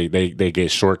mean. They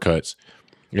get shortcuts,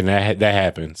 and that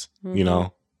happens. You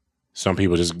know, some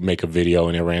people just make a video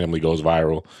and it randomly goes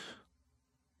viral.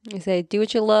 You say, do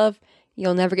what you love.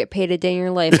 You'll never get paid a day in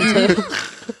your life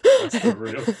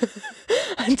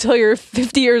until you're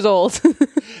 50 years old.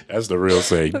 That's the real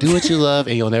saying. Do what you love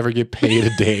and you'll never get paid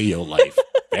a day in your life.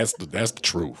 That's the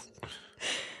truth.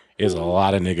 There's a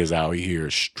lot of niggas out here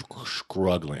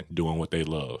struggling doing what they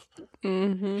love.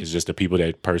 Mm-hmm. It's just the people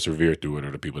that persevere through it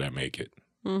are the people that make it.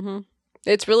 Mm-hmm.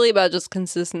 It's really about just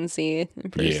consistency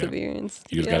and perseverance.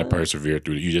 Yeah. You just got to persevere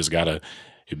through it. You just got to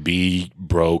be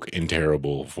broke and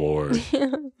terrible for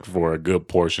a good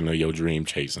portion of your dream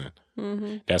chasing.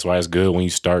 Mm-hmm. That's why it's good when you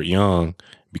start young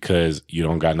because you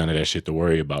don't got none of that shit to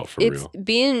worry about for real.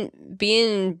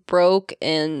 Being broke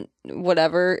and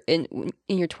whatever in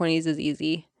your 20s is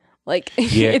easy. Like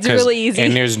it's really easy.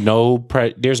 And there's no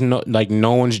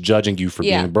no one's judging you for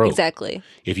being broke. Exactly.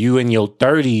 If you in your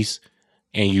 30s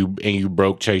and you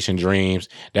broke chasing dreams,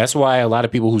 that's why a lot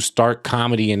of people who start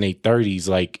comedy in their 30s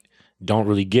like don't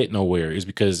really get nowhere is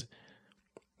because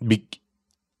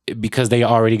they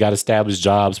already got established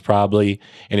jobs probably,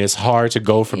 and it's hard to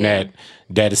go from that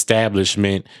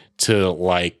establishment to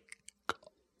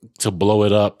blow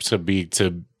it up to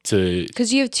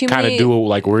because you have too kind many of do it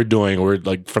like we're doing. We're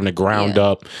like from the ground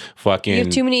up fucking. You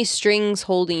have too many strings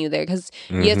holding you there because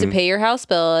you have to pay your house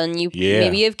bill and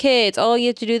maybe you have kids. Oh, you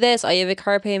have to do this. Oh, you have a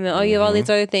car payment. Oh, you have all these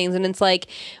other things, and it's like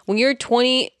when you're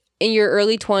 20 in your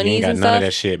early 20s, you ain't got none of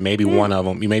that shit. Maybe one of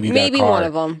them. Maybe you got a car. One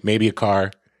of them. Maybe a car.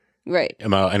 Right.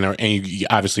 And you,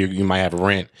 obviously you might have a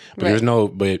rent, but there's no.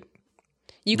 But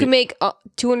you can make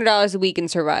 $200 a week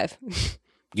and survive.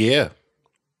 Yeah.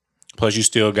 Plus, you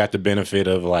still got the benefit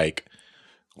of like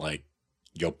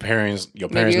your parents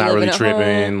not really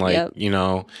tripping, like you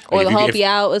know, or they'll help you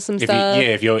out with some stuff.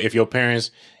 If your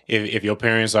parents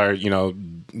are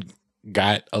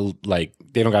got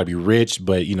they don't got to be rich,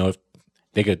 but you know if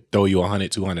they could throw you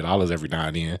 $100-$200 every now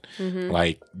and then,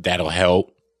 like that'll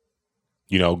help.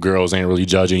 You know, girls ain't really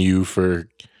judging you for.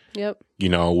 Yep. You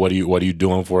know, what are you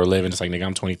doing for a living? It's like, nigga,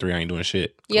 I'm 23, I ain't doing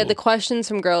shit. Cool. Yeah, the questions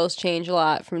from girls change a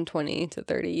lot from 20 to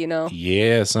 30, you know?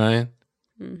 Yeah, son.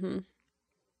 Mm-hmm.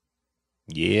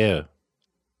 Yeah.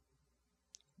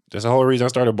 That's the whole reason I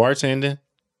started bartending.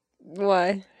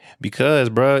 Why? Because,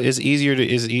 bro, it's easier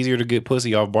to get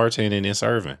pussy off bartending than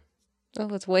serving.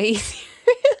 Oh, it's way easier.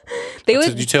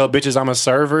 You tell bitches I'm a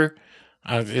server?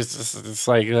 It's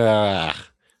like,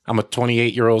 I'm a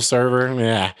 28-year-old server.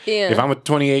 Yeah. If I'm a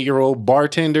 28-year-old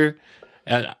bartender,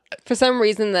 for some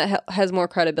reason that has more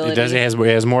credibility. It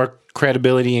has more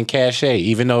credibility and cachet.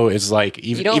 Even though it's like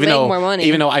even though more money.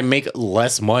 Even though I make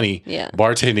less money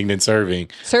bartending than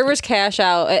serving. Servers cash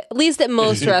out at least at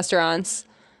most restaurants.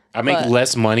 I make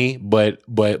less money, but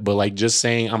like just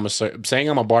saying I'm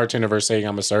a bartender versus saying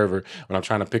I'm a server when I'm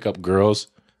trying to pick up girls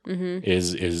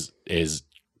is.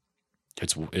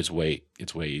 It's way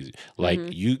easy. Like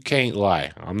you can't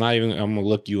lie. I'm gonna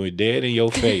look you dead in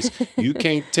your face. You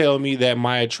can't tell me that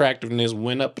my attractiveness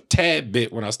went up a tad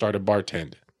bit when I started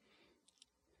bartending.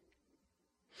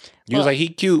 You was like, he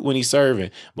cute when he's serving,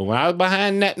 but when I was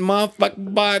behind that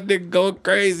motherfucking bar, they go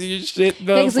crazy and shit.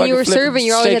 Because when you were serving,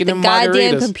 you always at the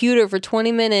goddamn computer for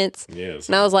 20 minutes. Yes.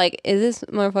 And I was like, is this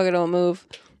motherfucker don't move?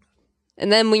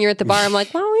 And then when you're at the bar, I'm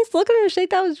like, wow, he's looking at him shake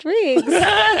those drinks.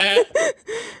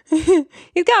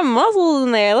 He's got muscles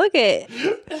in there. Look at.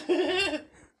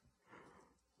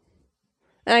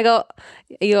 And I go,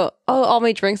 oh, all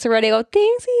my drinks are ready. I go,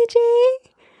 thanks, EJ.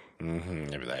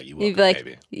 Mm-hmm. You'd be like, You'd be like,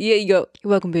 baby. yeah, you go, you're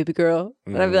welcome, baby girl.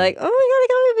 And I'd be like, oh my God, I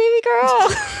got me, baby girl.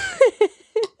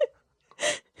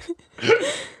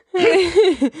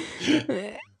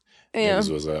 Yeah.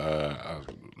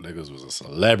 Niggas was a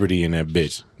celebrity in that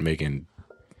bitch making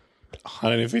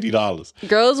 $150.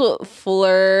 Girls will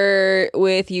flirt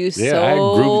with you I had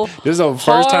so this is the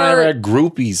first time I ever hard. had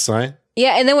groupies, son.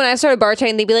 Yeah, and then when I started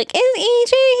bartending, they'd be like, is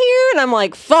EJ here? And I'm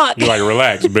like, fuck. You're like,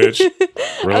 relax, bitch.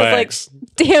 Relax. I was like,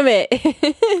 damn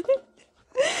it.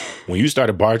 When you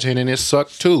started bartending, it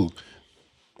sucked too.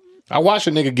 I watched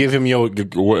a nigga give him hey,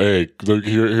 look,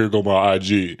 here go my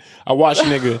IG. I watched a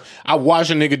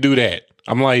nigga do that.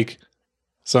 I'm like,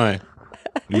 son,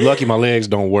 you lucky my legs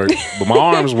don't work, but my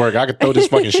arms work. I could throw this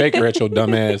fucking shaker at your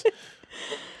dumb ass.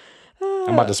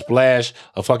 I'm about to splash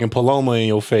a fucking Paloma in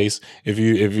your face if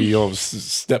you don't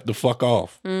step the fuck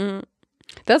off. Mm-hmm.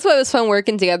 That's why it was fun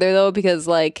working together though, because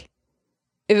like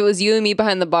if it was you and me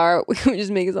behind the bar, we would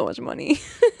just make so much money.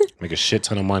 Make a shit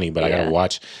ton of money, but I gotta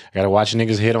watch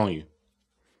niggas hit on you.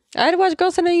 I had to watch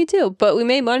girls hit on you too, but we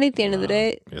made money at the end of the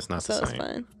day. It's not So the it's same.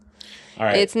 fun. All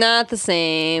right. It's not the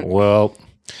same. Well,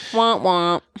 Womp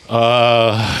womp.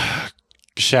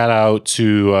 shout out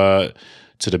to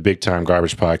the Big Time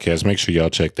Garbage Podcast. Make sure y'all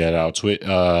check that out.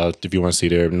 If you want to see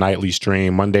their nightly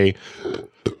stream, Monday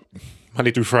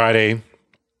through Friday.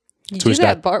 You Twitch do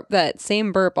that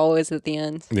same burp always at the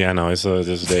end. Yeah, I know. It's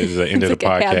the end of the It's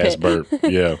like a podcast habit. burp.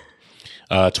 Yeah.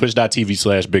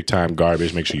 Twitch.tv/Big Time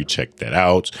Garbage. Make sure you check that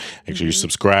out. Make sure you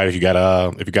subscribe. If you got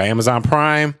Amazon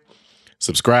Prime,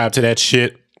 subscribe to that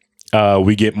shit.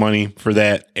 We get money for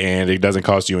that, and it doesn't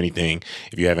cost you anything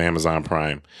if you have Amazon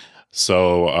Prime.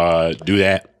 So do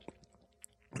that.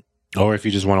 Or if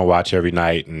you just want to watch every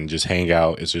night and just hang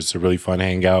out, it's just a really fun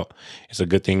hangout. It's a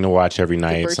good thing to watch every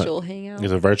night. Virtual hangout.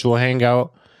 It's a virtual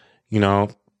hangout. You know,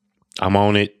 I'm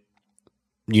on it,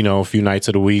 a few nights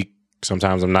of the week.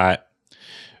 Sometimes I'm not.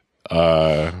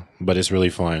 But it's really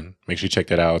fun. Make sure you check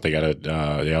that out.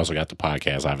 They also got the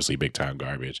podcast, obviously, Big Time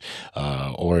Garbage.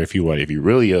 Or if you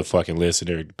really a fucking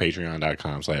listener,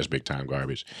 patreon.com/Big Time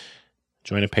Garbage.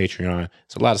 Join the Patreon.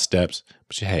 It's a lot of steps,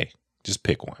 but hey, just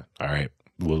pick one. All right.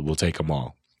 We'll take them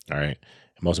all. All right.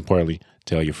 And most importantly,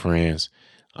 tell your friends.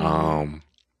 And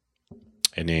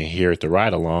then here at the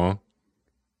ride along,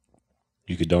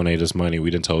 you could donate us money.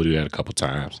 We done told you that a couple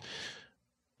times.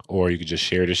 Or you could just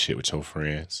share this shit with your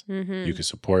friends. Mm-hmm. You can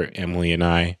support Emily and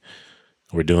I.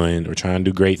 We're trying to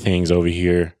do great things over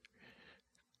here.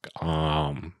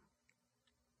 I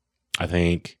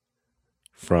think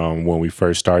from when we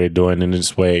first started doing it in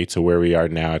this way to where we are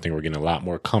now, I think we're getting a lot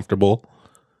more comfortable.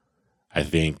 I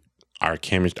think our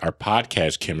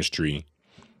podcast chemistry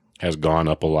has gone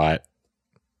up a lot.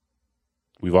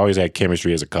 We've always had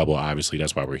chemistry as a couple. Obviously,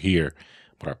 that's why we're here.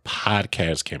 But our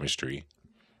podcast chemistry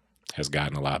has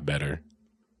gotten a lot better.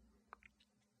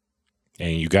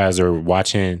 And you guys are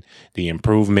watching the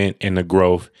improvement and the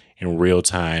growth in real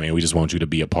time, and we just want you to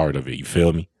be a part of it. You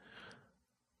feel me?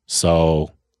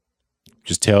 So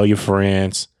just tell your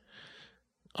friends,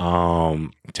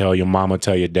 tell your mama,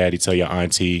 tell your daddy, tell your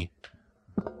auntie,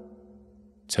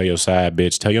 tell your side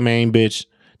bitch, tell your main bitch,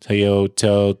 tell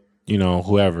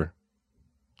whoever,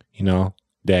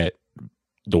 that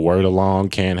the word along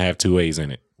can have two A's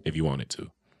in it if you want it to.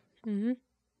 Mm-hmm.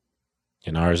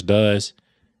 And ours does.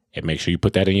 And make sure you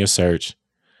put that in your search.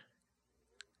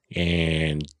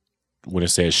 And when it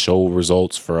says show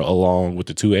results for along with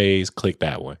the two A's, click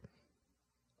that one.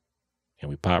 And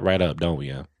we pop right up, don't we?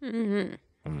 Yeah.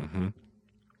 Mm-hmm. Mm-hmm.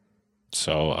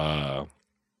 So I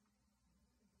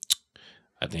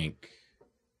think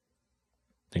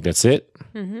that's it.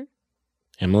 Mm-hmm.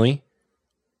 Emily,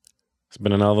 it's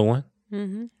been another one.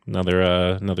 Mm-hmm.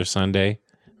 Another Sunday.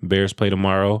 Bears play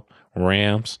tomorrow.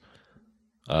 Rams.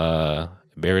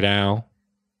 Bear down.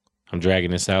 I'm dragging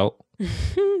this out.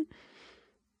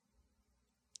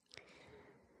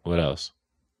 What else?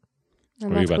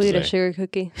 I'm about to go eat a sugar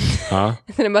cookie. Huh?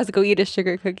 I'm about to go eat a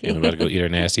sugar cookie. Yeah, I'm about to go eat her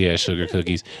nasty ass sugar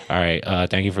cookies. All right.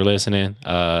 Thank you for listening.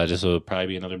 This will probably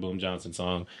be another Boom Johnson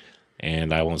song.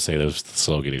 And I won't say the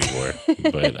slogan anymore.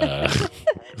 But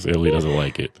Emily doesn't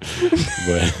like it.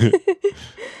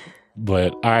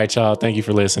 But all right, y'all. Thank you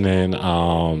for listening.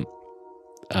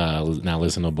 Now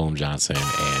listen to Boom Johnson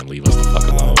and leave us the fuck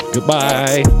alone.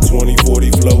 Goodbye.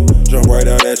 2040 flow, jump right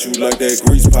out at you like that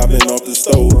grease popping off the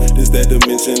stove. This that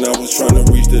dimension I was trying to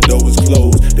reach, the door is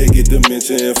closed. They get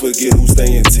dimension and forget who's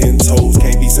staying 10 toes.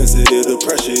 Can't be sensitive to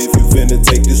pressure if you finna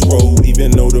take this road.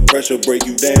 Even though the pressure break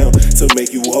you down to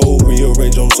make you whole,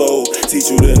 rearrange your soul,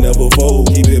 teach you to never fold.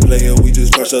 Keep it player, we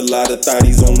just crush a lot of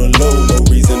thotties on the low. No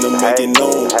reason to make it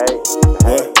known.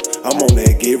 What? I'm on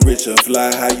that get rich or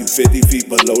fly high, you 50 feet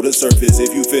below the surface.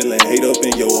 If you feeling hate up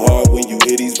in your heart when you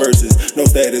hear these verses, no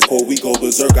status quo, we go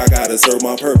berserk, I gotta serve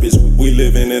my purpose. We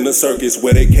living in a circus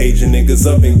where they caging niggas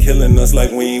up and killing us like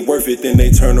we ain't worth it. Then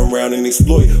they turn around and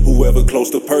exploit whoever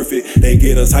close to perfect. They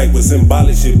get us hype with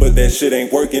symbolic shit, but that shit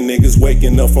ain't working. Niggas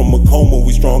waking up from a coma,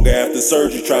 we stronger after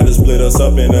surgery. Try to split us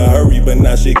up in a hurry, but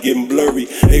now shit getting blurry.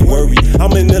 They worry,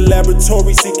 I'm in the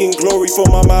laboratory seeking glory for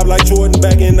my mob like Jordan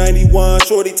back in 91.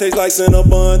 Shorty takes like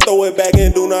Cinnabon, throw it back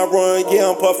and do not run. Yeah,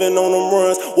 I'm puffing on them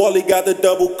runs. Wally got the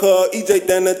double cut. EJ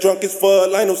down the drunk as fuck.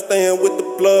 Lino staying with the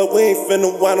blood. We ain't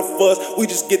finna whine a fuss. We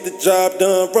just get the job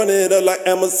done. Running it up like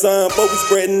Amazon, but we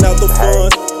spreading out the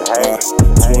funds.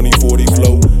 2040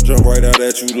 flow, jump right out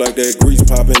at you like that grease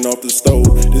popping off the stove.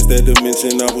 This that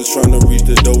dimension I was trying to reach,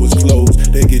 the door is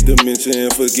closed. They get dimension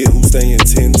and forget who's staying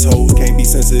 10 toes. Can't be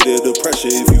sensitive to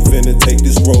pressure if you finna take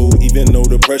this road. Even though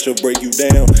the pressure break you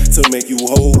down to make you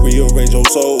whole, rearrange your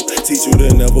soul, teach you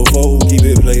to never fold. Keep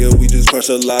it player, we just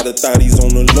crush a lot of thotties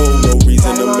on the low. No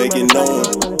reason to make it known.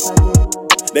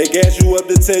 They gas you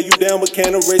up to tear you down, but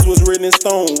can't erase what's written in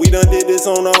stone. We done did this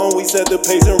on our own, we set the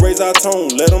pace and raise our tone.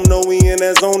 Let them know we in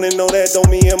that zone and know that don't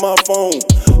mean in my phone.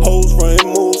 Hoes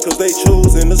running moves cause they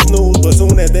choosing to snooze, but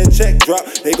soon as that check drop,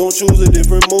 they gon' choose a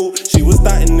different move. She was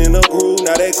starting in a groove,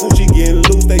 now that coochie getting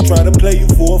loose. They try to play you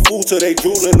for a fool till they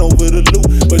drooling over the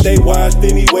loot, but they watched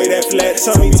anyway, that flat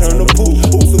tummy turn to poop.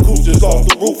 Oops, the cooch just off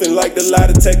the roof, and like the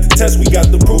lie detector test, we got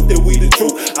the proof that we the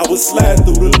truth. I was sliding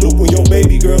through the loop when your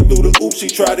baby girl threw the oop. She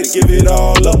tried to give it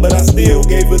all up, but I still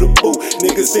gave her the boot.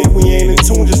 Niggas think we ain't in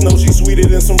tune, just know she sweeter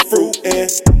than some fruit.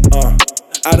 And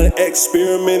I done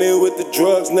experimented with the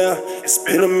drugs now. It's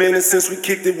been a minute since we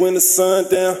kicked it when the sun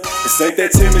down. This ain't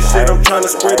that timid shit, I'm trying to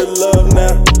spread the love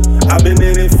now. I've been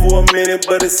in it for a minute,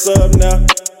 but it's up now.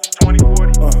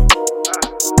 2040.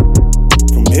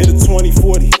 From here to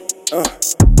 2040.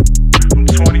 From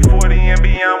 2040 and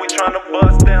beyond, we tryna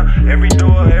bust down. Every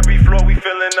door, every floor, we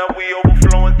filling up, we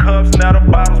overflowing cups. Now the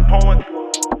bottles pouring.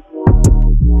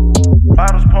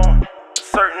 Bottles pouring.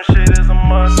 Certain shit is a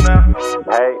must now.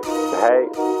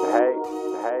 Hey.